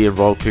 Today's daily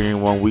involved clearing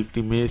 1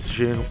 weekly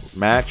mission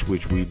match,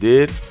 which we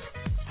did.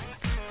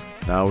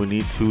 Now we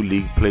need 2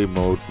 league play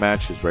mode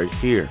matches right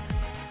here,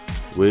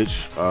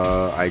 which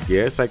I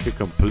guess I could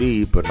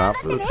complete, but not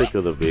for the sake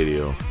of the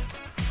video.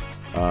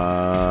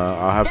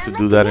 I'll have to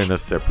do that in a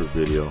separate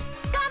video.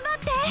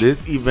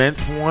 This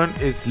events one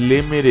is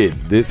limited.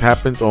 This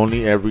happens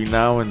only every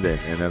now and then,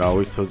 and it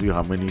always tells you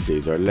how many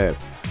days are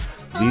left.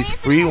 These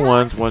free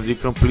ones, once you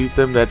complete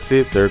them, that's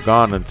it. They're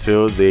gone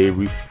until they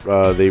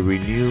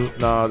renew.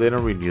 No, they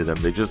don't renew them.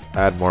 They just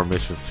add more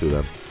missions to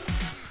them.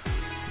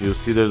 You'll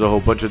see there's a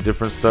whole bunch of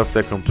different stuff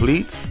that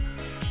completes.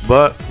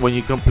 But when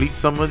you complete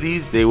some of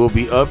these, they will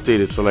be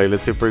updated. So like,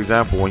 let's say for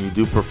example, when you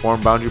do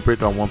perform boundary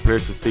break on 1 player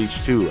to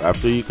stage 2,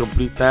 after you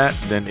complete that,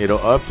 then it'll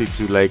update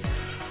to like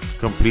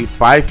complete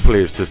 5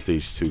 players to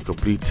stage 2,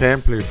 complete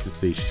 10 players to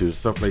stage 2,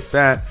 stuff like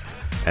that.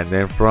 And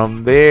then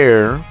from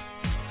there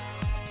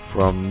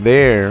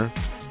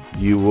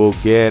you will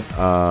get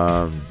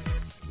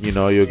you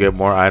know, you'll get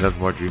more items,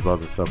 more dream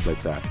balls and stuff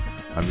like that.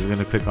 I'm just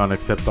gonna click on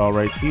accept all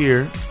right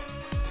here.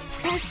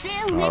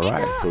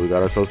 Alright, so we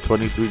got ourselves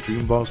 23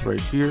 dream balls right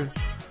here.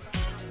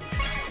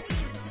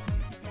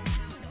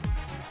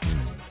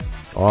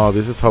 Oh,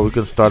 this is how we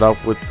can start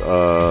off with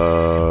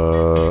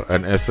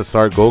an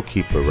SSR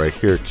goalkeeper right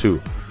here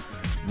too.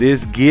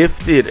 This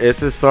gifted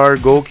SSR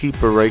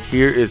goalkeeper right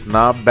here is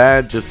not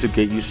bad, just to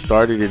get you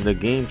started in the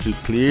game, to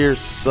clear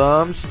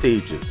some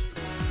stages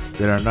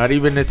that are not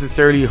even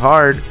necessarily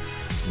hard,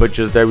 but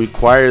just that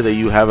require that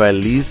you have at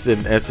least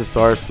an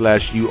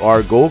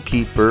SSR/UR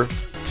goalkeeper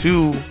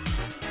to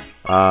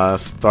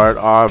start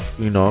off,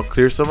 you know,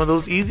 clear some of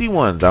those easy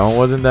ones. That one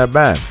wasn't that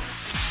bad.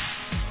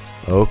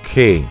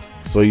 Okay,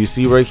 so you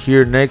see right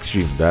here, next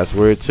stream, that's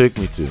where it took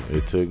me to.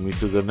 It took me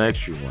to the next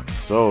stream one.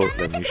 So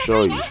let me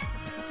show you.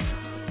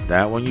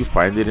 That one, you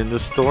find it in the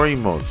story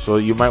mode. So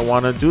you might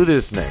want to do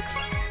this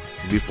next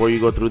before you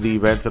go through the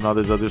events and all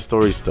this other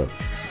story stuff.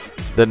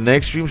 The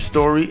next stream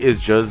story is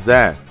just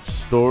that.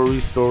 Story.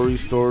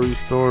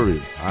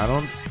 I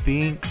don't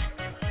think...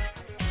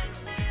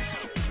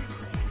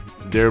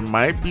 There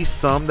might be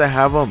some that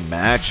have a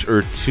match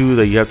or 2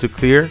 that you have to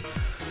clear.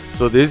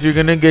 So this, you're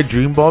gonna get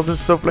dream balls and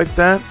stuff like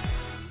that.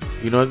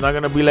 You know, it's not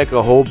gonna be like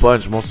a whole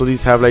bunch. Most of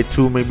these have like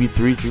 2, maybe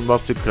 3 dream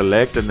balls to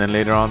collect, and then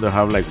later on they'll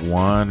have like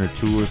 1 or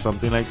 2 or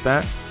something like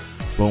that.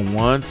 But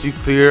once you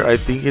clear, I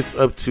think it's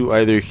up to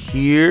either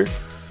here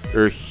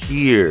or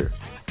here.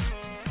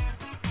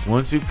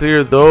 Once you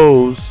clear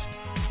those,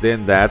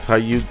 then that's how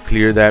you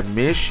clear that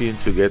mission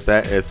to get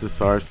that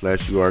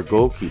SSR/UR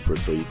goalkeeper.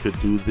 So you could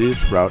do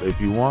this route if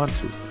you want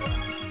to.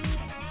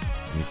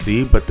 You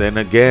see, but then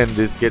again,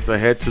 this gets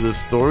ahead to the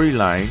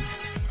storyline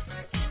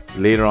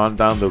later on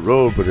down the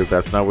road. But if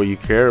that's not what you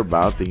care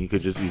about, then you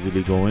could just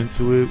easily go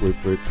into it, wait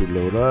for it to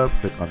load up,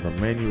 click on the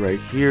menu right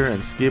here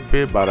and skip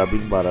it. Bada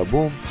bing, bada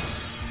boom.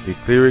 You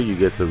clear it, you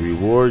get the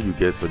reward, you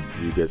get some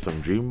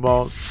dream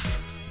balls.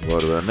 Go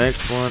to the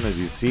next one. As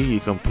you see, you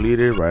complete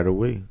it right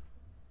away.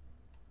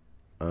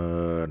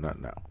 Not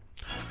now.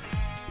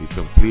 You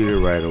complete it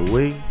right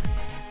away. You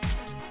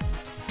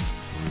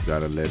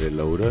gotta let it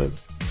load up.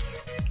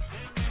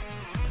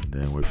 And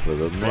then wait for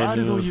the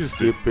menu,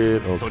 skip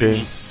it, okay.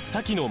 Yes.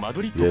 Thank you.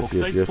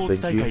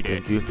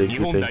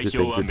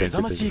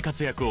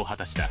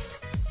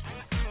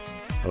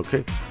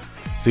 Okay.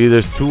 See,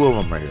 there's 2 of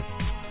them right here.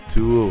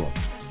 2 of them.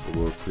 So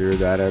we'll clear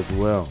that as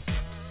well.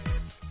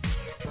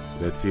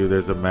 Let's see if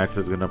there's a match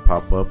that's gonna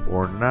pop up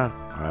or not.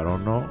 I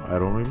don't know. I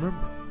don't remember.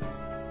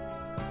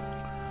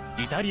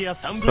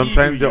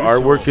 Sometimes the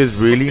artwork is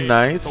really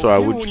nice, so I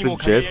would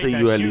suggest that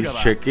you at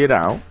least check it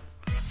out.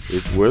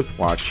 It's worth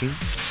watching.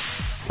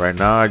 Right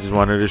now, I just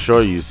wanted to show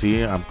you.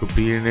 See, I'm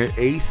completing it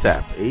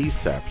ASAP.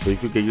 So you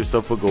could get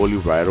yourself a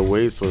goalie right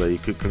away so that you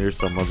could clear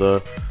some of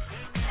the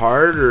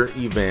harder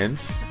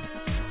events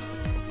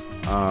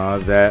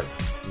that,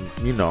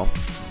 you know,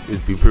 is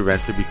being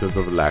prevented because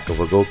of the lack of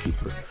a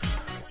goalkeeper.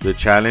 The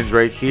challenge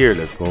right here,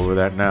 let's go over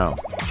that now.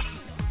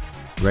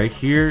 Right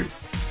here,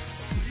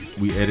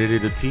 we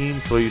edited a team,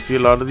 so you see a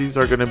lot of these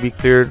are going to be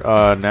cleared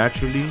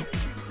naturally.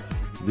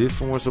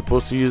 This one we're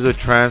supposed to use a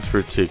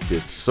transfer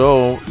ticket,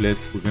 so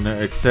we're going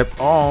to accept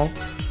all,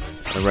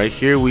 and right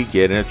here we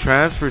get a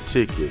transfer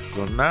ticket.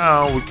 So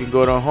now we can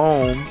go to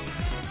home,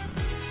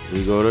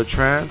 we go to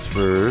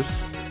transfers,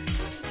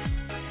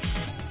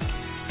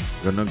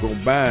 gonna go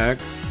back,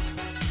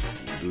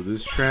 do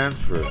this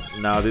transfer.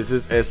 Now this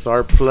is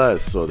SR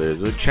plus, so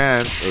there's a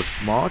chance, a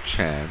small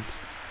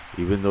chance,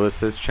 even though it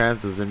says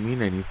chance doesn't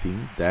mean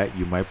anything, that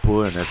you might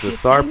pull an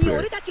SSR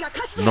player.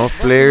 No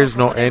flares,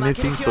 no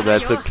anything, so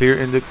that's a clear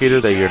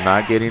indicator that you're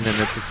not getting an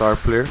SSR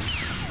player.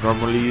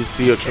 Normally you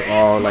see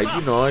like,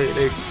 you know,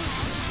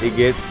 it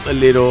gets a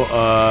little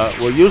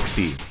well, you'll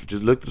see.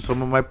 Just look through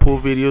some of my pull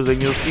videos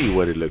and you'll see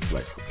what it looks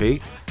like, okay?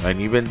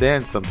 And even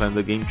then, sometimes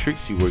the game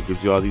tricks you where it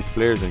gives you all these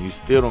flares and you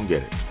still don't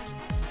get it.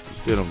 You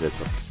still don't get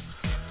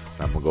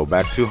something. I'm gonna go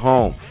back to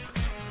home,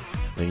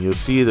 and you'll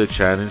see the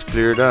challenge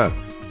cleared up.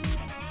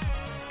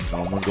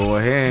 I'm gonna go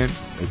ahead,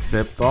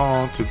 accept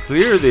all to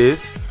clear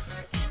this,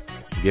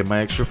 get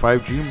my extra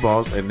 5 dream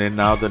balls, and then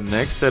now the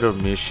next set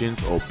of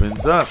missions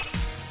opens up.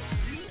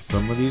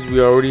 Some of these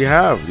we already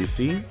have, you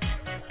see?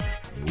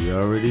 We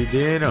already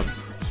did them,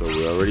 so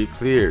we already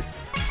cleared.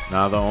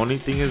 Now the only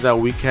thing is that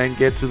we can't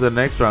get to the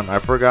next round. I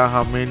forgot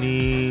how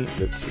many.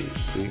 Let's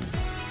see.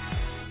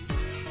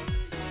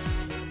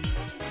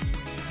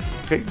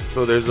 Okay,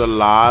 so there's a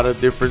lot of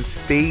different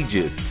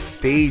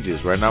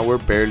stages. Right now we're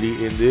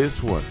barely in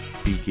this one.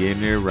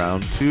 Beginner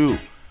round 2.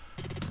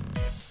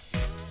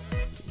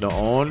 The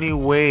only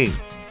way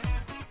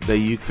that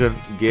you can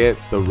get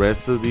the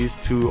rest of these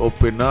to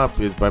open up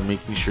is by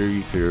making sure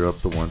you clear up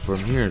the ones from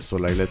here. So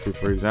like, let's say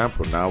for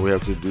example, now we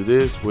have to do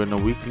this, win a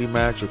weekly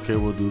match. Okay,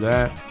 we'll do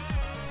that.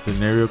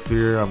 Scenario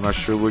clear, I'm not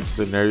sure which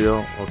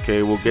scenario.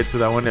 Okay, we'll get to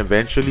that one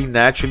eventually,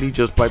 naturally,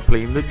 just by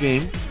playing the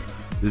game.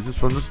 This is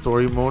from the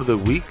story mode. The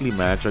weekly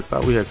match, I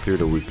thought we had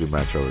cleared a weekly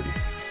match already.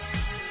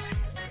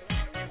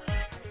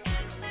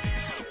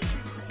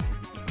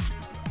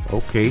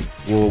 Okay,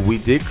 well, we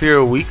did clear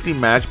a weekly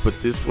match, but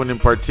this one in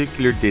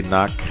particular did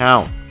not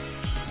count.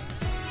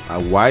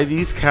 Why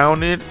these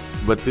counted,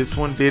 but this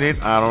one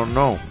didn't, I don't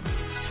know.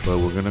 But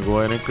we're going to go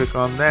ahead and click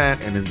on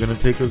that, and it's going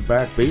to take us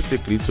back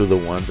basically to the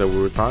ones that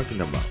we were talking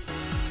about.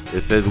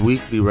 It says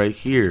weekly right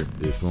here.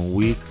 This one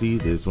weekly,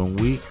 this one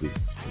weekly.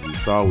 As you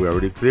saw, we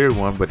already cleared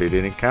one, but it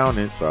didn't count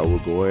it, so I will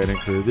go ahead and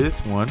clear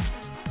this one,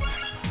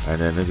 and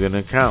then it's going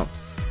to count.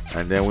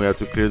 And then we have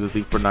to clear the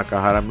thing for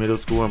Nakahara Middle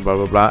School and blah,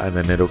 blah, blah. And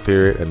then it'll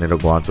clear it and it'll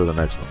go on to the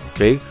next one.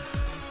 Okay.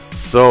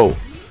 So,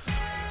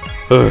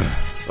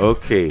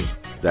 okay.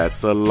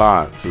 That's a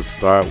lot to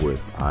start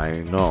with. I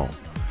know.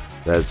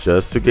 That's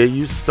just to get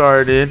you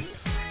started.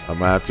 I'm going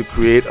to have to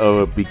create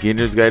a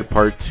beginner's guide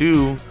part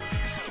 2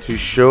 to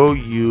show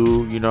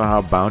you, you know,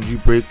 how boundary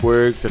break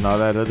works and all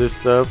that other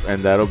stuff.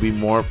 And that'll be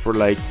more for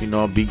like, you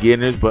know,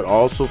 beginners, but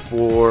also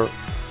for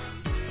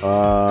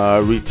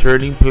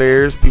returning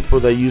players, people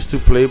that used to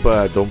play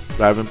but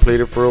haven't played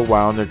it for a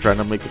while, and they're trying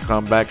to make a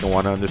comeback and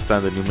want to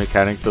understand the new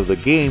mechanics of the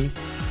game.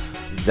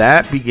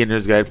 That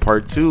beginner's guide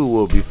part 2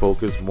 will be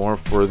focused more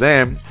for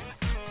them.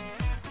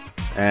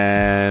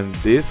 And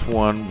this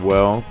one,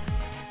 well,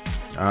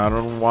 I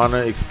don't want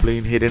to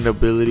explain hidden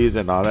abilities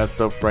and all that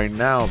stuff right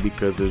now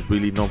because there's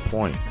really no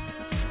point.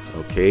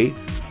 Okay,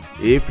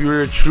 if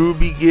you're a true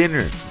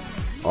beginner,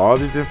 all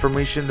this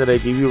information that I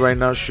give you right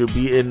now should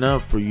be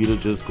enough for you to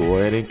just go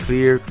ahead and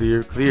clear.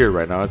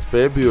 Right now it's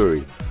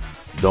February.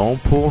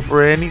 Don't pull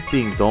for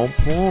anything. Don't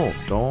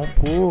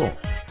pull.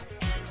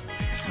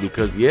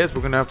 Because yes,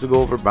 we're going to have to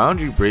go over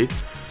boundary break,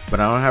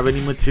 but I don't have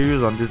any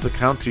materials on this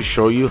account to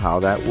show you how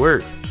that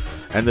works.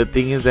 And the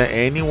thing is that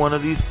any one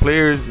of these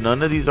players,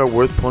 none of these are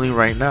worth pulling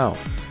right now.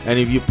 And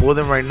if you pull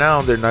them right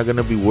now, they're not going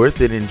to be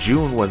worth it in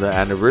June when the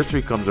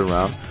anniversary comes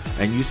around.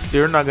 And you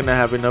still not going to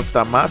have enough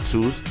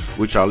Tamatsus,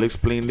 which I'll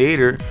explain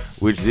later,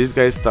 which this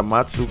guy's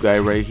Tamatsu guy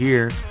right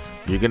here.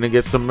 You're going to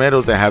get some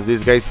medals that have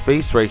this guy's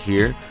face right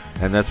here.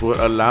 And that's what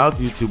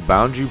allows you to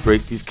boundary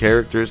break these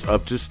characters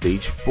up to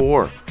stage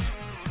 4.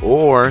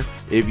 Or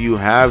if you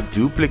have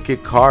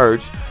duplicate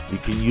cards, you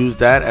can use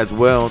that as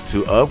well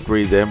to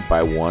upgrade them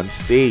by 1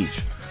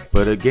 stage.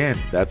 But again,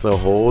 that's a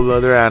whole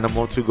other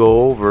animal to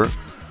go over.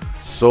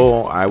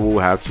 So I will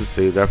have to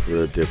save that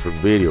for a different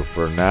video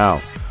for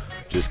now.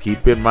 Just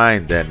keep in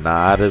mind that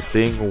not a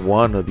single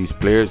one of these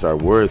players are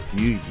worth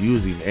you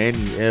using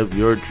any of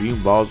your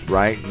dream balls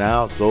right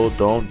now. So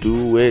don't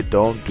do it.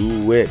 Don't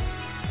do it.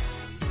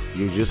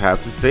 You just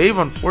have to save,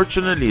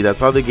 unfortunately.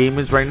 That's how the game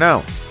is right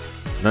now.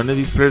 None of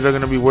these players are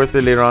going to be worth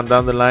it later on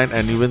down the line.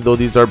 And even though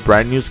these are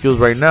brand new skills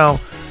right now,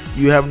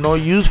 you have no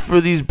use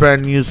for these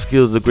brand new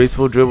skills. The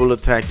graceful dribble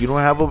attack. You don't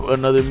have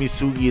another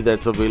Misugi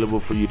that's available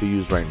for you to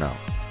use right now.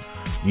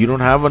 You don't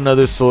have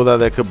another Soda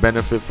that could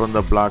benefit from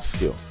the block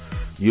skill.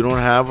 You don't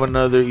have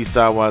another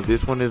Isawa.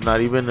 This one is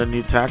not even a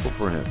new tackle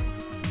for him.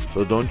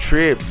 So don't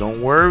trip.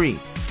 Don't worry.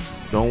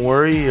 Don't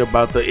worry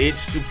about the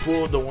itch to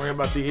pull. Don't worry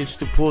about the itch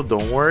to pull.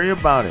 Don't worry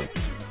about it.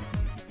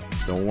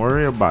 Don't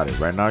worry about it.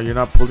 Right now, you're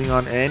not pulling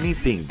on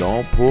anything.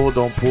 Don't pull.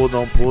 Don't pull.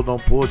 Don't pull.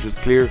 Don't pull. Just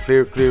clear,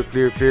 clear, clear,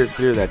 clear, clear,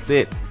 clear. That's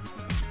it.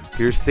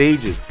 Clear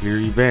stages. Clear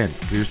events.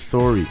 Clear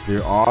story.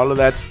 Clear all of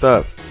that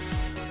stuff.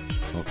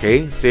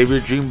 Okay? Save your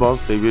dream balls.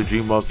 Save your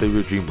dream balls. Save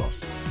your dream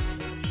balls.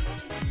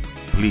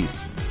 Please.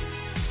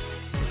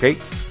 Okay,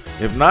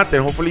 if not,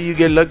 then hopefully you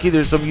get lucky.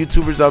 There's some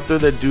YouTubers out there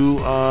that do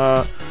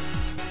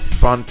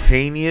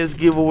spontaneous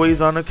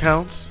giveaways on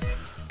accounts.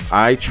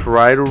 I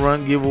try to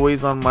run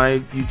giveaways on my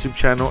YouTube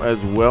channel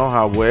as well.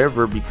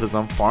 However, because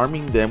I'm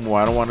farming them, well,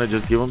 I don't want to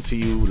just give them to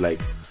you like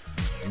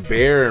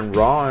bare and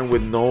raw and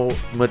with no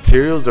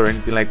materials or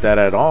anything like that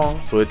at all.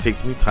 So it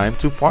takes me time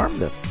to farm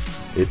them.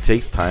 It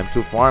takes time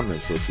to farm them.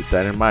 So keep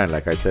that in mind.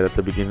 Like I said at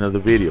the beginning of the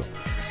video,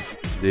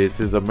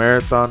 this is a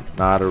marathon,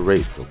 not a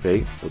race.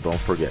 Okay, so don't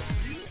forget.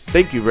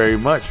 Thank you very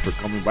much for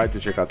coming by to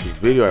check out this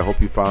video. I hope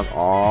you found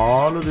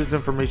all of this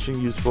information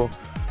useful.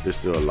 There's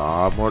still a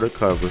lot more to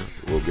cover.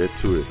 We'll get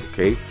to it,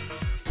 okay?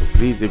 But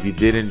please, if you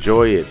did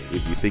enjoy it,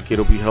 if you think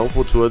it'll be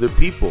helpful to other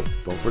people,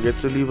 don't forget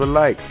to leave a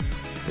like.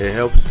 It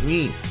helps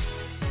me.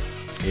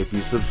 If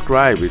you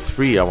subscribe, it's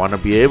free. I want to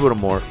be able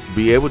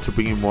to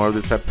bring you more of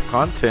this type of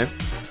content.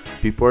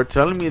 People are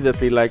telling me that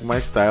they like my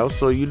style,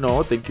 so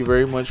thank you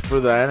very much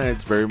for that, and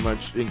it's very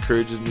much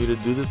encourages me to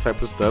do this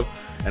type of stuff.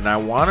 And I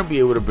want to be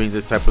able to bring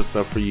this type of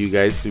stuff for you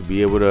guys to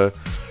be able to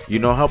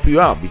help you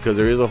out, because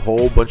there is a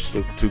whole bunch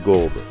to go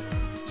over.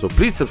 So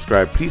please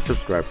subscribe,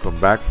 come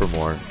back for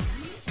more.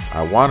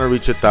 I want to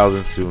reach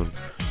 1,000 soon.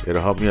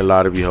 It'll help me a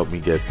lot if you help me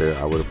get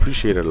there. I would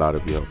appreciate a lot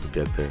if you help me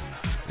get there.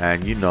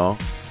 And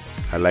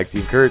I like the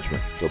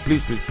encouragement, so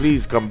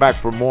please come back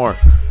for more.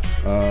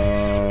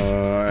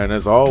 And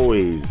as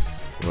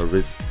always, or if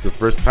it's the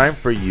first time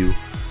for you,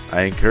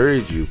 I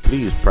encourage you,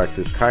 please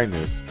practice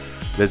kindness.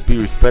 Let's be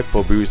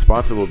respectful, be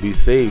responsible, be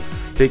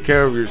safe, take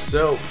care of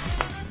yourself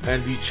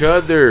and each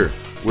other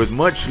with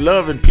much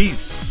love and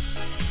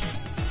peace.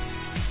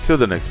 Till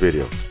the next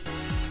video.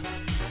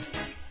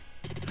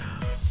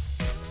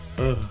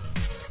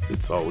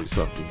 It's always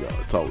something,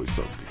 y'all. It's always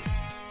something.